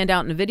video, to stand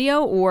out in a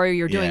video, or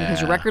you're doing it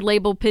because your record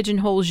label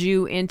pigeonholes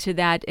you into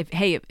that.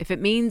 If it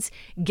means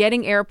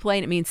getting airplay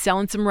and it means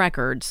selling some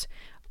records,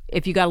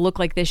 if you got to look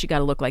like this, you got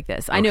to look like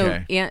this. I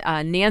know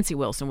Nancy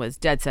Wilson was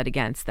dead set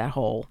against that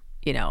whole,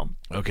 you know,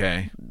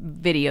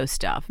 video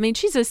stuff. I mean,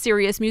 she's a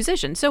serious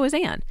musician. So is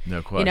Ann.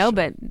 No question. You know,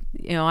 but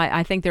you know,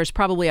 I think there's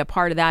probably a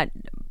part of that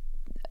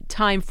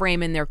time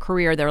frame in their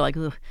career. They're like,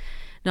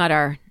 not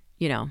our,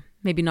 you know,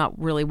 maybe not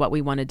really what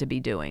we wanted to be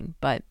doing.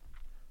 But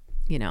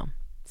you know,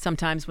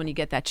 sometimes when you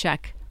get that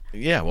check.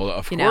 Yeah, well,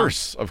 of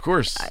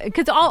course.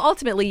 Because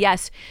ultimately,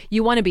 yes,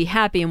 you want to be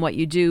happy in what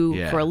you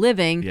do for a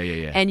living,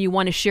 and you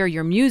want to share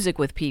your music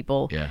with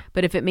people. Yeah.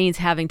 But if it means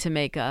having to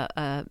make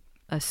a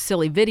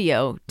silly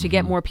video to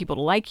get more people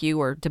to like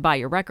you or to buy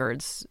your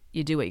records,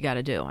 you do what you got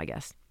to do, I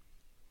guess.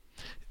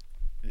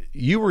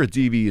 You were at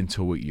DV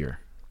until what year?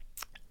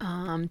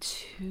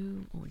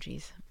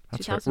 2002?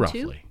 That's right,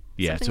 roughly.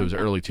 Yeah, so it was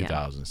early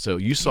 2000s. Yeah. So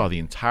you saw the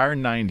entire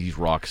 90s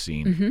rock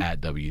scene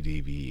at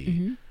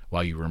WDVE.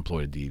 While you were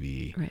employed at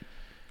DVE. Right.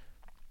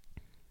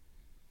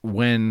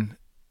 When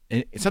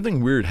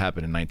something weird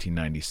happened in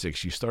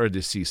 1996, you started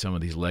to see some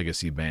of these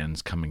legacy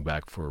bands coming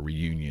back for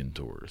reunion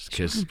tours.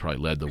 Kiss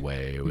probably led the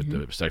way. With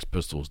the Sex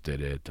Pistols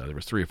did it. There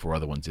was 3 or 4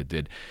 other ones that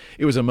did.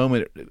 It was a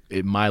moment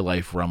in my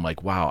life where I'm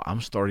like, wow,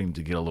 I'm starting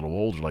to get a little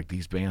older. Like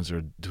these bands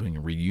are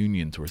doing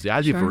reunion tours. The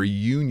idea of a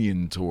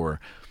reunion tour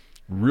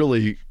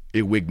really...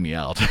 It wigged me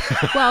out.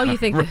 Well, you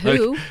think the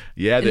Who?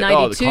 Yeah, in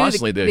 '92,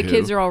 constantly the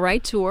Kids Are All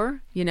Right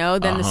tour. You know,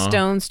 then the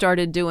Stones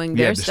started doing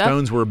their stuff. Yeah, the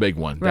Stones were a big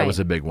one. That was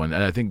a big one.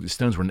 And I think the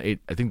Stones were I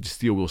think the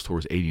Steel Wheels tour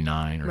was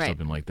 '89 or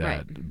something like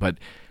that. Right. But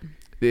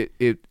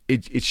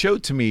it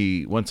showed to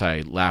me once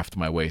I laughed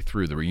my way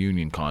through the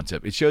reunion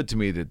concept. It showed to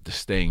me that the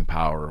staying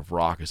power of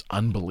rock is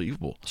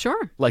unbelievable.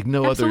 Sure, like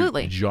no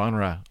other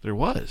genre there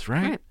was.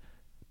 Right.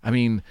 I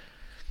mean,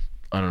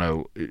 I don't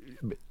know.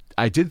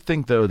 I did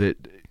think though that.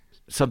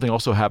 Something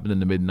also happened in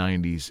the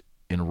mid-'90s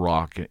in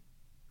rock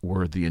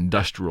where the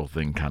industrial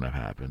thing kind of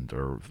happened,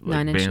 or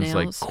like bands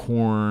like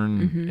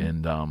Korn,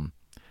 and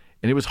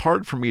it was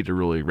hard for me to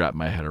really wrap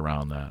my head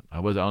around that. I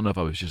don't know if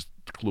I was just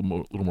a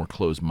little more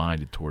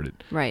closed-minded toward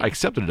it. Right. I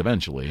accepted it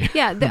eventually.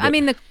 Yeah, I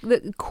mean,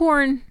 the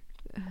Korn,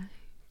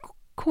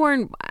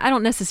 I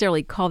don't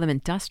necessarily call them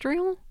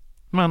industrial.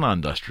 Well, not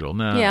industrial.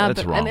 No, yeah,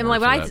 that's but wrong. I mean,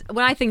 like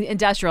when I think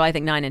industrial, I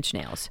think Nine Inch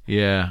Nails.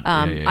 Yeah,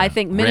 I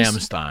think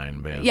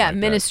Rammstein bands. Yeah, like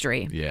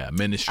Ministry. That. Yeah,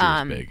 Ministry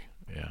is big.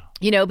 Yeah.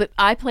 You know, but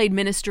I played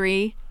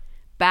Ministry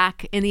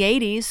back in the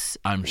 '80s.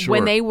 I'm sure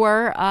when they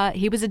were.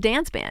 He was a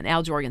dance band,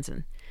 Al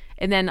Jorgensen.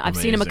 And then I've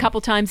seen him a couple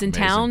times in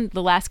town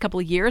the last couple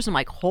of years. I'm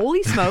like,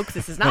 holy smokes,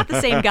 this is not the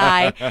same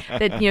guy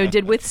that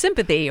did with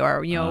Sympathy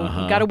or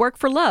Got to Work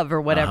for Love or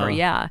whatever.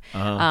 Yeah.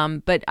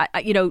 But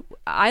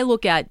I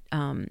look at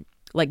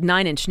like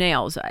Nine Inch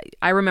Nails.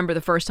 I remember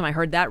the first time I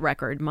heard that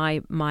record.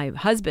 My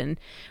husband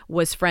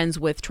was friends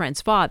with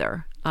Trent's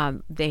father.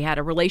 They had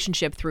a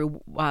relationship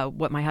through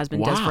what my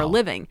husband does for a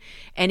living,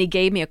 and he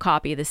gave me a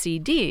copy of the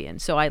CD, and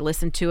so I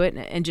listened to it,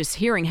 and just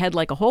hearing Head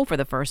Like a Hole for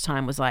the first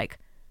time was like,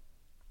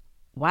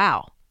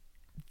 wow,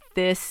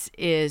 this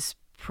is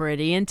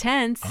pretty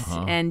intense.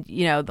 And,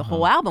 the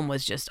whole album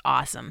was just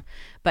awesome.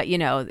 But,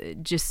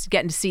 just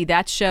getting to see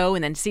that show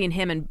and then seeing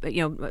him and,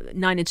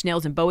 Nine Inch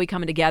Nails and Bowie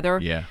coming together.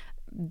 Yeah.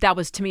 That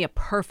was, to me, a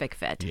perfect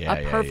fit. Yeah,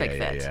 a perfect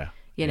fit. Yeah.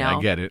 Yeah,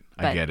 I get it.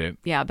 I get it.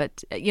 Yeah,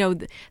 but,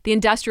 the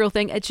industrial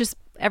thing, it's just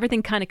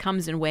everything kind of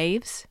comes in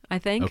waves, I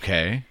think.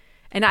 Okay.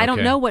 And I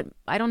don't know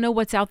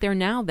what's out there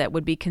now that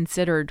would be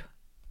considered.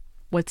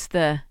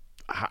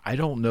 I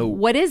don't know.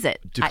 What is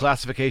it? Do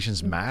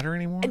classifications matter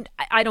anymore?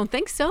 I don't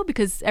think so,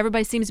 because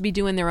everybody seems to be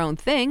doing their own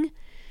thing.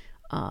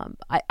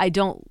 I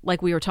don't,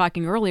 like we were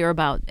talking earlier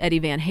about Eddie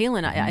Van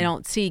Halen, I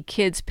don't see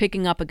kids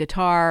picking up a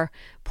guitar,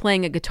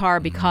 playing a guitar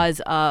because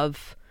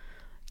of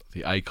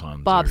the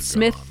icons. Bob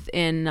Smith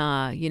in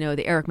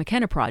the Eric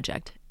McKenna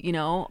Project.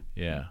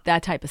 Yeah.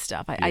 That type of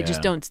stuff. I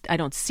just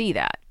don't see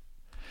that.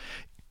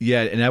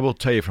 Yeah, and I will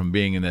tell you, from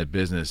being in that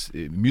business,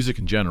 music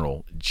in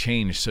general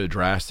changed so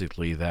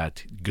drastically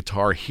that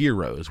guitar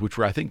heroes, which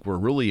I think were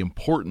really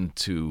important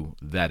to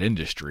that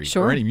industry,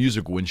 Sure. or any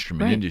musical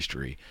instrument Right.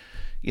 industry,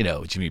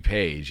 Jimmy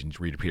Page and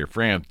Rita Peter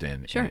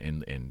Frampton, Sure.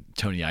 and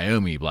Tony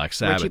Iommi, Black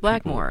Sabbath, Richie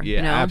Blackmore,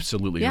 people. Yeah,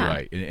 absolutely Yeah.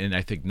 right. And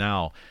I think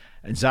now,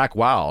 and Zakk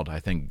Wylde,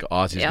 I think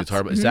Ozzy's Yep.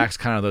 guitar, but Zach's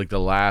kind of like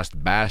the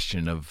last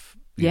bastion of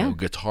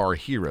guitar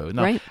hero.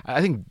 Now, Right. I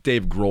think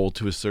Dave Grohl,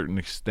 to a certain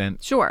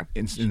extent, Sure.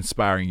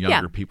 inspiring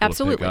younger people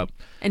absolutely. to pick up.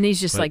 And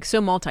he's just like so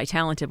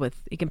multi-talented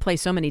he can play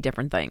so many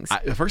different things.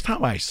 The first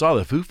time I saw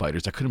the Foo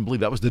Fighters, I couldn't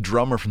believe that was the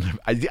drummer from the.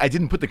 I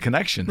didn't put the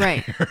connection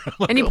Right. there.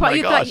 Like, And you oh my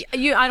probably gosh. thought,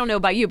 I don't know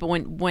about you, but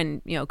when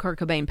Kurt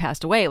Cobain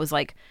passed away, it was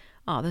like,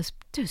 oh, those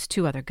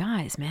two other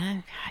guys,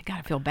 man. I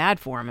gotta feel bad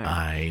for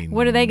them.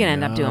 What are they gonna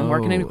end up doing?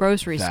 Working in a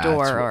grocery That's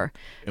store, right. or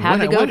And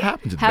having what to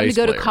happened to the having bass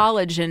to go to player?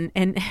 college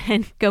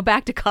and go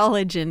back to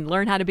college and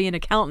learn how to be an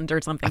accountant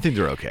or something. I think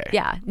they're okay.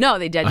 Yeah, no,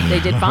 they did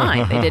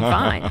fine. They did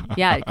fine.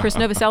 Yeah, Chris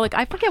Novoselic,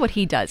 I forget what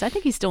he does. I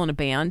think he's still in a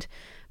band,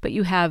 but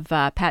you have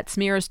Pat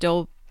Smear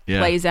still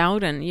plays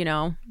out, and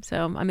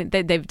so I mean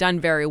they've done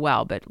very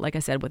well. But like I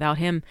said, without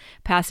him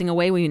passing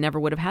away, we never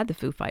would have had the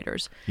Foo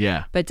Fighters.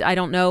 Yeah. But I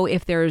don't know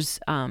if there's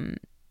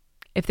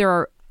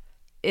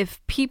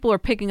if people are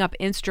picking up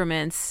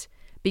instruments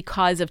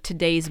because of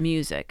today's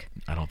music.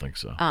 I don't think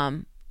so.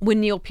 When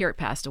Neil Peart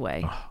passed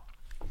away,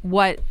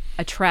 what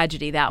a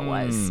tragedy that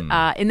was,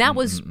 and that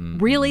was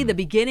really the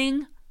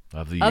beginning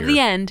of the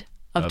end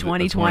of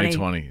 2020.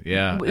 2020.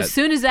 Yeah. As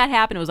soon as that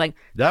happened, it was like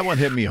That one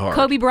hit me hard.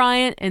 Kobe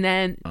Bryant, and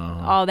then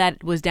all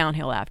that was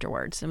downhill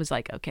afterwards. It was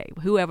like, okay,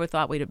 whoever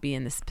thought we'd be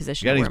in this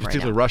position? You got any we're in right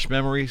particular now. Rush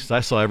memories? I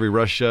saw every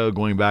Rush show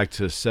going back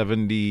to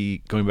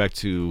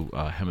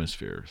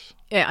Hemispheres.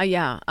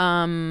 Yeah.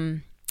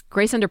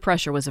 Grace Under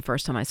Pressure was the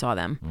first time I saw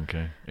them.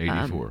 Okay.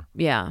 84.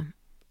 Yeah.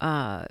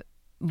 The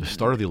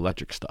start of the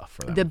electric stuff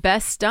for them. The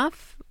best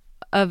stuff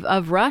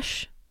of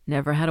Rush,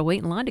 never had to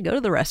wait in line to go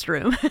to the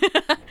restroom.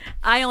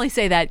 I only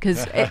say that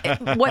because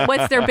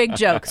what's their big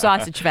joke?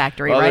 Sausage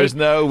Factory, well, right? There's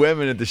no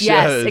women at the shows.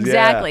 Yes,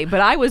 exactly. Yeah.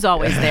 But I was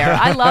always there.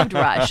 I loved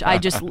Rush. I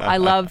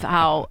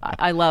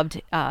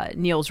loved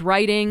Neil's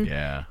writing.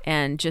 Yeah.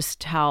 And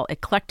just how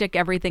eclectic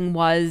everything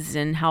was,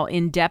 and how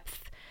in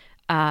depth.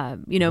 Why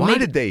maybe,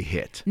 did they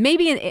hit?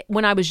 Maybe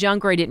when I was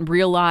younger, I didn't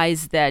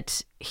realize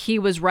that he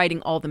was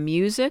writing all the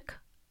music.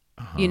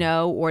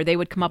 Or they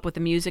would come up with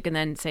the music and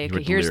then say,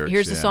 okay, here's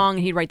the song,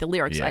 and he'd write the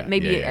lyrics.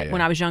 Yeah, When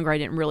I was younger, I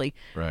didn't really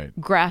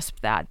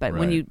grasp that. But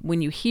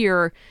when you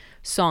hear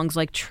songs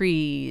like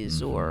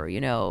Trees or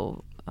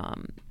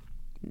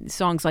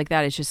songs like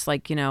that, it's just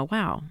like,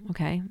 wow,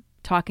 okay,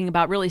 talking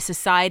about really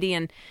society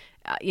and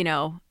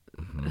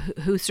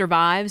who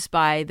survives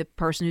by the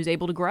person who's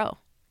able to grow.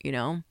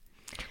 Well,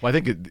 I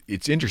think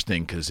it's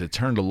interesting because it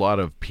turned a lot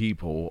of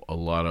people,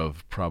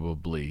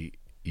 probably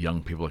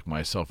young people like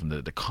myself,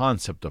 into the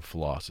concept of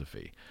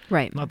philosophy.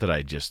 Right. Not that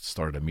I just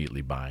started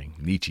immediately buying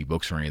Nietzsche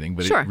books or anything,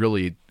 but Sure. it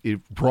really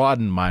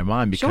broadened my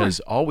mind, because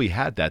all we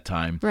had that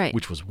time, Right.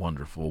 which was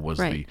wonderful, was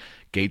Right.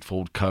 the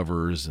gatefold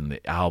covers and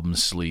the album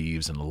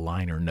sleeves and the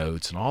liner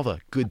notes and all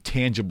the good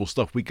tangible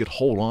stuff we could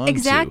hold on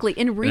Exactly, to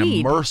and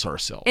read. immerse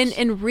ourselves.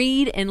 And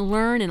read and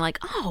learn and like,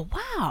 oh,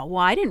 wow.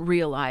 Well, I didn't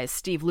realize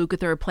Steve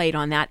Lukather played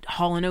on that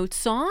Hall & Oates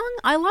song.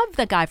 I love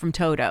that guy from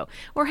Toto.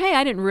 Or, hey,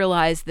 I didn't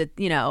realize that,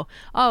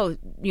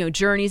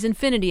 Journey's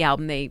Infinity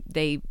album,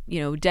 they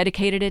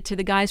dedicated it to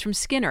the guys from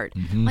Skynyrd.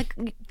 Mm-hmm.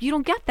 Like, you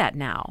don't get that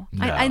now.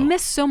 No. I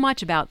miss so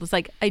much about it. It's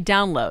like I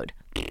download.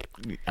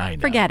 I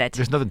know. Forget it.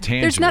 There's nothing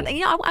tangible. There's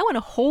nothing. I want to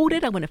hold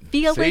it. I want to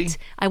feel See? it.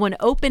 I want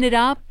to open it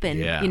up and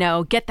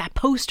Yeah. get that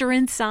poster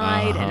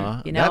inside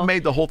and That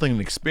made the whole thing an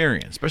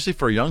experience, especially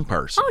for a young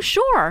person. Oh,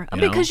 sure.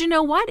 You know? Because you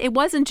know what? It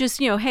wasn't just,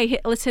 hey,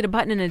 let's hit a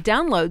button and it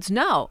downloads.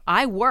 No,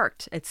 I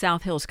worked at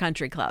South Hills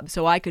Country Club,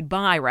 so I could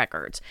buy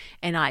records.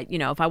 And I,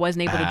 if I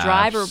wasn't able to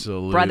drive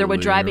or brother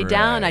would drive me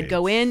down, I'd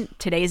go in.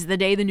 Today's the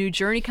day the new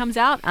Journey comes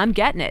out. I'm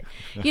getting it.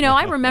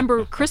 I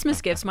remember Christmas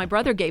gifts my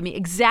brother gave me,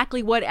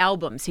 exactly what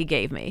albums he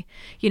gave me.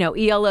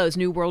 ELO's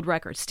New World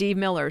Records, Steve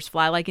Miller's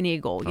Fly Like an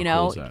Eagle. How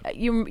cool is that?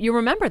 You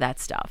remember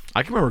that stuff.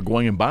 I can remember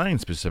going and buying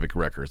specific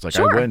records. Like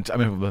Sure. I went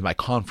with my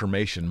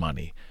confirmation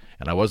money,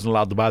 and I wasn't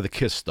allowed to buy the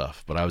Kiss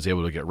stuff, but I was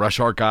able to get Rush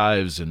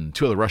archives and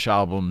 2 of the Rush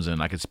albums,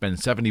 and I could spend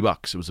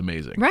 $70. It was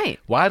amazing. Right.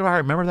 Why do I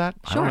remember that?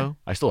 Sure. I don't know.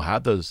 I still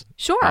have those.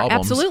 Sure, albums.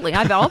 absolutely.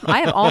 I have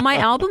all my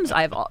albums.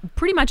 I have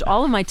pretty much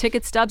all of my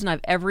ticket stubs, and I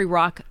have every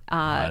rock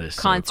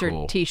concert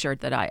cool. T-shirt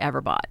that I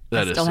ever bought.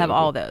 That I is still so have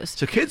all cool. those.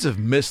 So kids have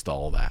missed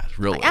all that,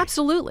 really.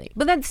 Absolutely.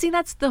 But then, see,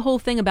 that's the whole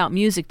thing about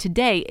music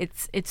today.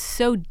 It's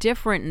so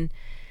different, and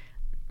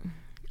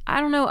I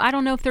don't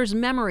know if there's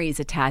memories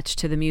attached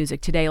to the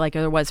music today like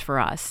there was for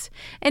us.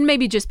 And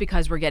maybe just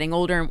because we're getting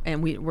older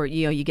and we're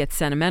you get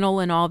sentimental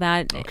and all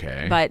that.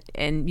 Okay. But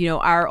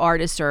our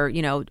artists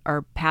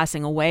are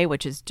passing away,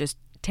 which is just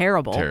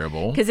terrible.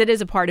 Because it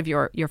is a part of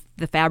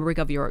the fabric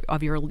of your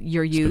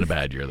youth. It's been a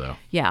bad year though.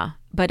 Yeah.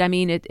 But I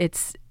mean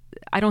it's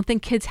I don't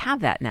think kids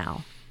have that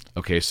now.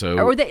 Okay, so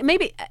Or they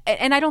maybe,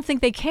 and I don't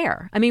think they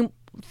care. I mean,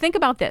 think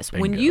about this.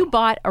 When you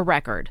bought a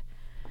record,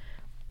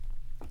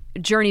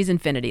 Journey's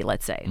Infinity,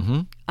 let's say,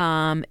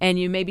 and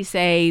you maybe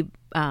say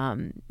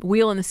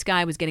Wheel in the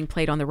Sky was getting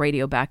played on the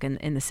radio back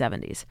in the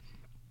 70s.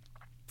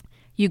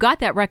 You got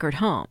that record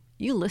home.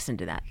 You listened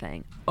to that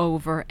thing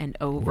over and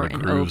over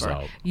and over.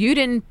 Out. You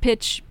didn't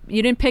pick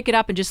it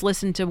up and just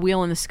listen to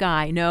Wheel in the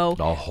Sky. No,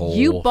 the whole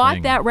you bought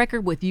thing. that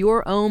record with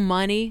your own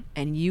money,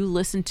 and you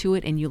listened to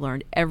it, and you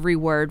learned every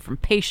word from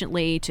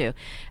Patiently to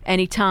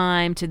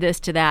Anytime to this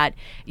to that.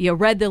 You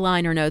read the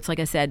liner notes, like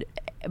I said,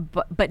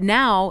 but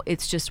now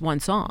it's just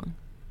one song,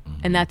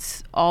 and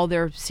that's all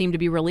there seem to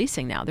be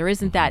releasing now. There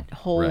isn't that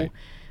whole. Right.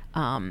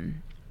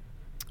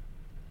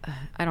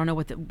 I don't know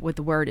what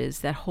the word is.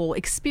 That whole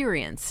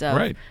experience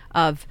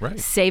of Right.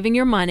 saving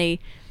your money,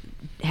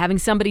 having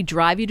somebody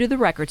drive you to the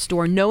record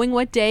store, knowing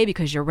what day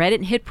because you read it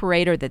in Hit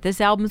Parade or that this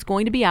album is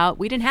going to be out.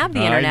 We didn't have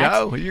the internet. I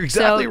know. You're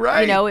exactly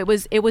right.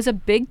 It was a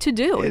big to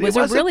do. It was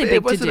a really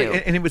big to do.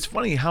 And it was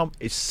funny how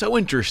it's so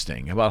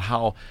interesting about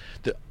how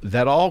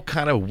that all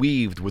kind of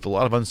weaved with a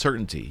lot of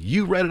uncertainty.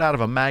 You read it out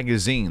of a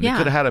magazine. Yeah. They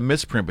could have had a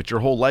misprint, but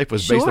your whole life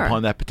was based Sure.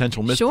 upon that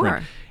potential misprint.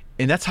 Sure.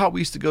 And that's how we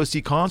used to go see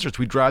concerts.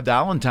 We'd drive to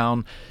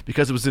Allentown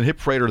because it was in Hit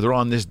Parade or they're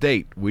on this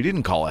date. We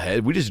didn't call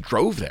ahead. We just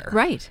drove there.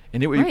 Right.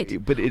 And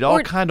Right. but it all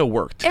Or- kind of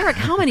worked. Eric,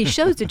 how many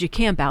shows did you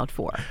camp out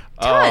for? Tons.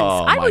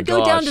 Oh, I would my go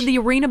down gosh. to the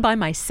arena by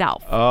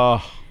myself.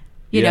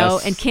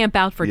 Yes. And camp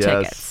out for Yes,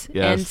 tickets.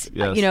 yes, and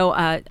yes.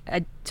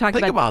 I talked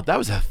Think about. about that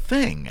was a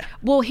thing.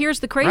 Well, here's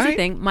the crazy Right?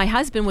 thing. My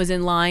husband was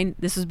in line.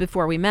 This was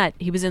before we met.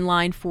 He was in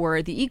line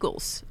for the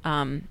Eagles,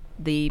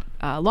 the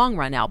Long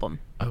Run album.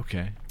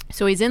 Okay.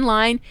 So he's in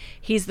line.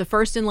 He's the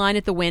first in line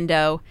at the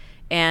window,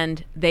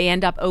 and they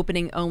end up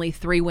opening only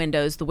 3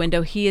 windows. The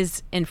window he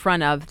is in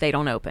front of, they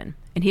don't open.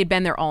 And he had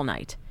been there all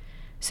night.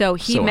 So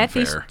he So met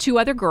unfair. these 2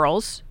 other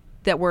girls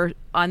that were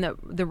on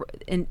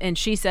and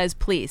she says,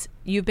 please,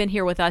 you've been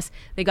here with us.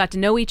 They got to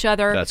know each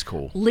other. That's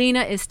cool.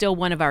 Lena is still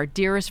one of our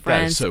dearest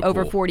That is friends so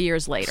over cool. 40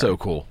 years later. So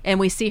cool. And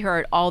we see her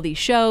at all these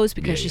shows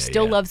because Yeah, she yeah,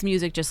 still yeah. loves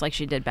music just like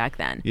she did back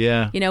then.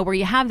 Yeah. Where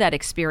you have that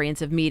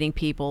experience of meeting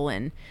people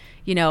and,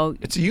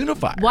 It's a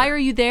unifier. why are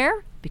you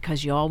there?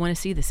 Because you all want to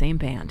see the same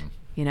band,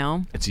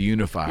 It's a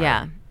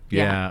unifier.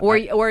 Yeah.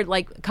 Or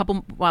like a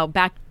couple,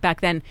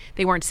 back then,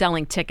 they weren't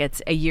selling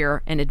tickets a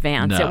year in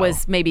advance. No, It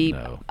was maybe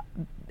no.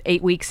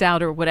 8 weeks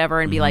out or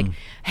whatever, and be like,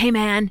 hey,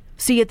 man,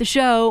 see you at the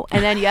show.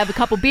 And then you have a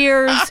couple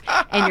beers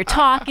and you're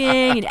talking.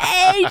 And,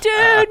 hey,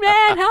 dude,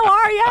 man, how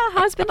are you?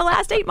 How's been the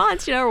last 8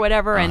 months, or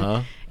whatever.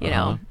 And,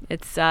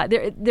 it's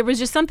there was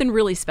just something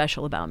really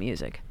special about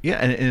music.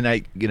 Yeah, and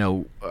I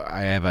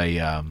have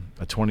a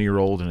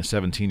 20-year-old and a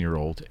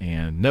 17-year-old,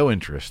 and no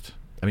interest.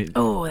 I mean,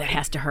 Oh, that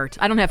has to hurt.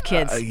 I don't have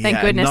kids. Thank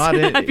yeah, goodness.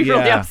 I'd be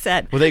really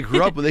upset. Well, they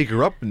grew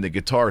up in the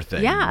guitar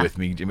thing Yeah. with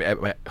me,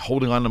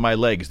 holding on to my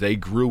legs. They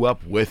grew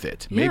up with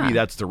it. Maybe Yeah.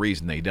 that's the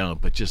reason they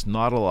don't, but just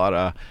not a lot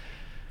of.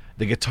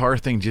 The guitar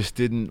thing just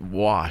didn't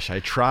wash. I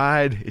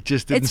tried. It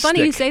just didn't It's funny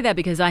stick. you say that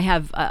because I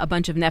have a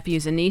bunch of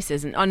nephews and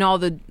nieces, and on all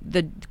the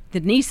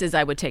nieces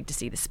I would take to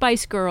see the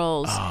Spice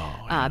Girls,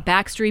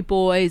 Backstreet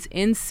Boys,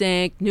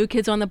 NSYNC, New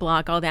Kids on the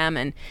Block, all them,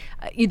 and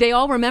they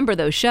all remember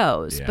those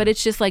shows. Yeah. But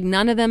it's just like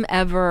none of them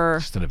ever.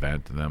 Just an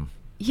event to them.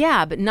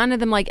 Yeah, but none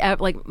of them like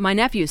my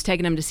nephews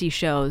taking them to see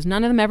shows.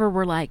 None of them ever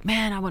were like,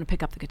 man, I want to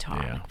pick up the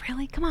guitar. Yeah. Like,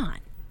 really? Come on.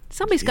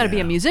 Somebody's got to be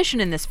a Yeah.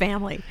 musician in this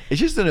family. It's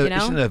just an You it's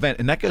just know? an event,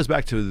 and that goes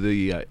back to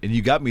the. And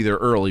you got me there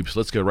early, so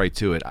let's go right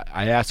to it.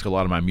 I ask a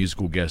lot of my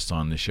musical guests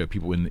on the show,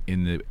 people in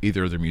the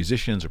either they're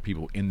musicians or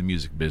people in the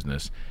music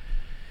business.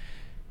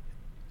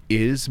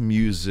 Is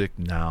music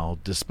now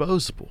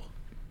disposable?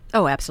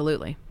 Oh,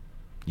 absolutely.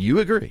 You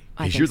agree?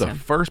 I Because think you're the so.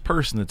 first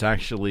person that's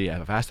actually.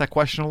 I've asked that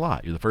question a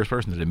lot. You're the first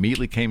person that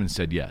immediately came and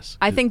said yes.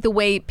 I think the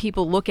way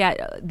people look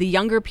at the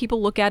younger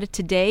people look at it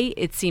today,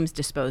 it seems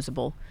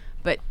disposable,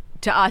 but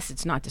to us,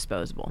 it's not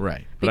disposable.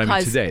 Right, but I mean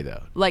Because, today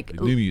though, like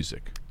new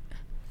music.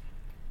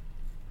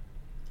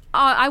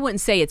 I wouldn't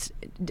say it's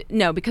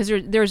no, because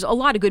there's a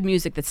lot of good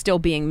music that's still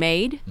being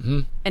made,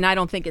 and I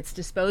don't think it's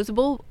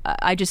disposable.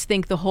 I just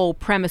think the whole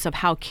premise of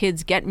how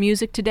kids get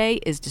music today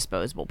is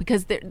disposable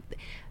because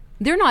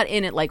they're not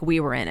in it like we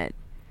were in it.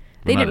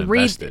 They They're not didn't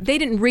read. invested. They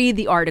didn't read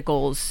the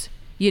articles.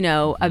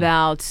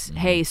 about,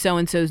 hey,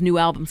 so-and-so's new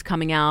album's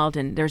coming out,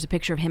 and there's a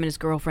picture of him and his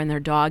girlfriend, their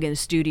dog in a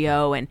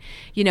studio, and,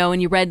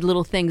 and you read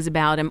little things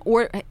about him.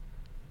 Or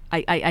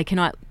I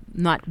cannot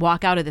not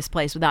walk out of this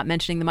place without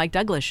mentioning the Mike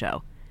Douglas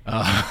show.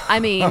 I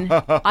mean,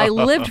 I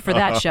lived for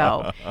that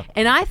show.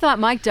 And I thought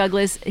Mike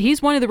Douglas,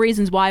 he's one of the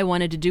reasons why I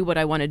wanted to do what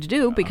I wanted to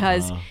do,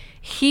 because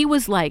he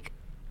was like,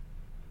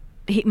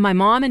 my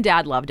mom and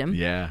dad loved him.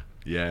 Yeah.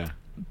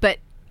 But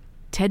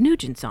Ted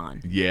Nugent's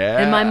on. Yeah.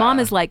 And my mom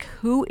is like,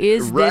 who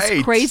is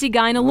this crazy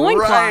guy in a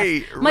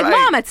loincloth? I'm like,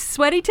 Mom, it's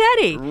Sweaty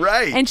Teddy.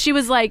 Right. And she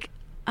was like,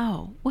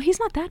 oh, well, he's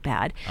not that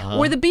bad.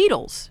 Or the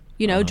Beatles.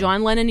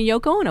 John Lennon and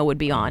Yoko Ono would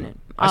be on.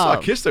 I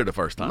saw Kiss there the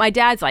first time. My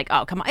dad's like,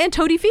 oh, come on. And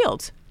Toadie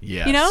Fields.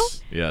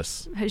 Yes.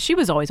 Yes. She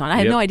was always on. I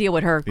had no idea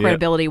what her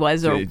credibility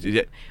was. Or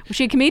was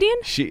she a comedian?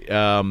 She,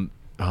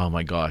 oh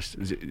my gosh.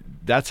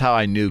 That's how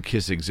I knew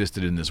Kiss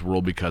existed in this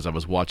world, because I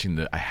was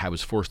watching I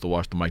was forced to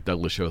watch the Mike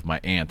Douglas show with my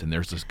aunt, and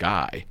there's this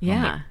guy.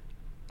 Yeah.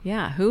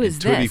 Who is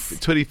this?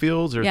 Toadie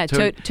Fields? Or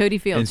Toadie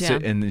Fields,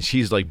 and then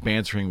she's like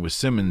bantering with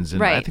Simmons,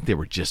 and I think they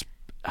were just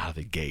out of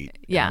the gate.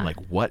 Yeah. And I'm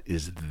like, what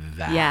is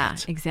that? Yeah,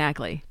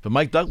 exactly. But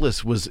Mike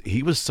Douglas was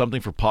something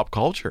for pop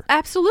culture.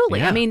 Absolutely.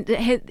 Yeah.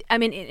 I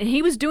mean,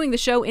 he was doing the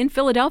show in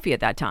Philadelphia at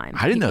that time.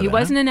 I didn't know that. He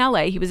wasn't in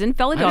LA. He was in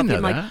Philadelphia. I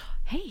didn't know I'm that. like,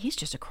 hey, he's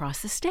just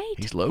across the state.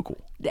 He's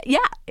local. Yeah.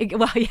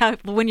 Well, yeah.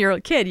 When you're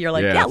a kid, you're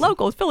like,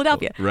 local. It's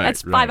Philadelphia. Right,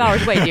 That's 5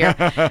 hours away, dear.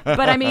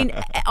 But I mean,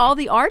 all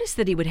the artists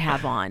that he would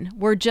have on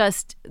were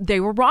they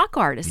were rock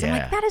artists. I'm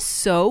like, that is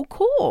so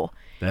cool.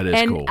 That is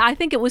cool. And I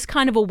think it was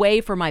kind of a way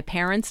for my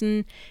parents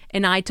and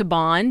I to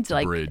bond.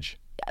 Like, bridge.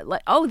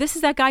 Like, oh, this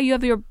is that guy you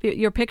have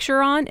your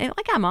picture on? And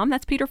like, yeah, Mom,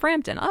 that's Peter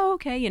Frampton. Oh,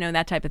 okay,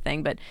 that type of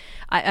thing. But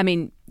I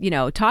mean,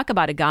 talk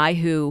about a guy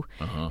who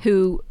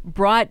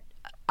brought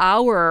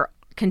our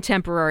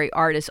contemporary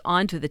artists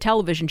onto the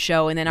television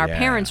show, and then our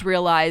parents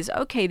realized,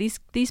 okay,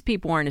 these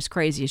people aren't as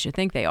crazy as you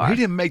think they are. He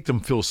didn't make them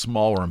feel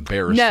small or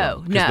embarrassed.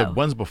 No. The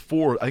ones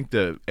before, I think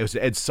it was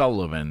Ed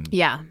Sullivan.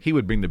 Yeah. He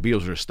would bring the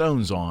Beatles or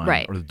Stones on,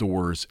 right, or the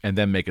Doors, and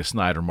then make a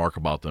snide remark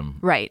about them,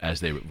 right,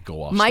 as they would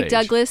go off Mike stage.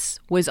 Douglas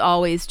was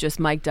always just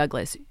Mike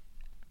Douglas.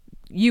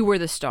 You were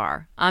the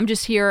star. I'm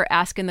just here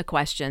asking the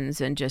questions,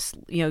 and just,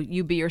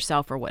 you be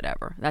yourself or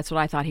whatever. That's what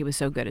I thought he was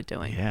so good at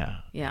doing. Yeah.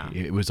 Yeah.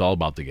 It was all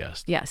about the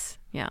guest. Yes.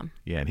 Yeah.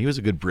 Yeah, and he was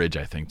a good bridge,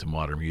 I think, to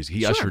modern music.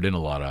 He ushered in a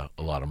lot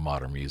of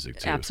modern music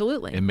too.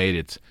 Absolutely. And made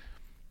it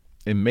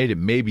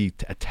maybe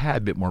a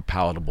tad bit more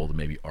palatable to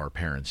maybe our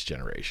parents'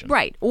 generation.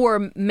 Right.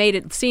 Or made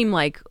it seem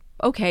like,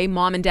 okay,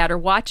 Mom and Dad are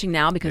watching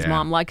now because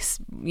Mom likes,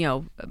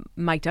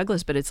 Mike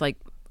Douglas, but it's like,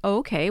 oh,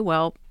 okay,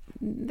 well,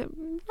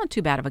 not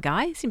too bad of a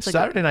guy. Seems like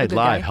Saturday Night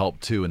Live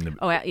helped too.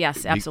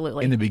 Yes,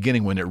 absolutely. In the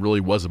beginning, when it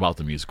really was about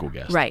the musical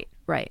guest. Right.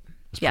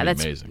 It's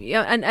that's amazing.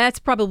 Yeah, and that's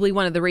probably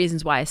one of the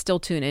reasons why I still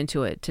tune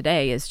into it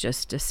today, is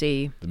just to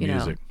see the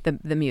music.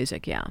 The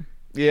music. Yeah.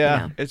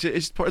 Yeah. It's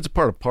a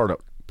part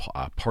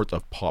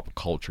of pop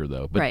culture,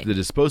 though. But the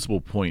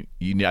disposable point,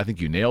 I think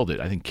you nailed it.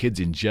 I think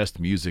kids ingest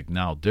music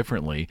now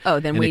differently.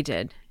 Oh, than we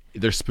did.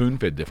 They're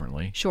spoon-fed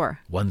differently. Sure.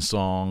 One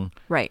song.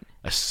 Right.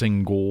 A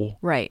single.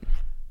 Right.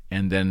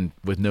 And then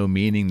with no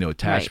meaning, no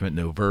attachment,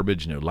 no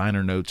verbiage, no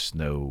liner notes,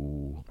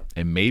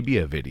 and maybe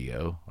a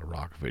video, a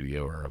rock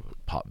video or a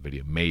pop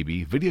video,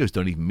 maybe. Videos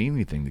don't even mean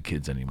anything to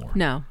kids anymore.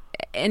 No.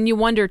 And you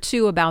wonder,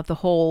 too, about the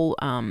whole,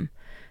 are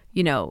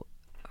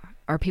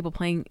people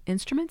playing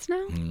instruments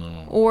now?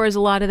 No. Or is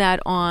a lot of that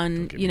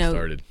on,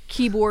 started.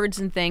 keyboards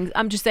and things?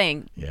 I'm just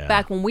saying,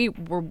 back when we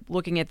were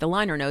looking at the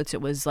liner notes,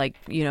 it was like,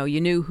 you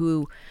knew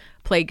who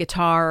played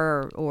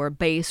guitar or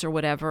bass or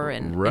whatever,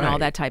 and all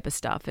that type of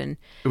stuff. And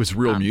it was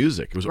real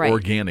music. It was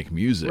organic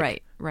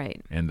music.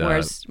 Right. And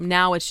whereas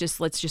now it's just,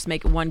 let's just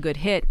make one good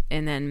hit,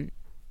 and then.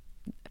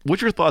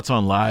 What's your thoughts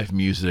on live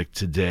music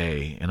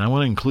today? And I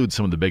want to include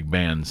some of the big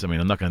bands. I mean,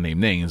 I'm not going to name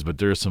names, but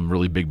there's some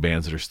really big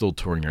bands that are still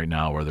touring right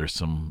now, where there's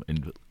some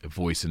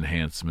voice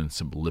enhancement,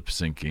 some lip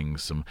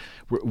syncing,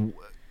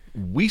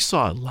 we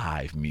saw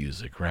live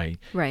music, right?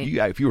 Right.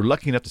 If you were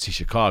lucky enough to see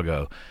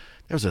Chicago,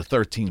 there was a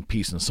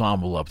 13-piece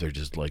ensemble up there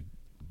just like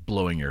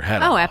blowing your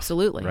head off. Oh,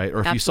 absolutely. Right?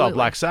 Or if you saw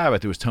Black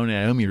Sabbath, it was Tony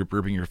Iommi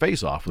ripping your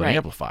face off with an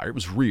amplifier. It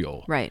was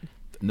real. Right.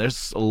 And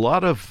there's a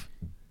lot of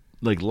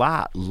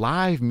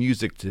live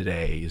music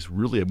today is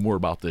really more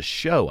about the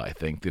show, I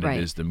think, than it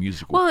is the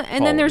musical quality.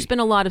 And then there's been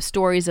a lot of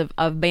stories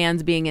of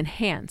bands being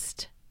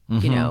enhanced.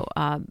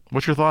 Mm-hmm.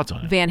 What's your thoughts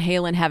on it? Van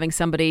Halen having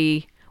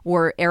somebody,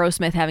 or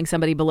Aerosmith having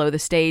somebody below the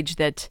stage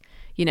that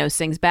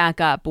sings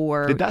back up,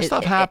 or did that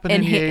stuff happen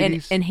in the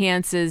 80s?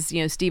 Enhances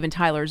Steven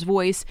Tyler's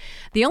voice.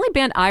 The only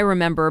band I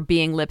remember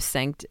being lip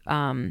synced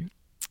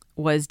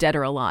was Dead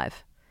or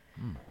Alive.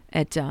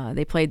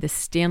 They played the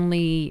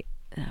Stanley.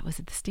 Was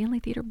it the Stanley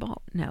Theater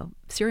Ball? No,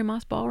 Siri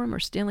Moss Ballroom or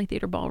Stanley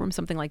Theater Ballroom,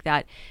 something like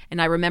that.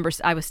 And I remember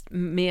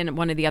me and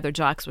one of the other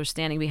jocks were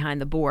standing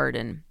behind the board,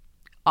 and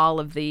all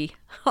of the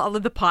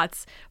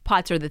pots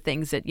are the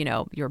things that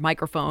your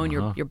microphone,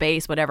 your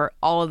bass, whatever.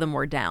 All of them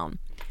were down,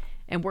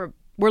 and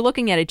we're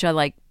looking at each other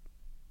like,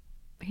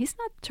 he's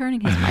not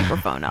turning his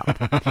microphone up.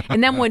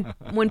 And then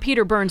when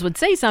Peter Burns would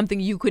say something,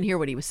 you couldn't hear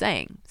what he was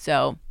saying.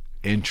 So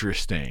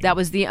interesting. that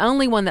was the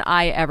only one that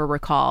I ever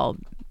recall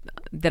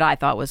that I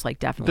thought was like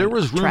definitely There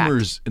was tracked.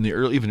 rumors in the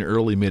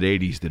early mid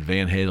 '80s that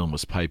Van Halen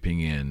was piping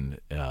in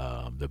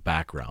the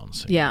background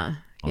singing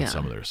on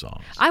some of their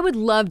songs. I would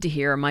love to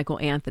hear Michael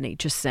Anthony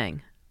just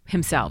sing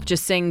himself,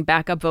 just sing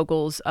backup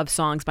vocals of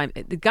songs by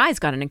the guy's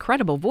got an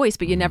incredible voice,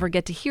 but you never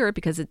get to hear it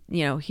because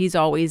he's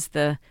always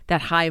that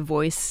high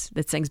voice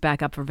that sings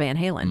backup for Van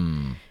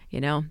Halen.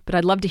 But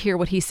I'd love to hear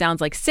what he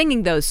sounds like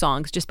singing those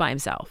songs just by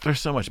himself. There's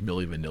so much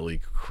Milli Vanilli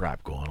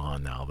crap going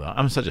on now, though.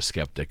 I'm such a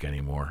skeptic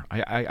anymore.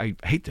 I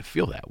hate to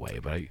feel that way,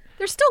 but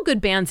There's still good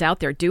bands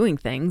out there doing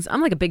things.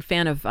 I'm like a big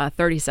fan of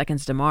 30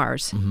 Seconds to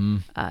Mars.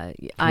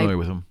 familiar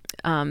with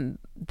them.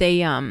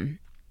 They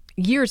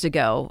years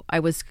ago, I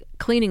was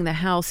cleaning the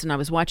house and I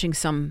was watching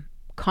some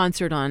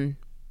concert on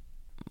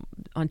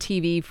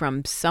TV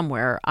from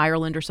somewhere,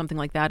 Ireland or something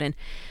like that, and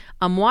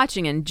I'm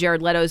watching, and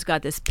Jared Leto's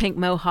got this pink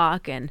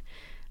mohawk, and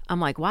I'm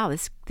like, wow,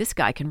 this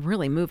guy can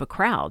really move a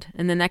crowd.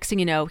 And the next thing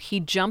you know, he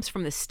jumps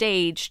from the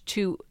stage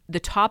to the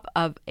top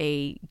of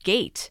a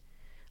gate,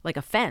 like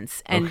a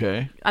fence. And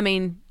Okay. I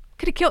mean,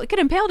 could have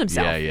impaled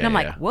himself. Yeah, and I'm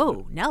yeah. like,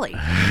 whoa, Nelly.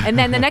 And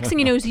then the next thing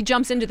you know is he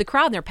jumps into the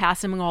crowd and they're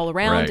passing him all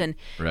around, and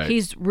right.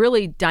 he's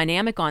really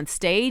dynamic on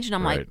stage. And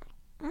I'm Right.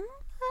 like,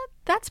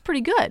 that's pretty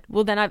good.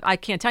 Well, then I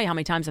can't tell you how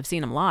many times I've seen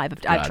them live.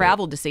 I've it.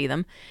 traveled to see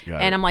them,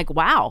 Got and it. I'm like,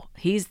 wow,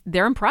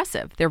 they're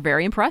impressive. They're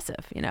very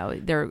impressive.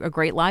 They're a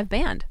great live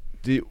band.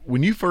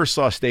 When you first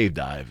saw Stave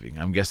diving,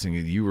 I'm guessing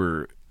you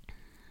were.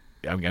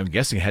 I'm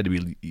guessing it had to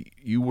be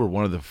you were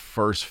one of the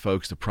first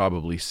folks to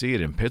probably see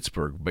it in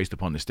Pittsburgh, based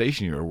upon the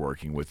station you were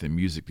working with and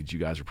music that you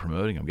guys were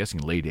promoting. I'm guessing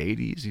late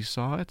 '80s you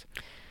saw it.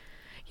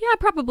 Yeah,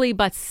 probably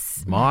about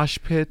Mosh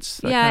pits.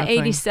 That yeah, kind of thing?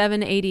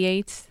 87,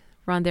 88,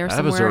 around there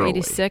That was somewhere, early.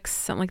 86,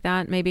 something like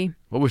that, maybe.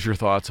 What was your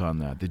thoughts on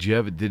that?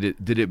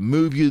 Did it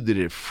move you? Did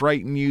it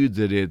frighten you?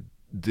 Did it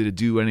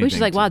do anything? It was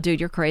just like, wow, dude,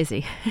 you're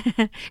crazy.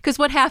 Because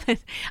what happened,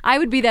 I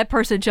would be that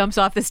person that jumps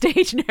off the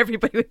stage and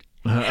everybody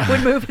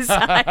would move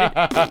aside,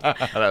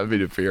 that would be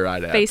the fear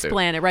I'd have. face too.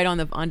 plant it right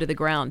onto the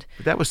ground.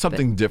 But that was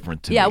something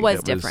different to me. Yeah, it was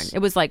That different. It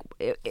was like,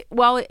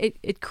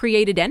 it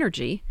created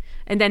energy.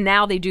 And then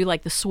now they do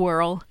like the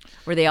swirl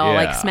where they all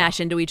like Yeah. smash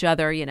into each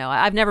other.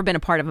 I've never been a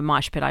part of a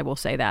mosh pit, I will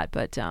say that.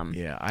 But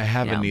Yeah, I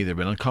haven't Yeah. either.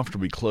 Been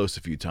uncomfortably close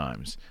a few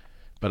times,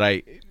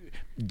 but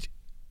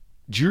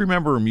do you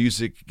remember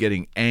music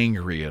getting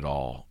angry at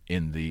all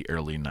in the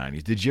early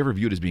 '90s? Did you ever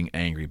view it as being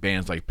angry?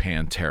 Bands like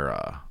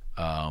Pantera,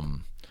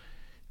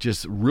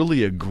 just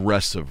really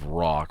aggressive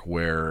rock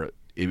where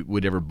it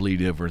would ever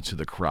bleed over into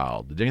the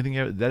crowd. Did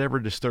anything that ever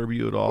disturb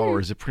you at all, or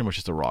is it pretty much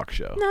just a rock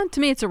show? no, to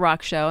me, it's a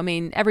rock show. I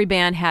mean, every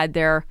band had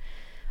their,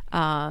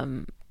 I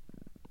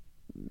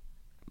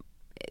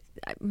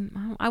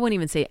wouldn't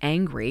even say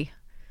angry.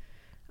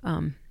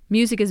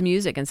 Music is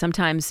music, and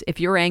sometimes if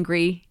you're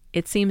angry,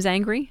 it seems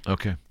angry.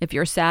 Okay. If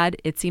you're sad,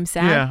 it seems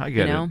sad. Yeah, I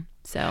get it.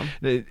 So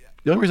The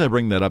only reason I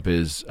bring that up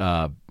is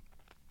I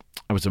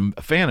was a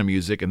fan of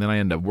music, and then I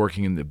ended up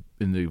working in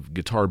the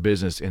guitar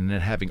business, and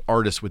then having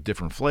artists with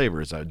different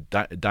flavors.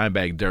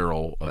 Dimebag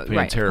Darrell of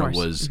Right, of Pantera course.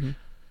 was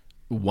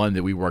one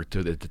that we worked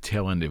with at the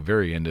tail end, the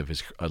very end of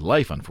his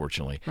life,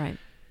 unfortunately. right.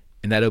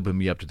 And that opened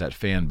me up to that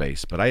fan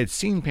base. But I had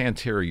seen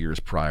Pantera years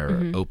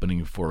prior,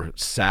 opening for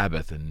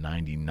Sabbath in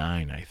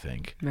 '99, I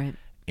think. Right.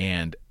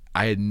 And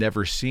I had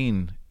never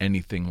seen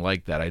anything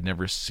like that. I'd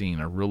never seen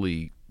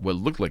what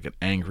looked like an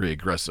angry,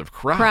 aggressive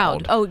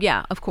crowd. Oh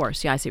yeah, of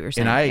course. Yeah, I see what you're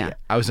saying. And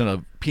I was in a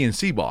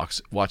PNC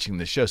box watching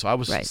the show, so I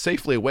was Right.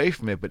 safely away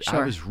from it, but I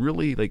Sure. was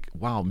really like,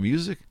 wow,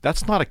 music?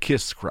 That's not a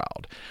Kiss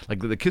crowd. Like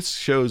the Kiss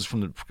shows from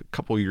the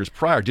couple of years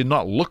prior did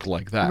not look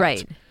like that.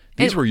 Right.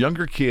 These And- were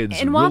younger kids,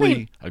 and while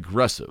really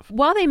aggressive.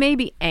 While they may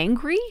be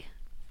angry,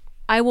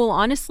 I will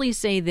honestly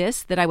say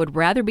this, that I would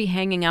rather be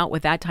hanging out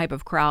with that type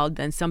of crowd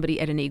than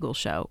somebody at an Eagles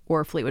show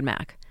or Fleetwood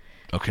Mac.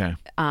 Okay.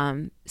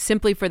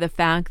 Simply for the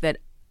fact that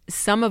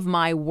some of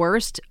my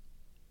worst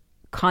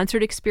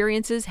concert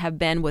experiences have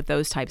been with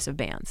those types of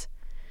bands.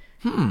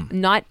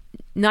 Not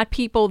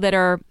people that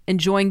are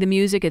enjoying the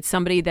music. It's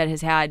somebody that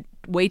has had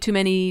way too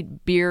many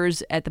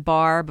beers at the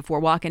bar before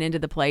walking into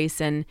the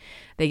place, and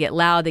they get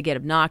loud, they get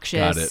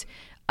obnoxious.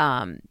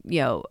 Got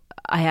it.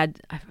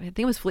 I think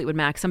it was Fleetwood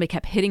Mac. Somebody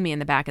kept hitting me in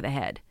the back of the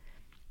head,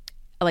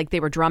 like they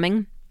were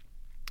drumming,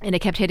 and it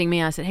kept hitting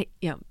me. I said, "Hey,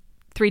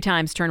 3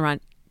 times, turn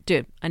around,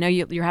 dude. I know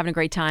you're having a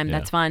great time. Yeah.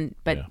 That's fun,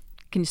 but Yeah.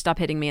 can you stop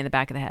hitting me in the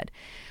back of the head?"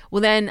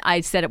 Well, then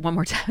I said it one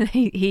more time.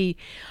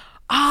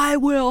 I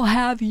will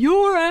have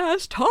your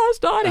ass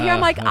tossed out of here. I'm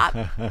like,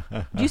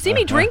 do you see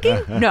me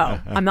drinking? No,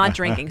 I'm not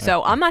drinking.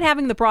 So I'm not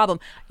having the problem.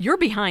 You're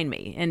behind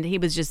me. And he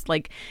was just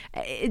like,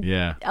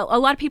 Yeah. a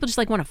lot of people just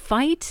like want to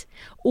fight,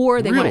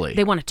 or they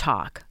Really? want to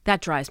talk.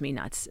 That drives me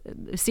nuts.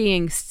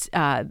 Seeing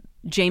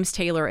James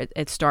Taylor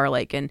at Star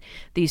Lake and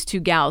these 2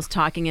 gals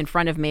talking in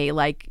front of me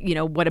like,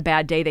 what a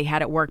bad day they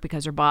had at work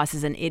because their boss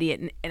is an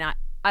idiot. And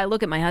I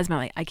look at my husband,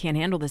 I'm like, I can't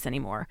handle this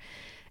anymore.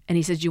 And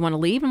he says, "Do you want to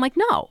leave?" I'm like,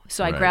 "No."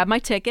 So I Right. grabbed my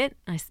ticket.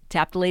 I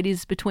tapped the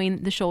ladies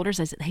between the shoulders.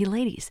 I said, "Hey,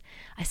 ladies,"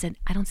 I said,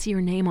 "I don't see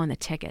your name on the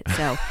ticket.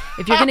 So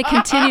if you're going to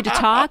continue to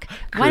talk, why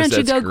Chris, don't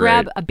you that's go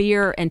grab great. a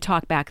beer and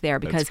talk back there?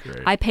 Because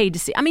great. I paid to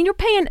see. I mean, you're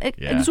paying an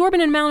Yeah.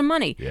 exorbitant amount of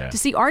money Yeah. to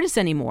see artists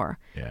anymore.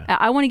 Yeah.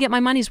 I want to get my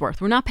money's worth.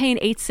 We're not paying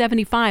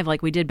 $8.75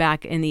 like we did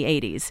back in the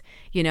 80s.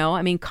 You know,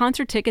 I mean,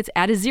 concert tickets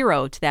add a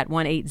zero to that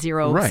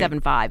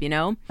 18075. You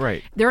know,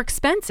 Right. They're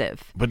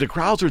expensive. But the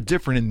crowds are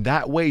different in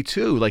that way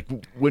too. Like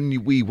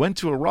when we went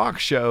to a rock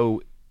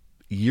show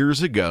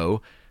years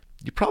ago,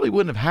 you probably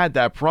wouldn't have had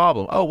that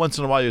problem. Oh, once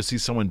in a while you'll see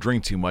someone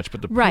drink too much.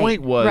 But the Right,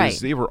 point was right.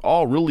 they were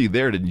all really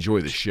there to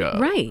enjoy the show.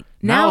 Right.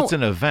 Now, Now- it's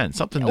an event,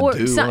 something to Or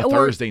do so- on a or-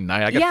 Thursday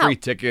night. I got yeah, free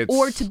tickets.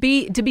 or to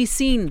be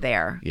seen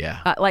there. Yeah.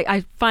 Like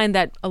I find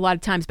that a lot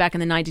of times back in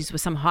the 90s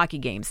with some hockey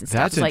games and stuff.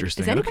 That's it's like,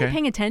 interesting. is anybody Okay.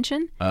 paying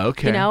attention?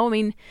 Okay. You know, I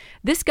mean,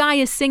 this guy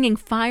is singing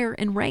 "Fire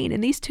and Rain,"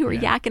 and these two are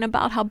yakking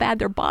about how bad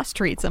their boss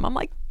treats them. I'm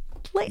like,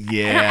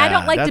 Yeah, I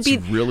don't like to that's be.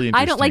 really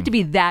I don't like interesting. to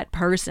be that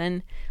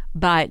person,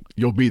 but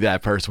You'll be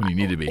that person when you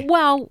need to be.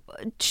 well,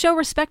 show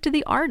respect to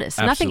the artist.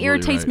 Nothing Absolutely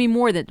irritates right. me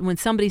more than when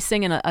somebody's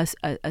singing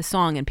a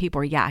song and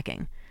people are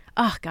yakking.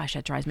 Oh gosh,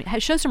 that drives me.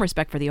 Show some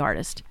respect for the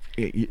artist.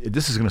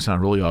 This is going to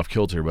sound really off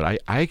kilter, but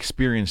I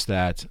experienced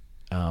that,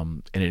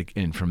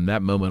 and from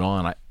that moment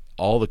on,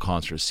 all the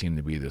concerts seemed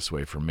to be this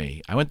way for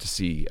me. I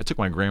took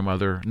my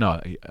grandmother. No,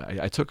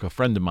 I took a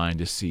friend of mine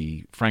to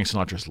see Frank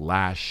Sinatra's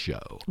last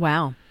show.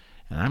 Wow.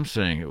 And I'm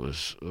saying it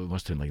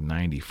must have been like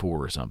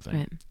 94 or something.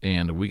 Right.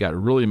 And we got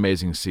really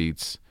amazing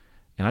seats.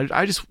 And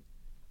I just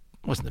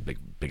wasn't the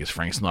biggest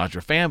Frank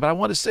Sinatra fan, but I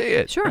wanted to see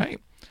it. Sure.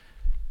 Right?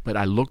 But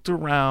I looked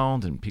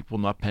around and people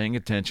not paying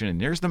attention. And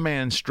there's the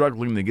man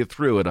struggling to get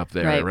through it up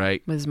there,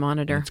 right? With his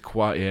monitor. It's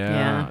quiet.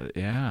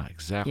 Yeah,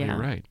 exactly Yeah.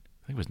 right.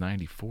 I think it was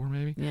 94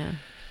 maybe. Yeah.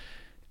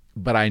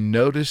 But I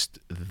noticed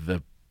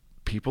the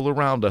people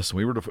around us, and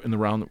we were in the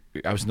round.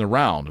 I was in the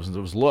round. It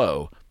was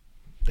low.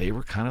 They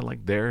were kind of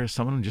like there,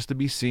 someone just to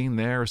be seen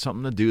there or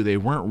something to do. They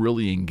weren't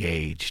really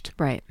engaged.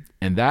 Right.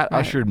 And that Right.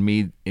 ushered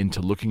me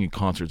into looking at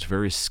concerts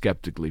very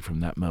skeptically from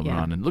that moment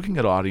Yeah. on and looking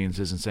at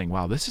audiences and saying,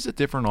 wow, this is a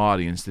different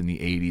audience than the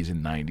 80s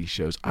and 90s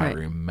shows I Right.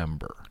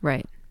 remember.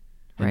 Right.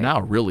 And Right. now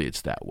really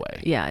it's that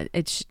way. Yeah.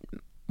 It's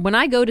when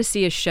I go to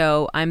see a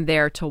show, I'm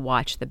there to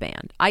watch the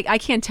band. I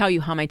can't tell you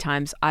how many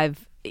times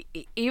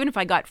even if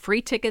I got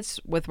free tickets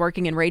with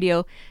working in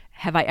radio,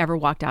 have I ever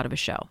walked out of a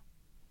show?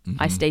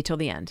 I stay till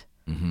the end.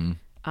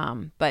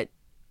 Mm-hmm. But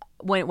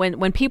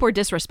when people are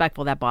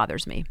disrespectful, that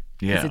bothers me.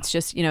 'Cause Yeah. it's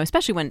just,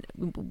 especially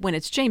when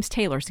it's James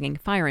Taylor singing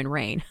 "Fire and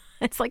Rain."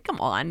 It's like, come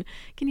on,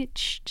 can you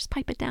just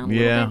pipe it down a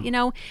Yeah.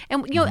 little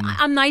bit, And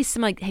I'm nice.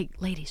 I'm like, hey,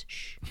 ladies,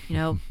 shh,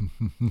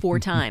 4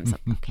 times.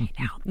 Okay,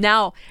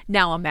 now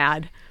I'm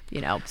mad,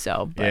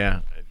 So but,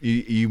 Yeah.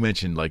 You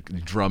mentioned like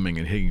drumming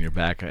and hitting your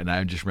back, and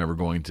I just remember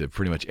going to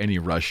pretty much any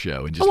Rush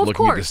show and just Oh, of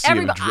looking to course. see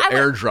them I would-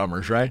 air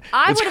drummers, right?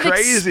 I It's would have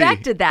crazy.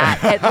 expected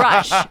that at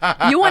Rush.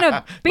 You want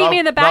to beat me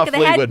in the back Not of the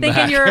head Fleetwood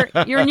thinking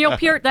Mac. you're Neil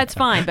Peart, that's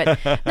fine, but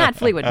not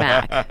Fleetwood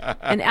Mac.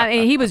 And I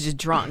mean, he was just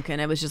drunk,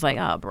 and it was just like,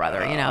 oh, brother,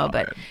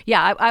 But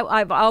yeah,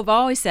 I've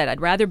always said I'd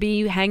rather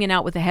be hanging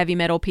out with the heavy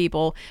metal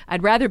people.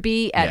 I'd rather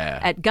be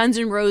at Guns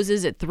N'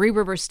 Roses at Three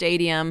Rivers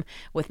Stadium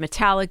with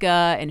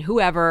Metallica and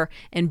whoever,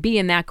 and be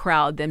in that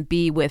crowd than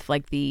be with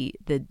like the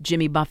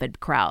Jimmy Buffett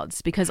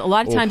crowds, because a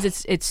lot of times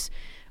it's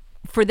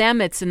for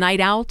them it's a night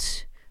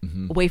out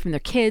away from their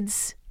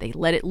kids. They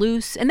let it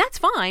loose, and that's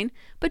fine.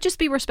 But just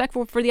be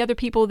respectful for the other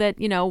people that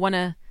want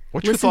to.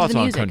 What's your listen thoughts to the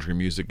on music. country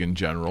music in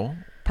general,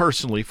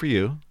 personally for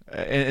you?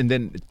 And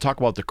then talk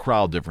about the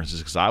crowd differences,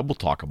 because I will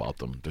talk about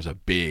them. There's a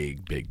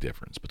big, big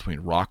difference between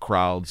rock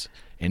crowds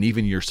and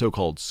even your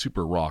so-called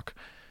super rock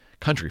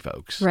country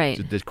folks.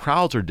 Right. The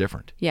crowds are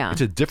different. Yeah.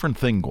 It's a different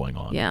thing going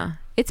on. Yeah,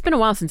 it's been a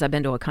while since I've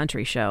been to a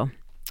country show.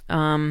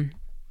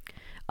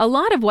 A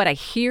lot of what I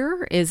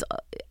hear is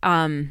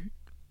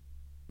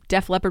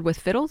Def Leppard with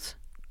fiddles.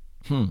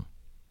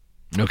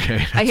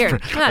 Okay. I hear.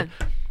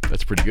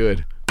 That's pretty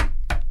good.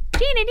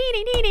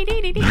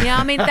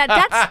 I mean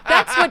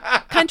that's what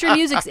country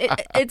music's.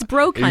 It's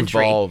bro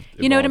country.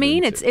 You know what I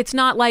mean? Evolved It's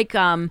not like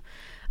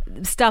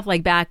stuff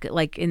like back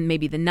like in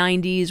maybe the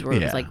 90s where it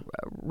was Yeah. like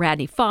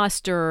Radney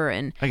Foster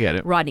and I get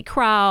it. Rodney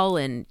Crowell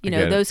and get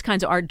it. those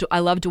kinds of art. I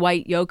love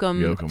Dwight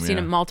Yoakam. I've seen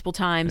yeah. him multiple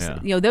times.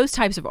 Yeah. Those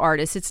types of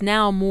artists. It's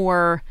now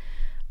more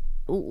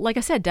like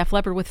I said, Def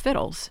Leppard with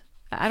fiddles.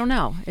 I don't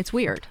know. It's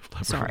weird.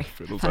 Sorry.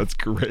 Fiddles, that's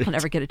great. I'll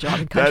never get a job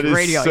in That country is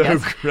radio, so I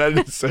guess.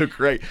 that is so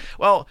great.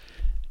 Well,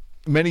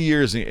 many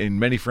years and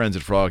many friends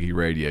at Froggy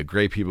Radio,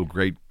 great people,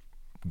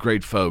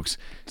 great folks.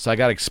 So I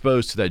got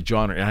exposed to that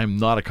genre, and I'm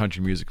not a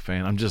country music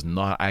fan. I'm just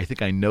not. I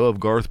think I know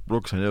of Garth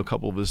Brooks. I know a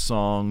couple of his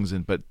songs,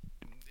 but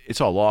it's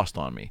all lost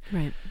on me.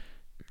 Right.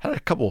 I had a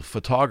couple of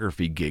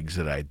photography gigs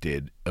that I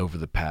did over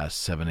the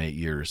past 7-8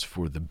 years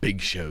for the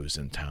big shows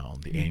in town,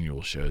 the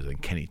annual shows, and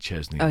Kenny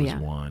Chesney was yeah.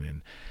 one,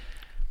 and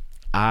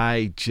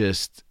I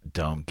just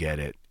don't get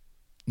it.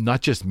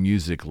 Not just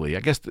musically. I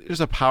guess there's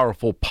a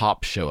powerful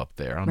pop show up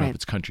there. I don't know Right. if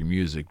it's country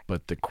music,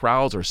 but the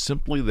crowds are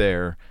simply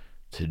there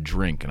to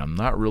drink, and I'm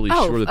not really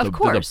Oh, sure that of the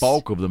course.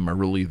 bulk of them are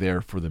really there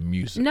for the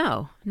music.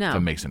 No. If that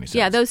makes any sense.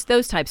 Yeah,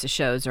 those types of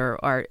shows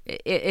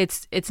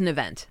it's an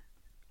event.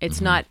 It's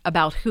not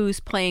about who's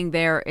playing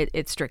there.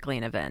 It's strictly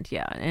an event.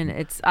 Yeah,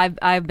 and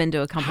I've been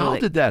to a couple How of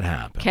did that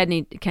happen?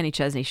 Kenny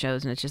Chesney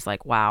shows, and it's just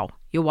like, wow.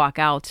 You walk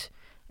out,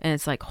 and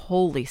it's like,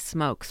 holy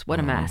smokes, what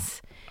a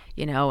mess,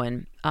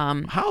 And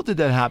How did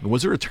that happen?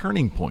 Was there a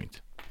turning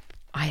point?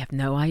 I have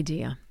no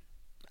idea.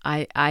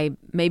 I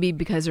maybe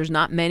because there's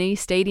not many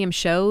stadium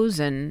shows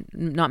and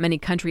not many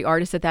country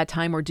artists at that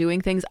time were doing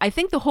things. I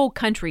think the whole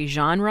country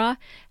genre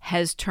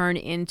has turned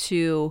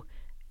into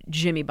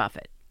Jimmy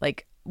Buffett.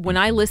 Like when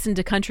I listen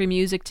to country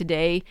music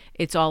today,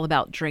 it's all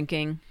about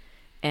drinking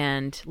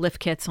and lift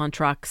kits on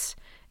trucks.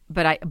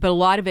 But a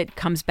lot of it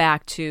comes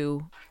back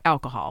to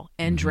alcohol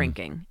and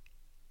drinking,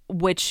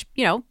 which,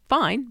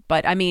 fine.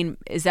 But I mean,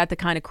 is that the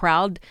kind of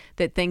crowd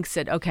that thinks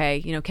that,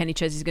 okay, Kenny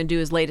Chesney's going to do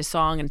his latest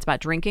song and it's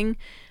about drinking?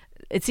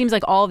 It seems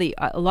like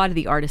a lot of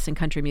the artists in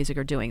country music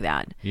are doing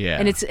that. Yeah.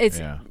 And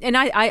and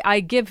I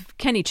give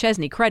Kenny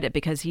Chesney credit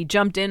because he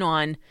jumped in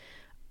on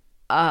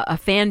a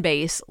fan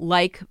base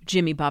like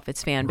Jimmy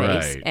Buffett's fan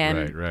base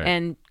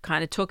and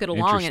kind of took it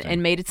along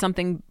and made it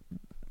something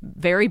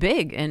very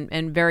big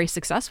and very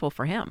successful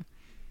for him.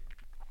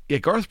 Yeah,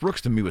 Garth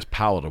Brooks to me was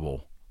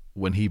palatable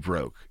when he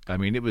broke. I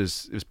mean, it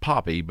was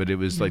poppy, but it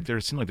was like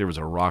it seemed like there was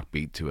a rock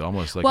beat to it,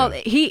 almost like. Well,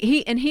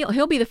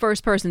 he'll be the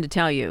first person to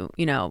tell you,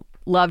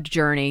 loved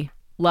Journey,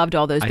 loved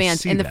all those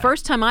bands. And the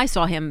first time I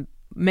saw him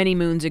many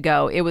moons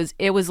ago, it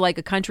was like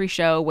a country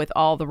show with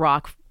all the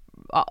rock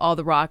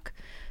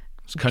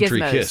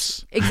country gizmos.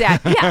 Kiss.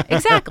 Exactly. Yeah,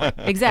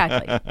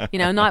 exactly.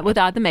 Not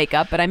without the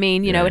makeup, but I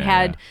mean, it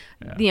had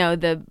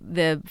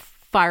the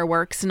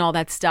fireworks and all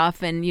that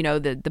stuff, and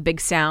the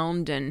big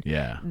sound and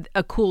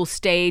a cool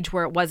stage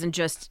where it wasn't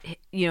just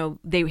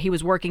he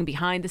was working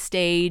behind the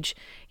stage,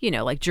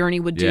 like Journey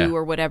would do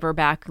or whatever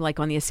back like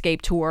on the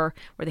Escape tour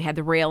where they had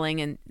the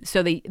railing, and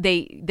so they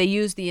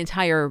used the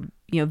entire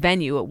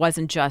venue. It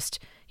wasn't just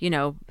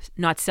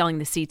not selling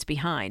the seats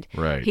behind.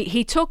 Right.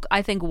 He took,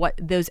 I think, what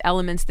those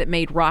elements that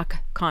made rock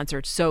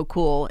concerts so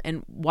cool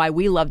and why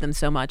we love them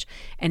so much,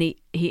 and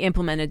he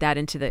implemented that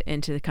into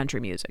the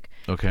country music.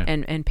 Okay.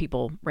 And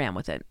people ran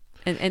with it.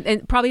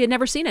 And probably had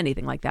never seen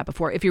anything like that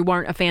before. If you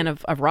weren't a fan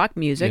of rock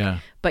music,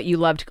 but you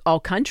loved all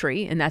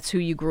country, and that's who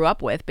you grew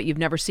up with, but you've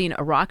never seen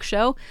a rock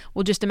show,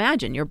 well, just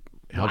imagine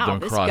wow,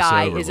 this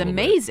guy is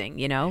amazing,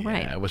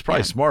 right? It was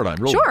probably smart on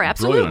absolutely.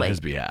 brilliant on his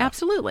behalf.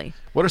 Absolutely.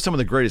 What are some of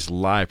the greatest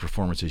live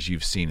performances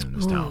you've seen in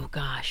this town? Oh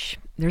gosh,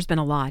 there's been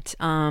a lot.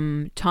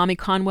 Tommy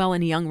Conwell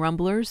and the Young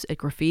Rumblers at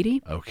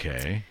Graffiti.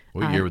 Okay.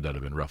 What year would that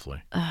have been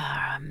roughly?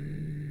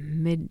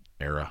 Mid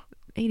era.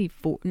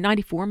 84,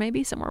 94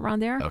 maybe, somewhere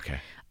around there.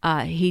 Okay.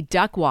 He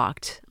duck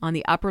walked on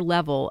the upper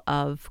level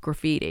of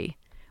Graffiti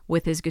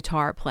with his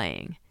guitar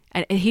playing.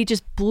 And he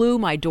just blew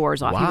my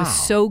doors off. Wow. He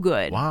was so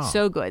good. Wow.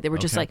 So good. They were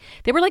just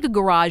they were like a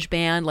garage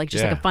band, like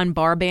just like a fun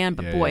bar band,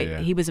 but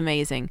he was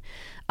amazing.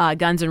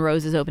 Guns N'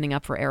 Roses opening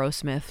up for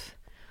Aerosmith.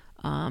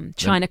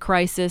 China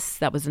Crisis,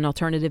 that was an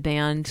alternative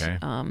band.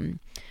 Okay.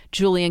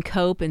 Julian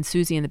Cope and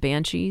Susie and the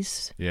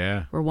Banshees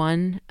were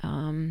one.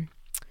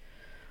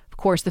 Of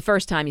course, the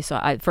first time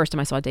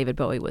I saw David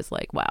Bowie was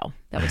like, wow,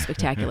 that was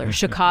spectacular.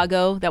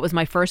 Chicago, that was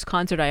my first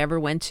concert I ever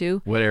went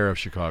to. What era of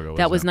Chicago was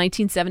that? Was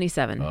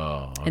 1977.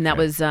 Oh, okay. And that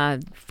was a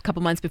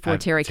couple months before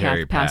Terry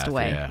Kath passed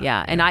away.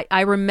 Yeah. And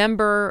I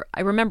remember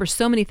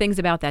so many things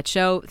about that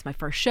show. It's my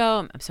first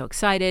show. I'm so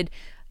excited.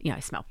 I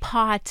smell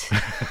pot,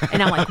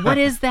 and I'm like, "What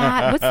is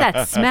that? What's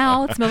that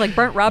smell? It smells like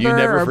burnt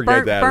rubber or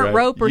burnt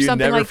rope or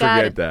something like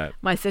that."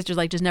 My sister's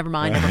like, "Just never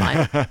mind."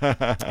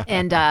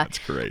 And that's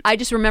great. I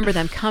just remember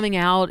them coming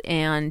out,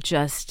 and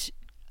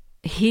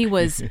he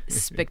was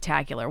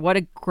spectacular. What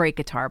a great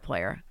guitar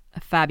player,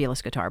 a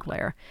fabulous guitar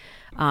player.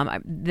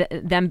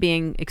 Them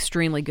being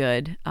extremely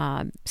good.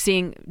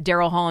 Seeing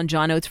Daryl Hall and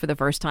John Oates for the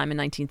first time in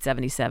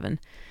 1977.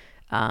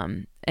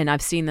 And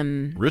I've seen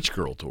them. Rich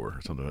Girl tour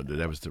or something.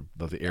 That was the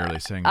era they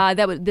sang.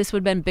 This would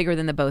have been bigger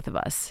than the Both of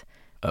Us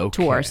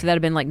tour. So that would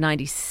have been like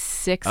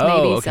 96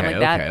 maybe, something like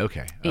that.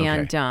 Okay.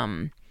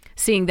 And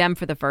seeing them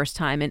for the first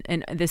time,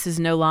 and this is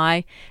no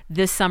lie,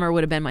 this summer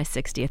would have been my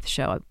 60th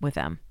show with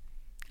them.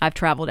 I've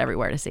traveled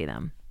everywhere to see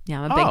them.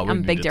 Yeah, I'm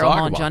a big Daryl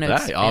Hall and John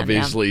Oates fan.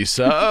 Obviously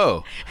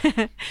so.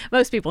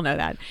 Most people know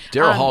that.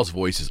 Daryl Hall's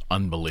voice is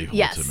unbelievable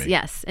to me.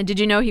 Yes. And did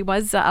you know he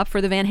was up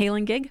for the Van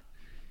Halen gig?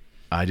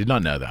 I did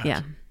not know that.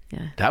 Yeah.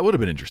 That would have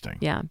been interesting.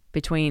 Yeah,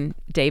 between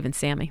Dave and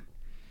Sammy.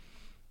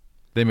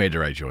 They made the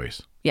right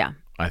choice. Yeah.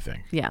 I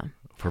think. Yeah.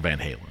 For Van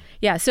Halen.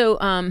 Yeah, so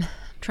I'm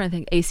trying to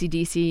think.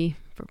 AC/DC,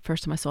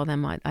 first time I saw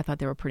them, I thought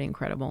they were pretty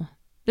incredible.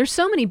 There's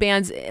so many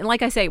bands, and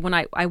like I say, when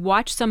I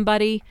watch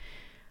somebody,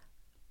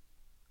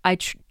 I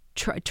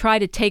try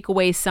to take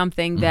away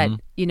something that,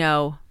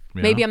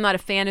 maybe I'm not a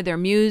fan of their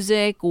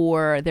music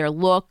or their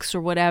looks or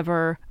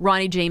whatever.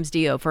 Ronnie James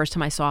Dio, first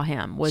time I saw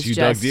him, was you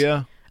dug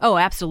Dio? Oh,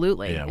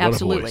 absolutely. Yeah,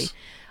 absolutely. What a voice.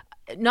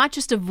 Not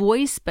just a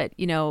voice, but,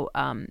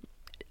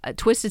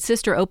 Twisted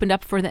Sister opened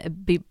up for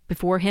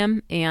before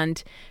him,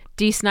 and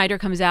Dee Snider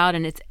comes out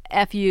and it's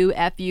F you,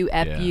 F you,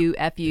 F you,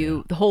 F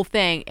you, the whole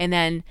thing. And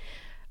then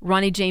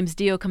Ronnie James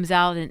Dio comes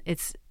out and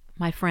it's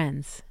my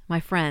friends.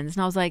 And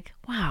I was like,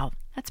 wow,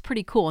 that's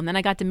pretty cool. And then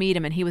I got to meet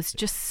him and he was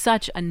just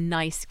such a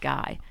nice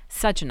guy.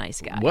 Such a nice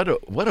guy.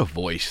 What a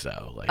voice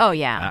though. Like, oh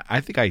yeah. I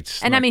think I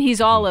and I mean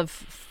he's all of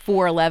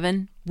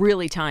 4'11",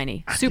 really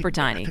tiny, super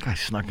tiny. I think I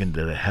snuck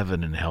into the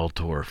Heaven and Hell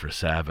tour for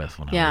Sabbath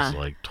when I was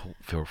like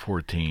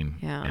 14.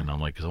 Yeah. And I'm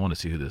like, because I want to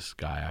see who this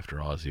guy after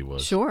Ozzy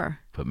was. Sure.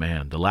 But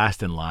man, The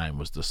Last in Line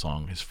was the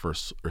song, his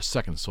first or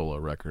second solo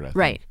record, I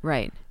think.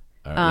 Right.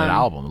 That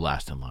album, The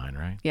Last in Line,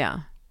 right? Yeah.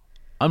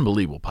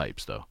 Unbelievable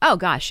pipes, though. Oh,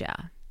 gosh, yeah.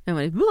 And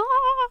when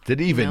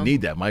didn't even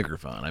need that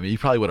microphone. I mean, you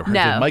probably would have heard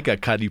No. if Mike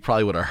got cut, you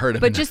probably would have heard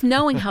him. But just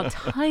knowing how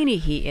tiny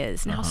he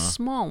is and how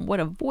small and what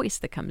a voice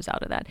that comes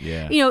out of that.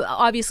 Yeah. You know,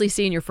 obviously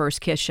seeing your first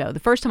Kiss show. The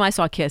first time I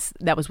saw Kiss,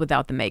 that was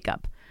without the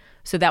makeup.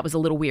 So that was a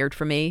little weird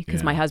for me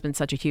because my husband's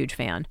such a huge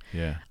fan.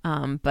 Yeah.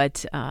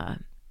 But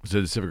Was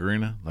it the Civic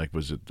Arena? Like,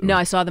 was it? no,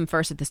 I saw them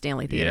first at the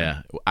Stanley Theater.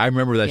 Yeah. I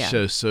remember that Yeah.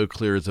 show so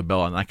clear as a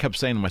bell. And I kept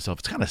saying to myself,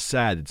 it's kind of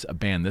sad it's a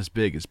band this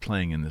big is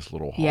playing in this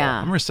little hall. Yeah. I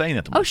remember saying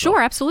that to myself. Oh,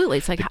 sure, absolutely.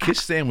 It's like The Kiss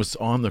stand was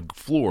on the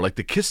floor. Like,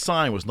 the Kiss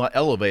sign was not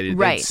elevated.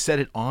 Right. They set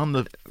it on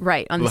the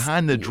on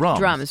behind the drums.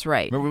 Drums,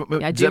 right. Remember,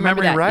 Yeah, I is do that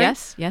remember memory that.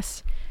 right?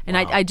 Yes. And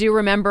I do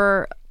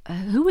remember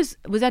who was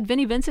that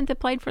Vinnie Vincent that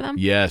played for them?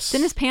 Yes.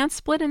 Didn't his pants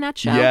split in that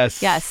show?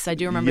 Yes. I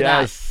do remember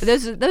Yes. that.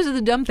 But those are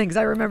the dumb things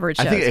I remember at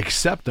shows. I think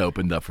Accept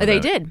opened up for They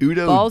them. did.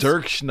 Udo Balls-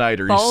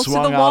 Dirkschneider. balls He to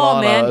the swung wall, out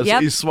on man. us.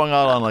 Yep. He swung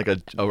out on like a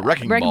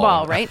wrecking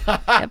ball, right?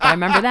 Yep, I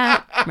remember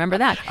that. I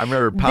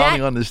remember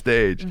pounding That- on the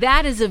stage.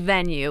 That is a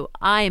venue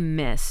I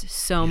miss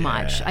so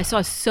much. I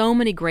saw so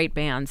many great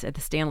bands at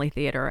the Stanley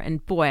Theater,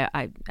 and boy,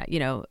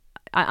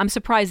 I'm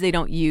surprised they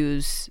don't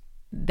use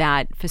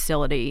that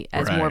facility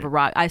as more of a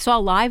rock. I saw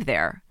Live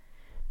there.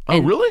 Oh,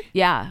 really?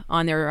 Yeah,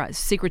 on their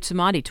Secret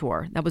Samadhi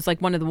tour. That was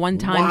like one of the one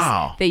times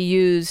Wow. they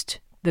used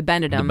the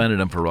Benedum The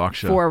Benedum for rock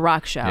show. for a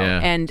rock show. Yeah.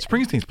 And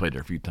Springsteen's played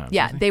there a few times.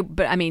 yeah, hasn't he?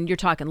 but I mean, you're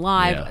talking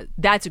live. Yeah.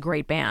 That's a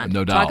great band.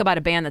 No Talk doubt. about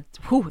a band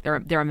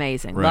that, they're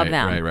amazing. Love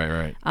them.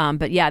 Right.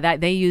 But yeah, that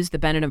they used the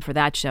Benedum for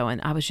that show,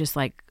 and I was just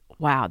like,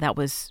 wow,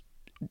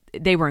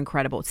 they were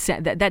incredible.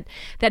 That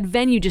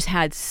venue just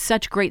had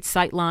such great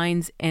sight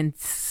lines and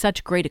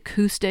such great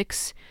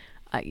acoustics.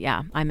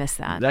 Yeah, I miss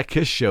that. That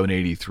Kiss show in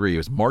 '83, it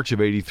was March of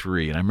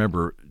 '83, and I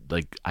remember,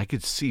 like, I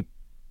could see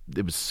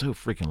it was so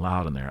freaking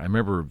loud in there. I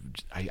remember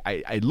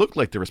I looked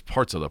like there was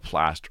parts of the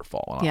plaster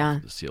falling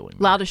off the ceiling.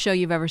 Loudest show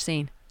you've ever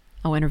seen.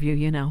 I'll interview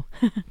you know.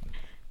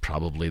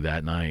 Probably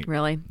that night.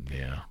 Really?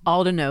 Yeah.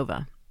 Alda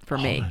Nova for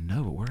me.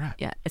 No, where at?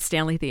 Yeah, at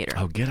Stanley Theater.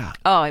 Oh, get out.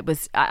 Oh, it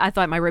was. I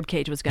thought my rib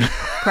cage was going to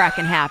crack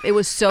in half. It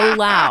was so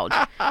loud.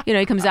 You know,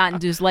 he comes out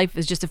and his life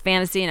is just a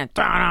fantasy, and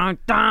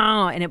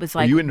and it was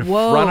like, Were you in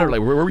whoa. front or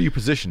like where were you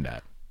positioned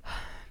at?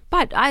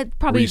 But I Were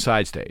probably you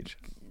side stage?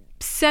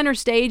 center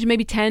stage,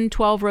 maybe 10,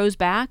 12 rows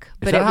back. Is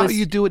But that it how was.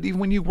 you do it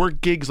even when you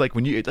work gigs? Like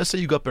when you, let's say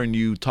you go up there and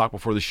you talk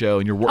before the show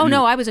and you're working. Oh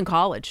no, I was in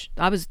college.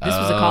 This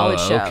was a college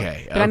show.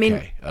 Okay. But I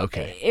mean,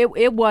 okay.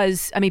 it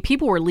was. I mean,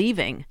 people were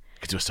leaving.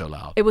 Because it was so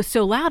loud. It was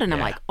so loud, and I'm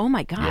like, oh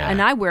my god! Yeah.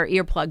 And I wear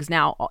earplugs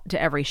now to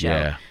every show.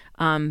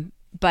 Yeah.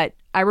 But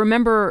I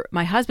remember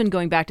my husband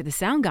going back to the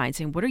sound guy and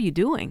saying, "What are you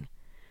doing?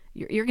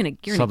 You're gonna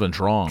Something's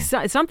wrong.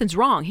 Something's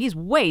wrong. He's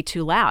way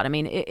too loud. I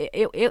mean,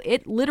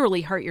 it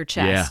literally hurt your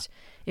chest.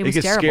 It was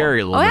gets terrible.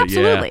 scary a little bit.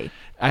 Absolutely.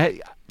 Yeah.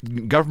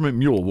 Government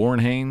Mule, Warren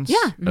Haynes. Yeah.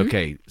 Mm-hmm.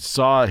 Okay.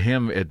 Saw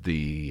him at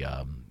the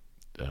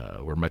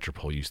where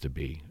Metropole used to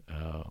be.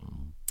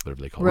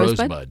 Whatever they call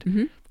Rosebud?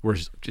 Rosebud. Where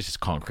it's just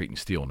concrete and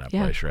steel in that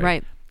Yeah, place, right?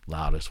 right.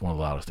 Loudest, one of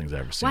the loudest things I've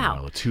ever seen.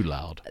 Wow. Too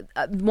loud.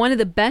 One of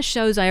the best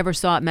shows I ever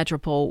saw at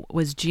Metropole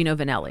was Gino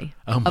Vanelli,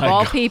 Oh, of my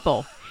all God.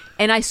 people.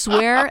 And I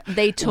swear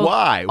they took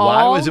Why?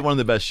 Why was it one of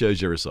the best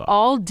shows you ever saw?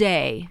 all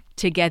day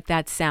to get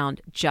that sound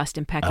just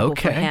impeccable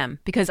for Okay. him.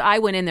 Because I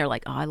went in there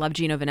like, oh, I love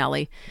Gino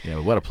Vanelli. Yeah,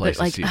 what a place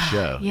But like, to see a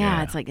show.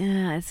 yeah, it's like,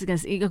 it's gonna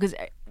because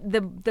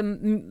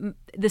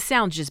the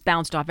sound just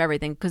bounced off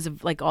everything because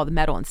of like all the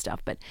metal and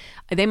stuff. But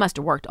they must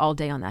have worked all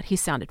day on that. He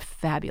sounded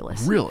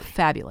fabulous, Really?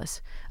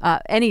 fabulous.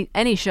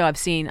 Any show I've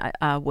seen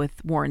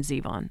with Warren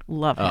Zevon,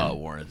 love him. Oh,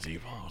 Warren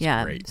Zevon.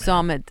 Yeah, Great, man. saw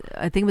him at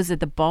I think it was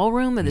at the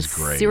ballroom of the was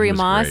great. Syria He was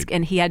Mosque, great.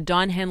 and he had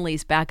Don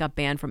Henley's backup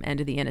band from End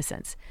of the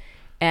Innocents,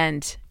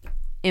 and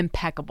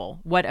impeccable.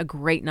 What a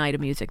great night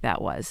of music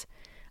that was.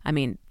 I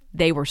mean,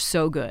 they were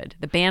so good.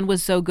 The band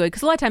was so good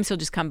because a lot of times he'll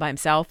just come by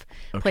himself,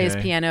 play his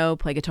Okay. piano,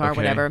 play guitar, Okay.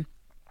 whatever,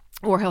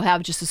 or he'll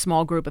have just a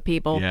small group of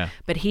people. Yeah.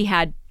 But he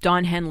had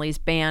Don Henley's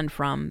band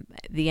from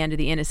the End of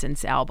the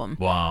Innocents album.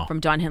 Wow. From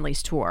Don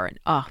Henley's tour, and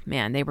oh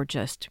man, they were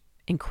just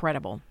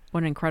incredible.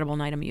 What an incredible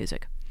night of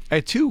music. I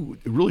had two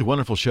really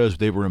wonderful shows.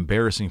 They were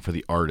embarrassing for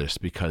the artists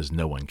because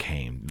no one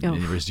came. Oh.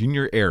 It was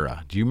junior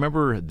era. Do you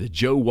remember the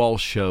Joe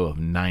Walsh show of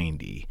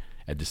 '90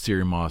 at the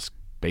Syria Mosque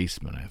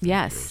basement? I think it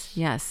Yes, was.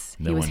 yes.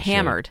 No He was one showed.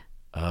 hammered.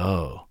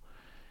 Oh,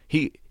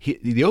 he.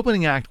 The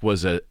opening act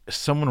was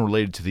someone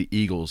related to the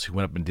Eagles who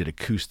went up and did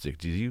acoustic.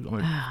 Did you I'm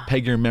gonna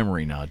peg your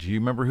memory now? Do you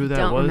remember who that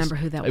Don't was? remember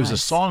who that It was a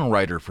was.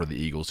 songwriter for the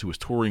Eagles who was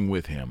touring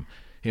with him.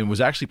 and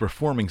was actually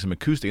performing some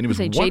acoustic, and it was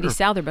say wonderful. J.D.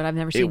 Souther, but I've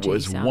never seen It J.D.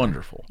 was Souther.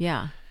 wonderful.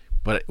 Yeah.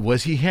 But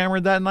was he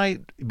hammered that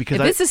night? Because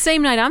If it's the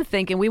same night I'm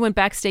thinking, we went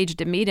backstage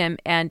to meet him,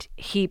 and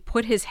he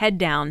put his head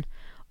down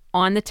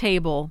on the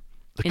table.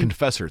 the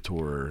Confessor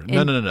tour.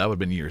 No, that would have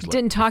been years later.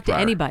 Didn't talk to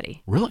prior.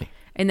 anybody. Really?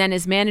 And then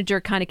his manager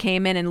kind of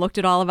came in and looked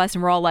at all of us,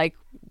 and we're all like,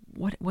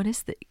 "What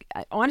is the?"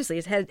 Honestly,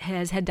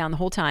 his head down the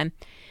whole time,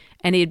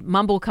 and he'd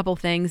mumble a couple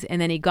things,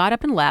 and then he got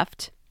up and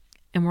left,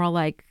 and we're all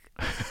like,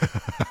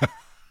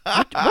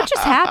 what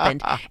just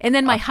happened? And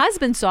then my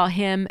husband saw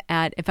him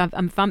at. If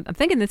I'm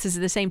thinking this is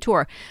the same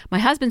tour. My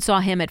husband saw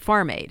him at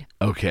Farm Aid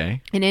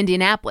Okay. in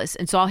Indianapolis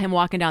and saw him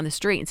walking down the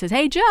street and says,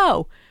 "Hey,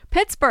 Joe,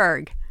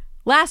 Pittsburgh.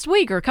 Last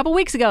week or a couple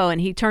weeks ago,"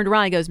 and he turned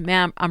around and goes,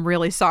 "Ma'am, I'm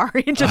really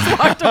sorry," and just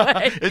walked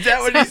away. Is that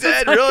what he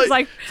said? Really? He's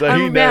like, So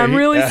I'm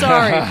really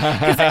sorry.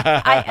 'Cause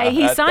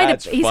he That's signed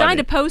funny.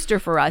 a poster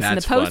for us, and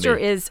That's the poster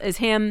funny. is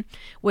him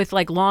with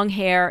like long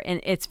hair,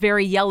 and it's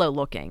very yellow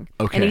looking.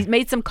 Okay. And he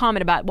made some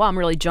comment about, "Well, I'm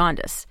really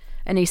jaundice,"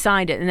 and he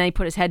signed it, and then he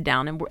put his head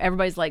down, and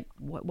everybody's like,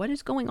 "What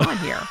is going on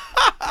here?"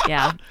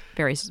 Yeah,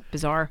 very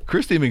bizarre.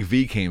 Christy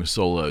McVie came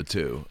solo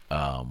too.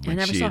 When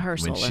never saw her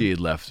when solo. she had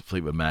left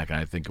Fleetwood Mac, and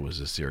I think it was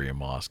a Syria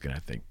Mosque, and I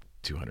think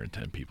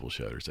 210 people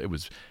showed her. So it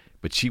was,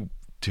 but she,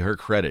 to her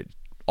credit,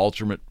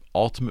 ultimate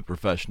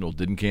professional.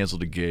 Didn't cancel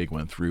the gig.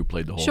 Went through,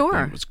 played the whole Sure.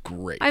 thing. It was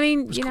great. I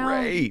mean, it was you know,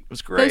 great. It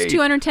was great. Those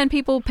 210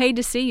 people paid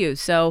to see you,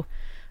 so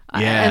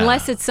Yeah.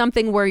 unless it's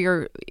something where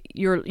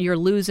you're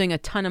losing a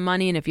ton of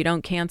money, and if you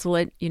don't cancel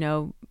it,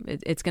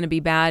 it's going to be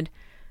bad.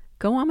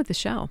 Go on with the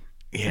show.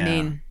 Yeah. I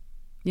mean,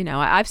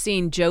 I've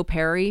seen Joe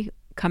Perry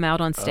come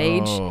out on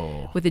stage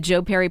with the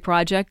Joe Perry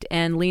Project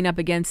and lean up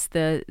against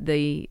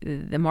the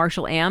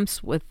Marshall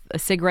amps with a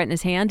cigarette in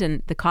his hand,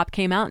 and the cop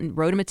came out and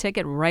wrote him a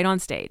ticket right on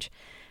stage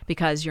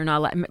because you're not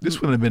allowed. This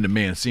wouldn't have been the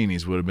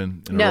Mancini's. Would have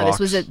been. In the No, Rocks.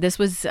 this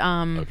was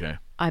Okay.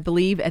 I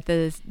believe at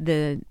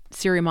the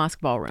Syria Mosque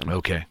Ballroom.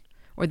 Okay.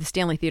 Or the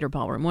Stanley Theater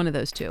Ballroom, one of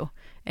those two.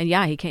 And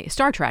yeah, he came.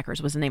 Star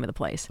Trackers was the name of the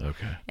place.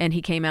 Okay. And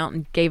he came out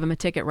and gave him a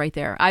ticket right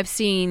there. I've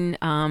seen,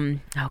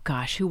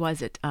 who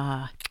was it?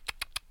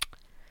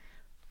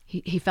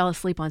 He fell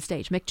asleep on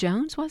stage. Mick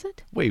Jones, was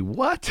it? Wait,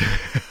 what?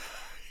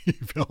 He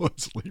fell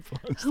asleep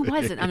on stage. Who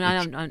was it?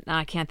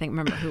 I can't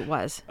remember who it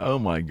was. Oh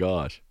my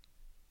gosh.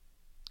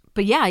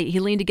 But yeah, he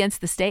leaned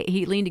against the stage.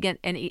 He leaned against,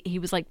 and he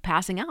was like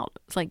passing out.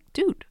 It's like,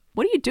 dude,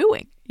 what are you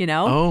doing?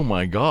 Oh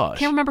my gosh.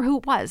 Can't remember who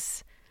it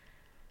was.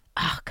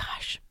 Oh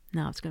gosh,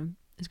 no, it's gonna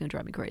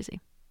drive me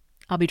crazy.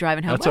 I'll be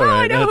driving home. That's all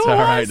right. I know That's who all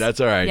it right. was. That's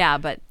all right. Yeah,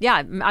 but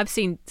yeah, I've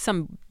seen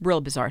some real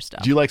bizarre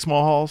stuff. Do you like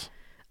small halls?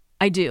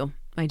 I do.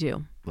 I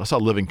saw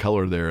Living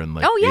Color there in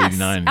like Oh, yes,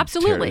 89.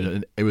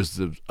 absolutely. It was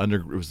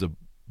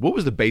what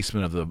was the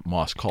basement of the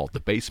mosque called? The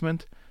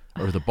basement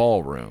or the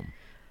ballroom?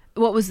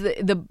 What was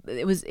it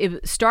was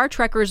Star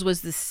Trekkers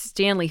was the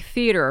Stanley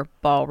Theater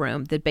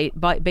Ballroom, the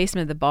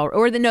basement of the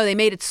ballroom, they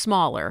made it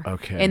smaller.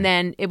 Okay. And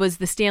then it was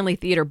the Stanley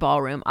Theater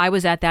Ballroom. I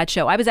was at that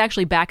show. I was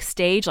actually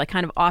backstage, like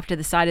kind of off to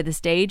the side of the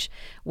stage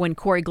when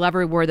Corey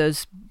Glover wore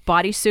those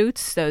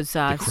bodysuits, those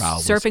The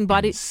crowd surfing was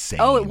body. insane.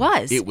 Oh, it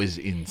was. It was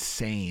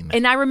insane.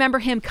 And I remember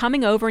him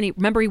coming over, and he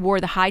wore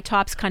the high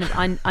tops kind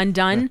of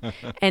undone,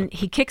 and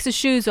he kicks his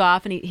shoes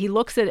off, and he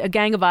looks at a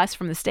gang of us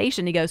from the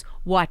station. He goes,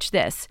 "Watch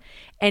this,"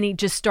 and he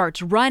just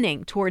starts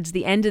running towards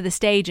the end of the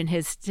stage, and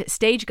his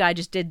stage guy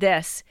just did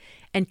this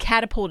and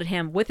catapulted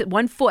him with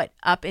one foot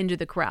up into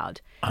the crowd.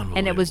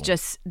 And it was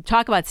just,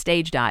 talk about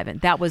stage diving.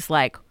 That was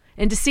like,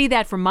 and to see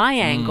that from my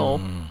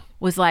angle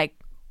was like,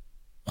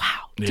 wow,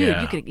 dude,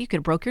 Yeah. you could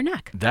have broke your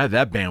neck.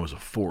 That band was a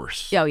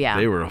force. Oh, yeah.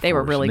 They were a They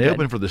were force. really And they good.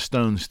 opened for the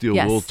Stone Steel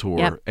Yes. Wool Tour.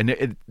 Yep.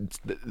 And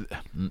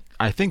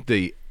I think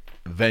the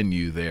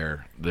venue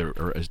there,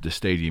 or the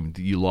stadium,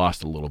 you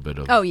lost a little bit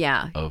of Oh,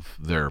 yeah. of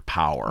their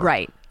power.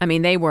 Right. I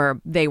mean, they were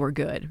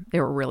good. They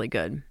were really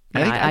good.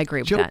 I think I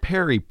agree with Joe that.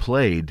 Perry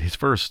played his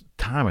first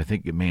time, I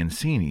think, at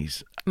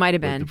Mancini's. Might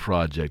have with been. the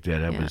project. Yeah,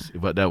 that Yeah. was,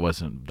 but that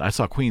wasn't. I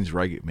saw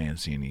Queensrÿche at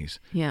Mancini's.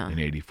 Yeah. In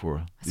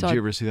 '84. Did Saw you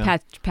ever see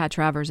that? Pat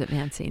Travers at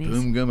Mancini's.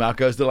 Boom, boom, out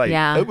goes the light.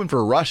 Yeah. Open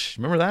for Rush.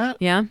 Remember that?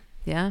 Yeah.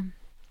 Yeah.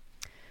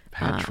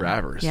 Pat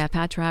Travers. Yeah,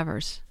 Pat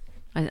Travers.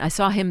 I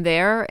saw him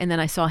there, and then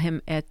I saw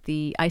him at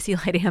the Icy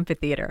Light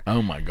Amphitheater,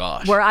 Oh my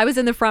gosh. where I was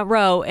in the front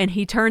row, and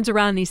he turns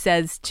around and he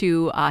says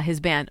to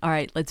his band, "All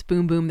right, let's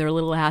boom boom their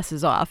little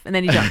asses off," and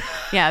then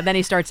then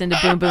he starts into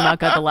boom boom out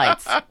go the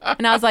lights,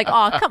 and I was like,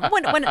 "Oh, come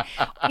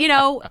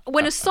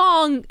when a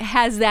song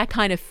has that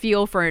kind of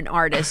feel for an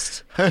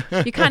artist,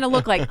 you kind of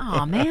look like,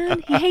 oh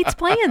man, he hates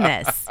playing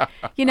this,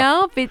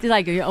 If it's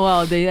like,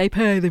 well, they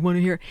pay, they want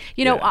to hear,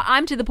 Yeah.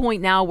 I'm to the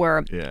point now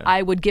where Yeah.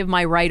 I would give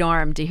my right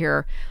arm to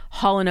hear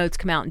Hall & Oates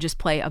come out and just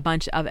play a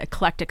bunch of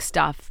eclectic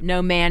stuff.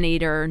 No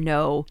Maneater,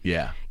 no.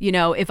 Yeah.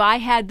 If I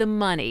had the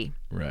money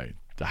Right.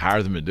 To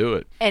hire them to do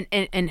it.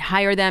 and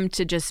hire them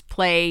to just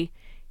play,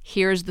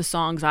 here's the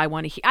songs I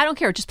want to hear. I don't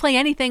care. Just play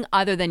anything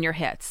other than your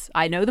hits.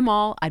 I know them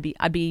all. I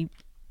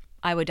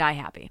would die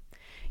happy,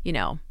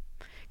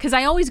 Because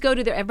I always go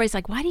to their. Everybody's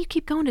like, "Why do you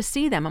keep going to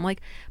see them?" I'm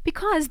like,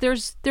 because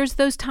there's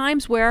those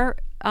times where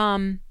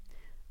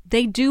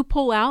they do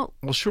pull out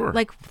Well, sure.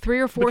 like 3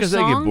 or 4 because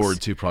songs. they get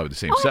bored too, probably the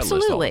same set list all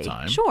Absolutely. the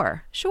time.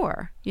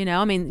 Sure. You know,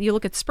 I mean, you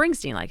look at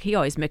Springsteen, like he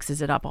always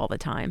mixes it up all the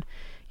time.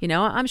 You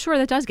know, I'm sure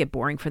that does get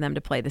boring for them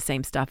to play the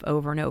same stuff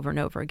over and over and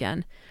over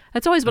again.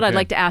 That's always what I'd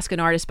like to ask an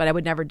artist, but I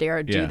would never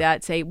dare do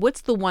that. Say,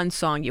 what's the one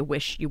song you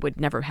wish you would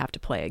never have to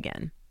play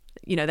again?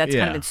 You know, that's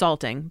kind of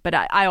insulting, but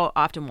I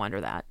often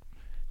wonder that.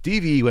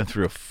 DVE went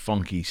through a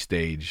funky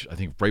stage, I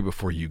think, right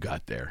before you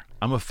got there.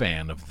 I'm a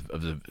fan of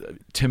the.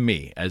 To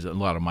me, as a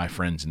lot of my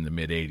friends in the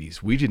mid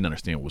 '80s, we didn't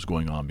understand what was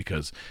going on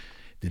because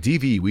the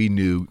DVE we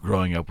knew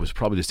growing up was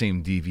probably the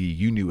same DVE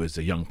you knew as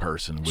a young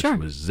person, which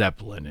was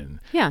Zeppelin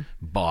and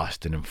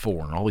Boston and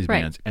Foreign and all these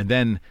bands. And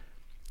then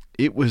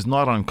it was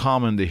not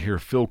uncommon to hear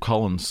Phil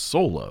Collins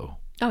solo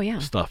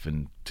stuff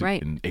in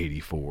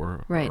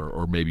 '84,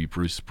 or maybe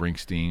Bruce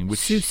Springsteen,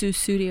 which Susu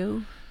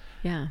Studio.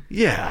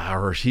 Yeah,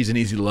 or She's an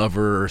Easy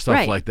Lover or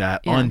stuff like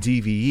that on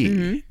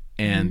DVE.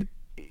 And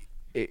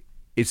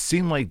it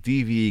seemed like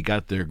DVE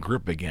got their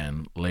grip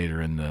again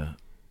later in the...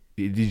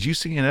 Did you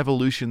see an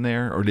evolution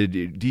there? Or did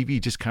DVE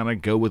just kind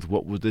of go with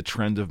what was the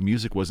trend of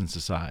music was in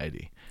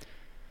society?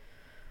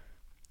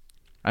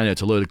 I know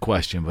it's a loaded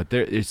question, but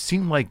it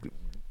seemed like...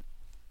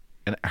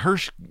 And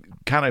Hirsch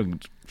kind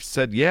of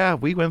said, "Yeah,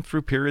 we went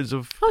through periods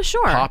of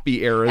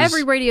poppy eras."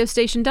 Every radio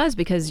station does,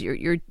 because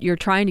you're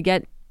trying to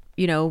get,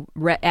 you know,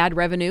 ad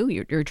revenue.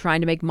 You're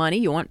trying to make money.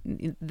 You want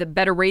the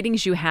better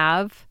ratings you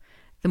have,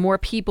 the more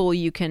people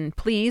you can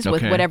please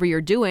with whatever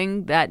you're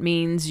doing. That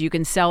means you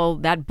can sell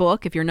that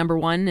book if you're number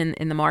one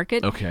in the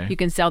market. You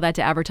can sell that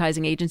to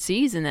advertising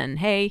agencies, and then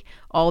hey,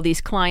 all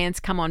these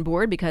clients come on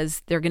board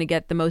because they're going to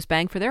get the most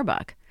bang for their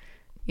buck.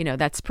 You know,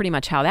 that's pretty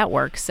much how that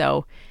works.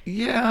 So,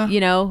 you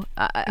know,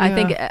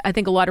 I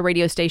think a lot of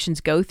radio stations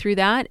go through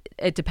that.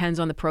 It depends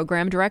on the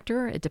program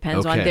director. It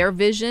depends on their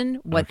vision,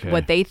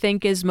 what they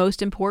think is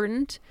most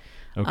important.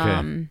 It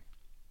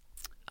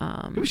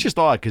was just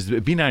odd because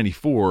at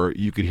B94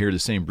 you could hear the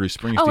same Bruce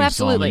Springsteen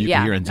song that you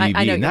could hear on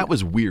DVE, and that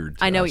was weird.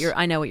 I know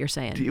what you're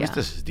saying.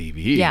 This is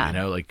DVE, you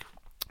know, like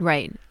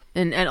right.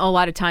 And a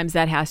lot of times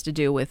that has to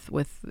do with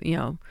you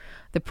know,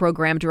 the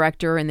program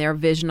director and their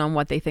vision on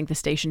what they think the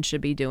station should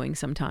be doing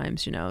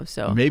sometimes, you know.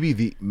 So maybe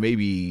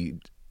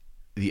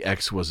the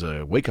X was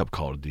a wake up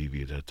call to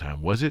DVE at that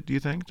time. Was it, do you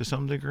think, to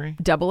some degree?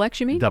 Double X,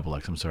 you mean? Double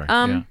X, I'm sorry.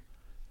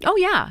 Oh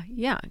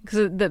yeah.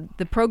 Because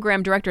the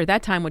program director at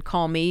that time would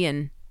call me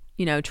and,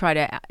 you know, try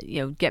to,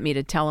 you know, get me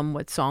to tell him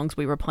what songs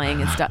we were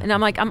playing and stuff. And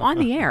I'm like, I'm on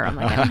the air. I'm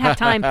like, I don't have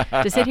time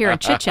to sit here and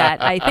chit chat.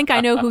 I think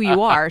I know who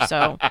you are,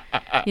 so,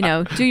 you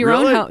know, do your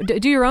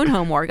own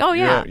homework. Oh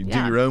yeah. Do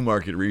your own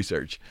market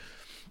research.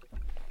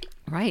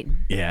 Right.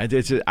 Yeah,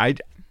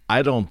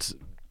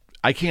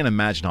 I can't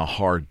imagine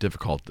how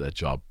difficult that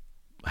job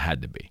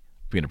had to be,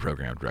 being a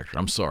program director.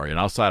 I'm sorry. An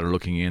outsider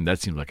looking in, that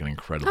seems like an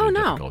incredibly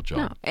difficult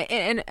job. No.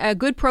 And a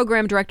good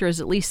program director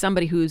is at least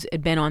somebody who's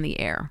been on the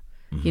air,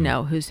 you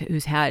know,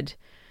 who's had,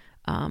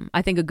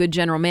 I think a good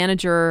general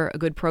manager, a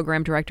good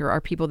program director are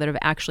people that have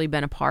actually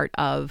been a part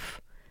of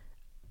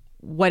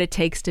what it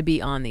takes to be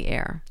on the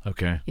air.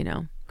 Okay. You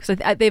know, because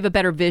they have a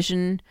better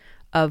vision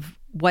of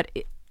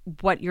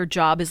what your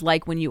job is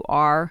like when you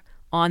are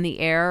on the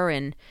air,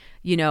 and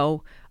you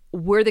know,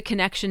 we're the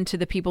connection to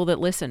the people that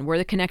listen. We're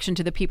the connection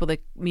to the people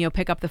that, you know,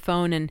 pick up the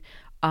phone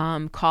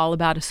and call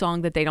about a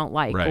song that they don't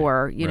like,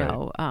 or you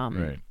know,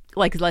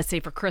 like let's say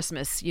for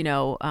Christmas, you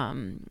know,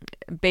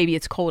 Baby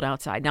It's Cold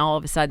Outside. Now all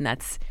of a sudden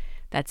that's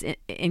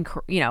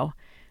you know,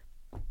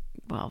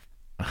 well.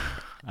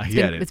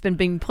 It's been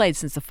being played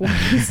since the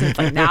 40s. It's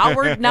like now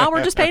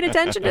we're just paying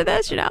attention to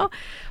this, you know.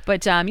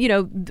 But you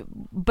know,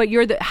 but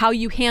how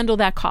you handle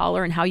that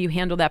caller and how you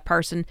handle that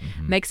person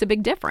makes a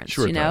big difference,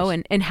 you know,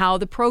 and how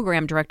the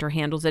program director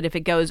handles it. If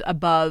it goes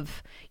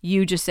above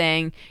you just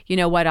saying, you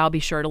know what, I'll be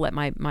sure to let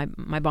my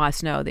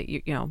boss know that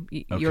you know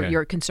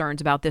your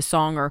concerns about this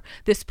song or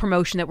this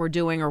promotion that we're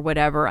doing or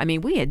whatever. I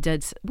mean, we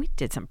did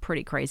some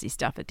pretty crazy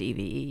stuff at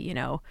DVE, you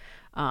know.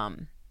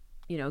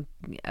 You know,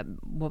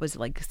 what was it,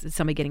 like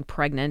somebody getting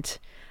pregnant?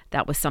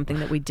 That was something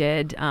that we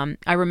did.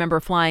 I remember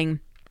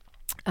flying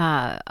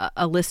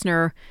a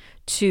listener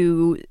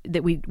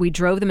we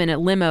drove them in a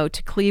limo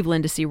to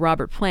Cleveland to see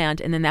Robert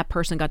Plant, and then that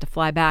person got to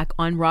fly back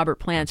on Robert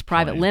Plant's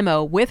private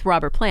limo with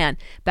Robert Plant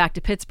back to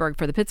Pittsburgh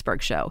for the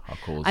Pittsburgh show. How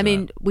cool is I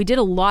mean, we did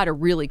a lot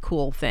of really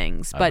cool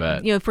things,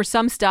 but you know, for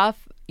some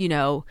stuff, you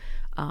know,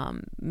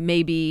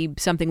 maybe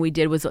something we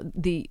did was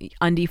the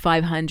Undie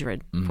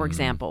 500, for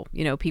example.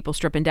 You know, people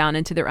stripping down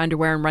into their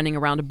underwear and running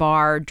around a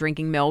bar,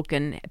 drinking milk,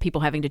 and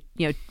people having to,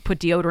 you know, put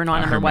deodorant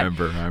on them or what. I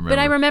remember. But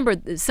I remember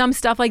some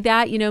stuff like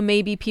that, you know,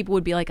 maybe people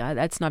would be like,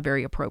 that's not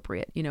very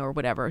appropriate, you know, or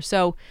whatever.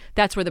 So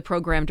that's where the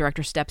program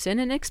director steps in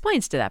and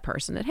explains to that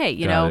person that, hey,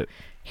 you know,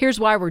 here's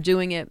why we're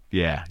doing it.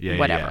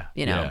 Whatever,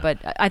 you know. But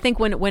I think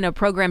when a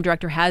program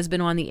director has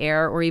been on the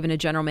air, or even a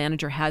general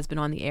manager has been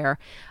on the air,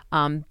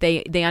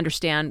 they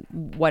understand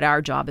what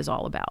our job is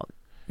all about,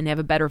 and they have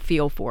a better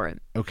feel for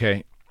it.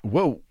 Okay.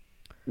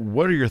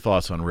 What are your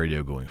thoughts on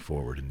radio going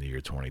forward in the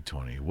year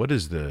 2020? What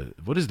is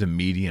the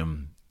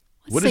medium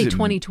What Let's is say it?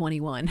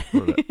 2021.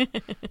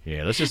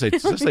 Yeah, let's just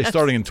say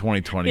starting in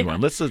 2021.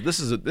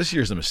 This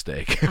year's a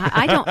mistake.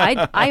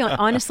 I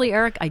honestly,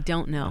 Eric, I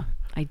don't know.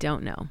 I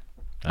don't know.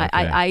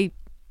 Okay.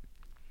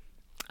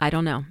 I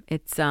don't know.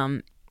 It's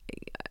the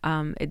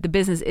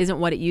business isn't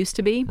what it used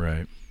to be.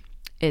 Right.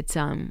 It's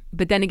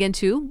but then again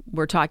too,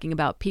 we're talking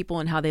about people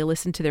and how they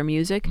listen to their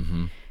music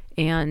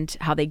and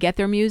how they get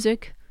their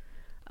music,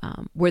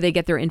 where they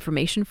get their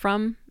information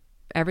from.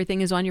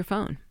 Everything is on your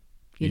phone.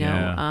 You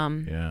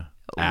know. Yeah.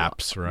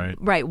 Apps, right?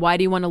 Right. Why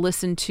do you want to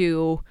listen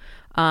to,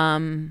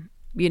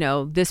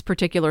 this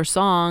particular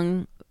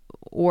song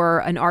or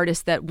an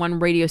artist that one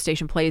radio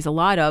station plays a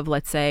lot of,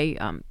 let's say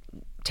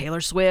Taylor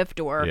Swift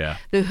or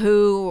The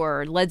Who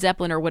or Led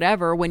Zeppelin or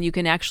whatever, when you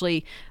can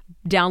actually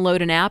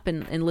download an app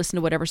and listen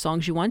to whatever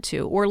songs you want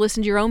to, or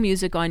listen to your own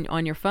music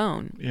on your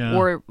phone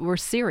or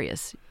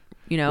Sirius,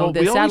 the we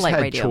satellite always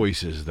had radio.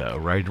 choices, though,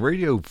 right?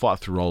 Radio fought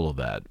through all of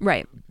that.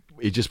 Right.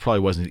 It just probably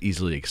wasn't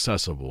easily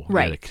accessible. You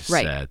had a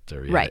cassette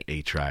or you had an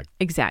 8-track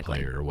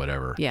player or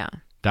whatever. Yeah.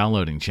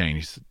 Downloading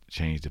changed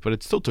it, but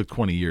it still took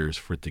 20 years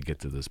for it to get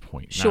to this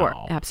point Sure,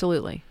 now.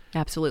 absolutely.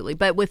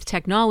 But with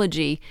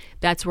technology,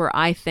 that's where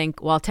I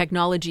think, while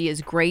technology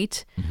is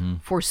great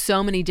for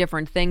so many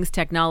different things,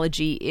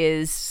 technology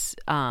is,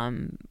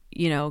 kind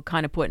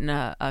of putting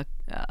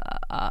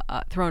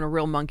throwing a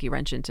real monkey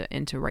wrench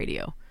into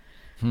radio,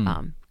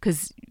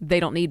 because they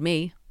don't need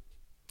me.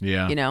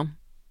 Yeah.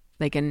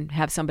 They can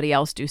have somebody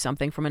else do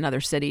something from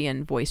another city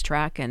and voice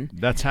track, and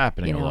that's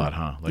happening a lot,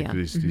 huh? Like yeah.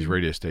 these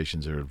radio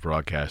stations are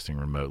broadcasting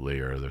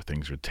remotely, or their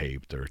things are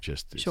taped, or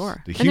just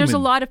sure. And there's a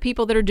lot of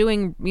people that are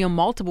doing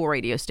multiple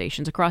radio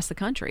stations across the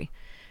country.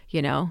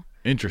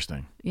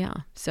 Interesting. Yeah.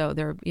 So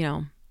they're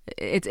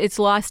it's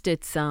lost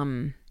its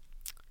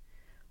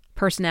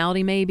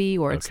personality maybe,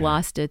 or it's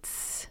lost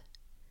its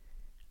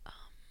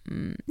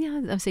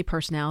I'd say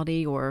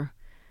personality or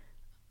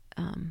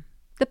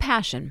the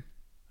passion.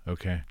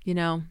 Okay.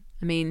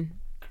 I mean,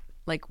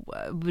 like,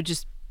 we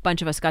just a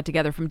bunch of us got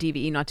together from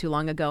DVE not too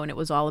long ago, and it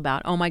was all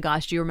about, oh my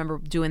gosh, do you remember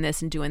doing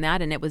this and doing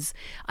that? And it was,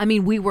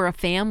 we were a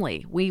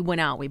family. We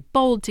went out, we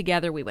bowled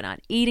together, we went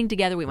out eating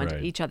together, we went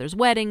to each other's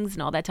weddings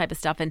and all that type of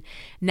stuff. And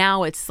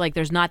now it's like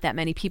there's not that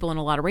many people in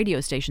a lot of radio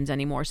stations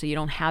anymore, so you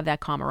don't have that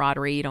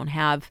camaraderie. You don't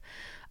have,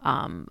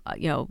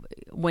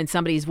 when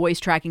somebody's voice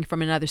tracking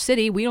from another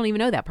city, we don't even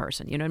know that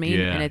person. You know what I mean?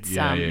 Yeah, and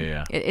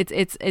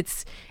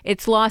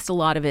it's lost a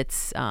lot of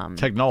its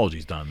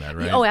technology's done that,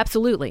 right? Oh,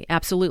 absolutely.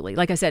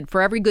 Like I said,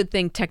 for every good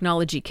thing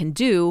technology can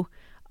do,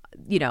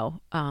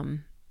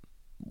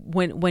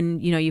 when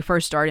you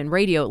first start in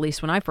radio, at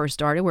least when I first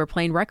started, we were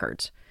playing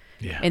records.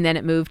 Yeah. And then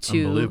it moved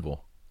to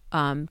unbelievable.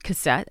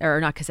 Cassette,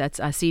 or not cassettes,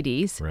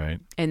 CDs. Right.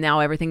 And now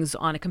everything's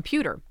on a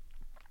computer.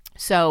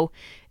 So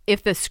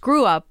if the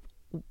screw up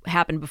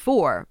happened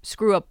before,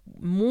 screw up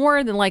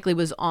more than likely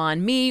was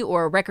on me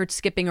or record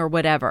skipping or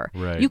whatever.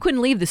 Right. You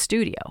couldn't leave the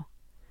studio.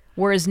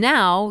 Whereas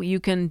now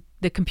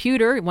the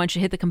computer, once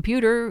you hit the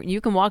computer,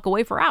 you can walk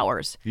away for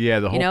hours.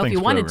 Yeah, the whole thing's if you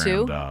wanted to.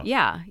 programmed up.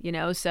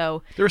 Yeah,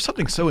 so There was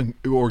something so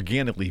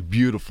organically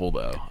beautiful,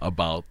 though,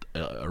 about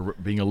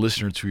being a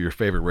listener to your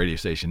favorite radio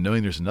station,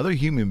 knowing there's another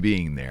human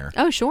being there.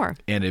 Oh, sure.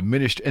 And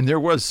and there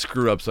was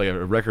screw ups, like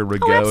a record would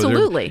go.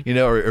 Absolutely.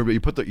 Or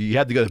you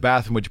had to go to the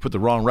bathroom, but you put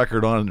the wrong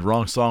record on, the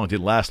wrong song, it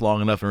didn't last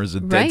long enough, and there was a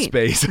dead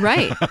space.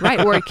 Right.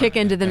 Or kick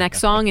into the next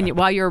song, and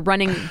while you're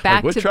running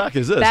back what track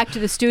is this? Back to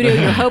the studio,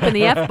 you're hoping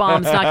the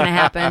F-bomb's not going to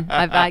happen.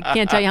 I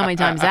can't tell you how many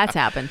times that's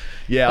happened.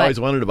 Yeah, I always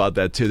wondered about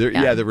that too.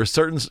 There were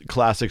certain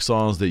classic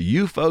songs that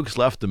you folks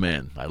left them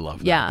in. I love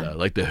that. Yeah.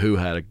 Like The Who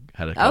had a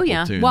couple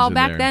tunes Well, in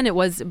back there. then it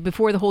was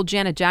before the whole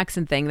Janet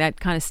Jackson thing. That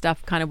kind of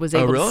stuff kind of was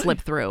able to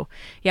slip through.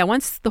 Yeah,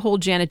 once the whole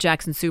Janet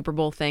Jackson Super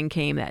Bowl thing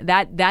came,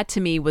 that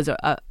to me was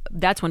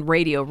that's when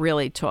radio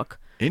really took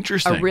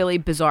Interesting. a really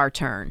bizarre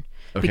turn,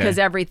 because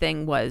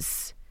everything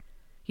was,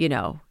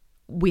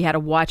 we had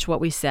to watch what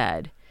we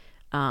said.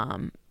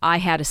 I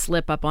had a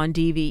slip up on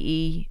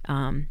DVE,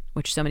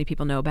 which so many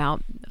people know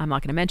about. I'm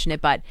not going to mention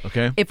it, but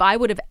if I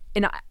would have,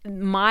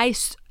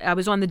 I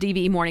was on the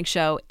DVE morning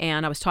show,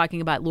 and I was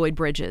talking about Lloyd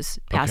Bridges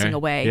passing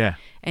away,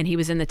 and he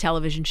was in the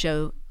television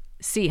show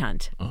Sea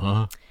Hunt.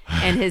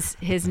 And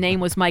his name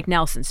was Mike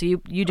Nelson. So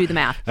you do the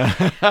math.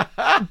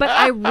 But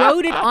I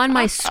wrote it on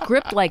my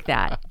script like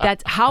that.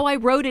 That's how I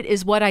wrote it,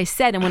 is what I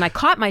said. And when I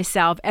caught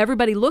myself,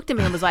 everybody looked at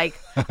me and was like,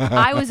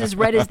 I was as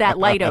red as that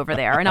light over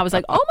there. And I was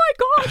like, oh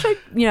my gosh.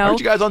 Aren't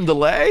you guys on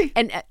delay?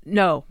 And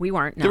no, we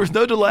weren't. No. There was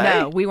no delay?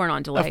 No, we weren't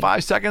on delay.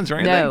 5 seconds or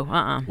anything?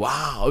 No,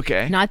 Wow,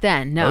 okay. Not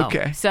then, no.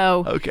 Okay.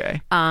 So,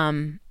 okay.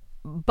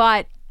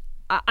 But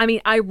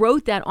I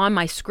wrote that on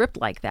my script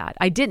like that.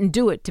 I didn't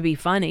do it to be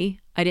funny.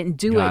 I didn't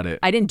do Got it. it.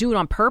 I didn't do it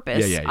on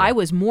purpose. Yeah. I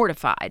was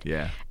mortified.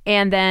 Yeah.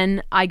 And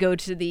then I go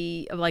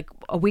to like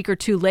a week or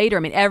two later. I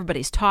mean,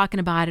 everybody's talking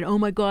about it. Oh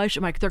my gosh!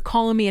 I'm like, they're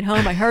calling me at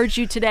home. I heard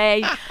you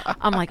today.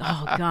 I'm like,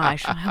 oh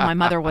gosh, my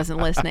mother wasn't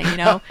listening,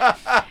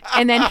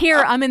 And then here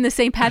I'm in the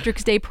St.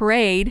 Patrick's Day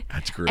parade.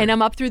 That's great. And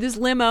I'm up through this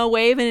limo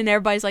waving, and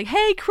everybody's like,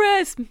 "Hey,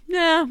 Chris."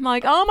 Yeah. I'm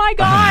like, "Oh my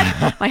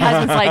God." My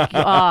husband's like,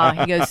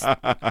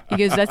 he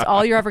goes, "That's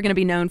all you're ever going to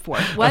be known for."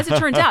 Well, as it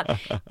turns out,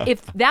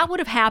 if that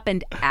would have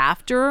happened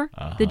after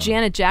the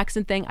Janet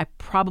Jackson thing, I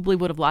probably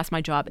would have lost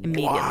my job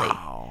immediately.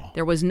 Wow.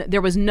 There was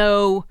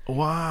no.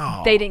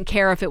 Wow. They didn't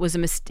care if it was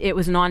it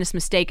was an honest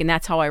mistake, and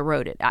that's how I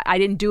wrote it. I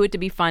didn't do it to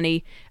be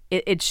funny.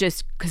 It's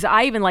just because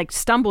I even like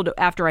stumbled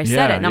after I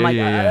said it, and I'm like,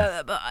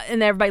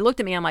 and everybody looked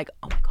at me. I'm like,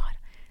 oh my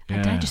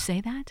God, did I just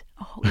say that?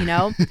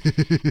 Oh,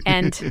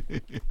 and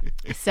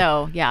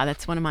so yeah,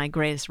 that's one of my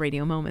greatest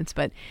radio moments.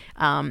 But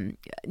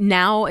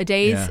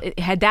nowadays,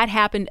 had that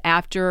happened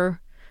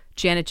after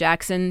Janet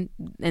Jackson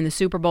and the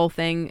Super Bowl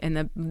thing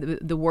and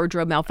the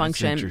wardrobe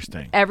malfunction, That's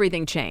interesting.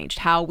 Everything changed.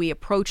 How we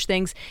approach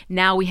things.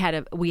 Now we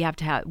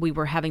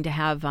were having to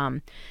have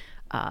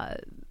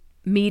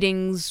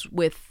meetings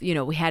with,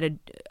 we had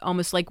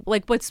almost like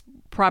what's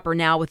proper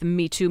now with the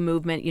Me Too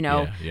movement,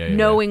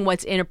 knowing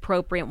what's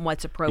inappropriate and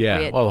what's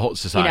appropriate. Yeah, well, the whole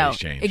society's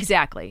changed.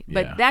 Exactly. Yeah.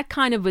 But that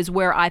kind of was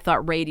where I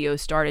thought radio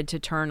started to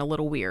turn a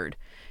little weird.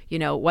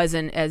 It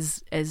wasn't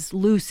as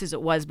loose as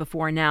it was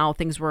before. Now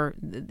things were,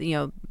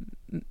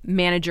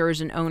 managers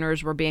and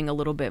owners were being a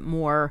little bit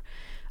more,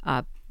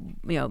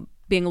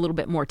 being a little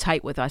bit more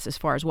tight with us as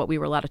far as what we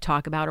were allowed to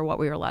talk about or what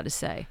we were allowed to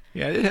say.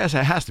 Yeah, it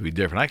has to be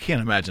different. I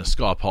can't imagine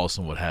Scott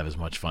Paulson would have as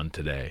much fun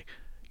today,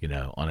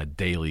 on a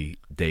daily,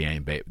 day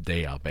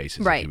out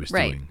basis if he was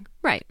doing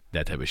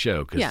that type of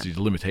show, because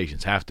the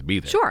limitations have to be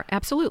there. Sure,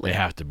 absolutely. They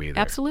have to be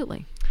there.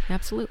 Absolutely.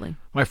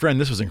 My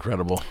friend, this was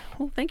incredible.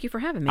 Well, thank you for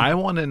having me. I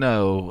want to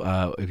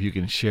know if you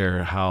can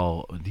share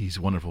how these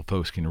wonderful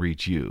folks can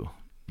reach you.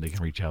 They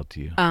can reach out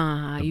to you.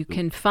 You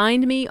can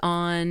find me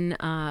on,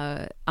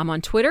 I'm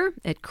on Twitter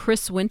at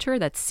Chris Winter.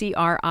 That's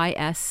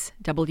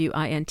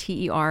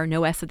ChrisWinter.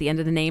 No S at the end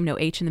of the name, no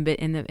H in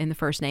the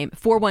first name.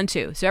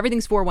 412. So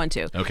everything's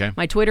 412. Okay.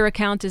 My Twitter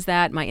account is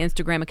that. My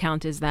Instagram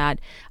account is that.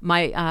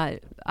 My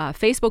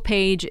Facebook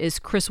page is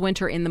Chris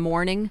Winter in the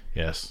Morning.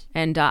 Yes.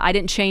 And I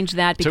didn't change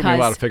that because it took me a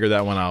while to figure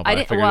that one out, but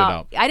I figured it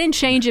out. I didn't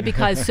change it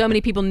because so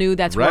many people knew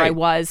that's where I Right.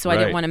 was, so I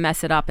didn't Right. want to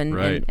mess it up and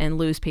Right.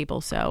 lose people.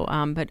 So,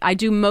 but I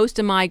do most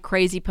of my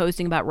crazy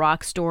posting about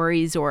rock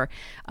stories or,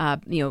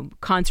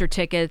 concert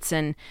tickets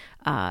and,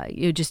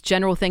 just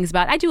general things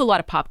about. I do a lot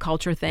of pop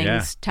culture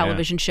things,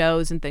 television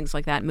shows and things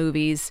like that,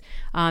 movies,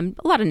 a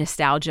lot of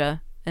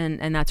nostalgia.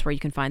 And that's where you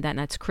can find that. And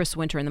that's Chris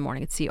Winter in the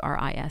Morning. It's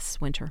CRIS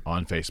Winter.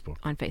 On Facebook.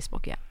 On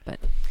Facebook, yeah. But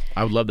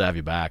I would love to have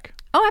you back.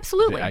 oh,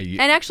 absolutely.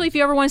 And actually, if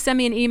you ever want to send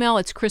me an email,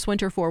 it's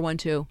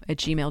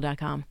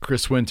chriswinter412@gmail.com.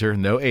 Chris Winter,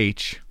 no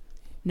H.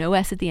 No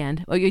S at the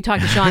end. Oh, you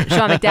talked to Sean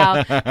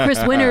McDowell,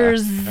 Chris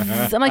Winters.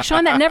 I'm like,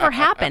 Sean, that never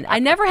happened. I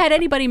never had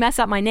anybody mess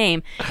up my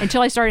name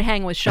until I started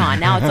hanging with Sean.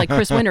 Now it's like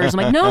Chris Winters. I'm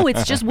like, no,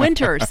 it's just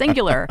Winter,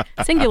 singular.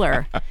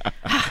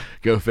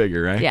 Go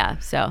figure, right? Yeah,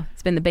 so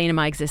it's been the bane of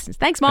my existence.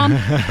 Thanks, Mom,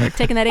 for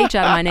taking that H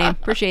out of my name.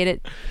 Appreciate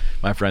it.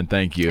 My friend,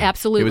 thank you.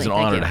 Absolutely. It was an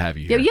Thank honor you. to have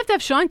you Yeah, here. you have to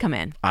have Sean come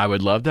in. I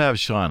would love to have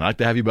Sean. I'd like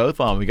to have you both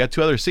on. We got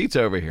 2 other seats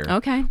over here.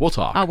 Okay. We'll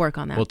talk. I'll work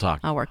on that. We'll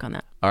talk. I'll work on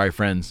that. All right,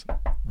 friends.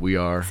 We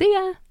are See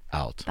ya.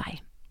 out.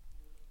 Bye.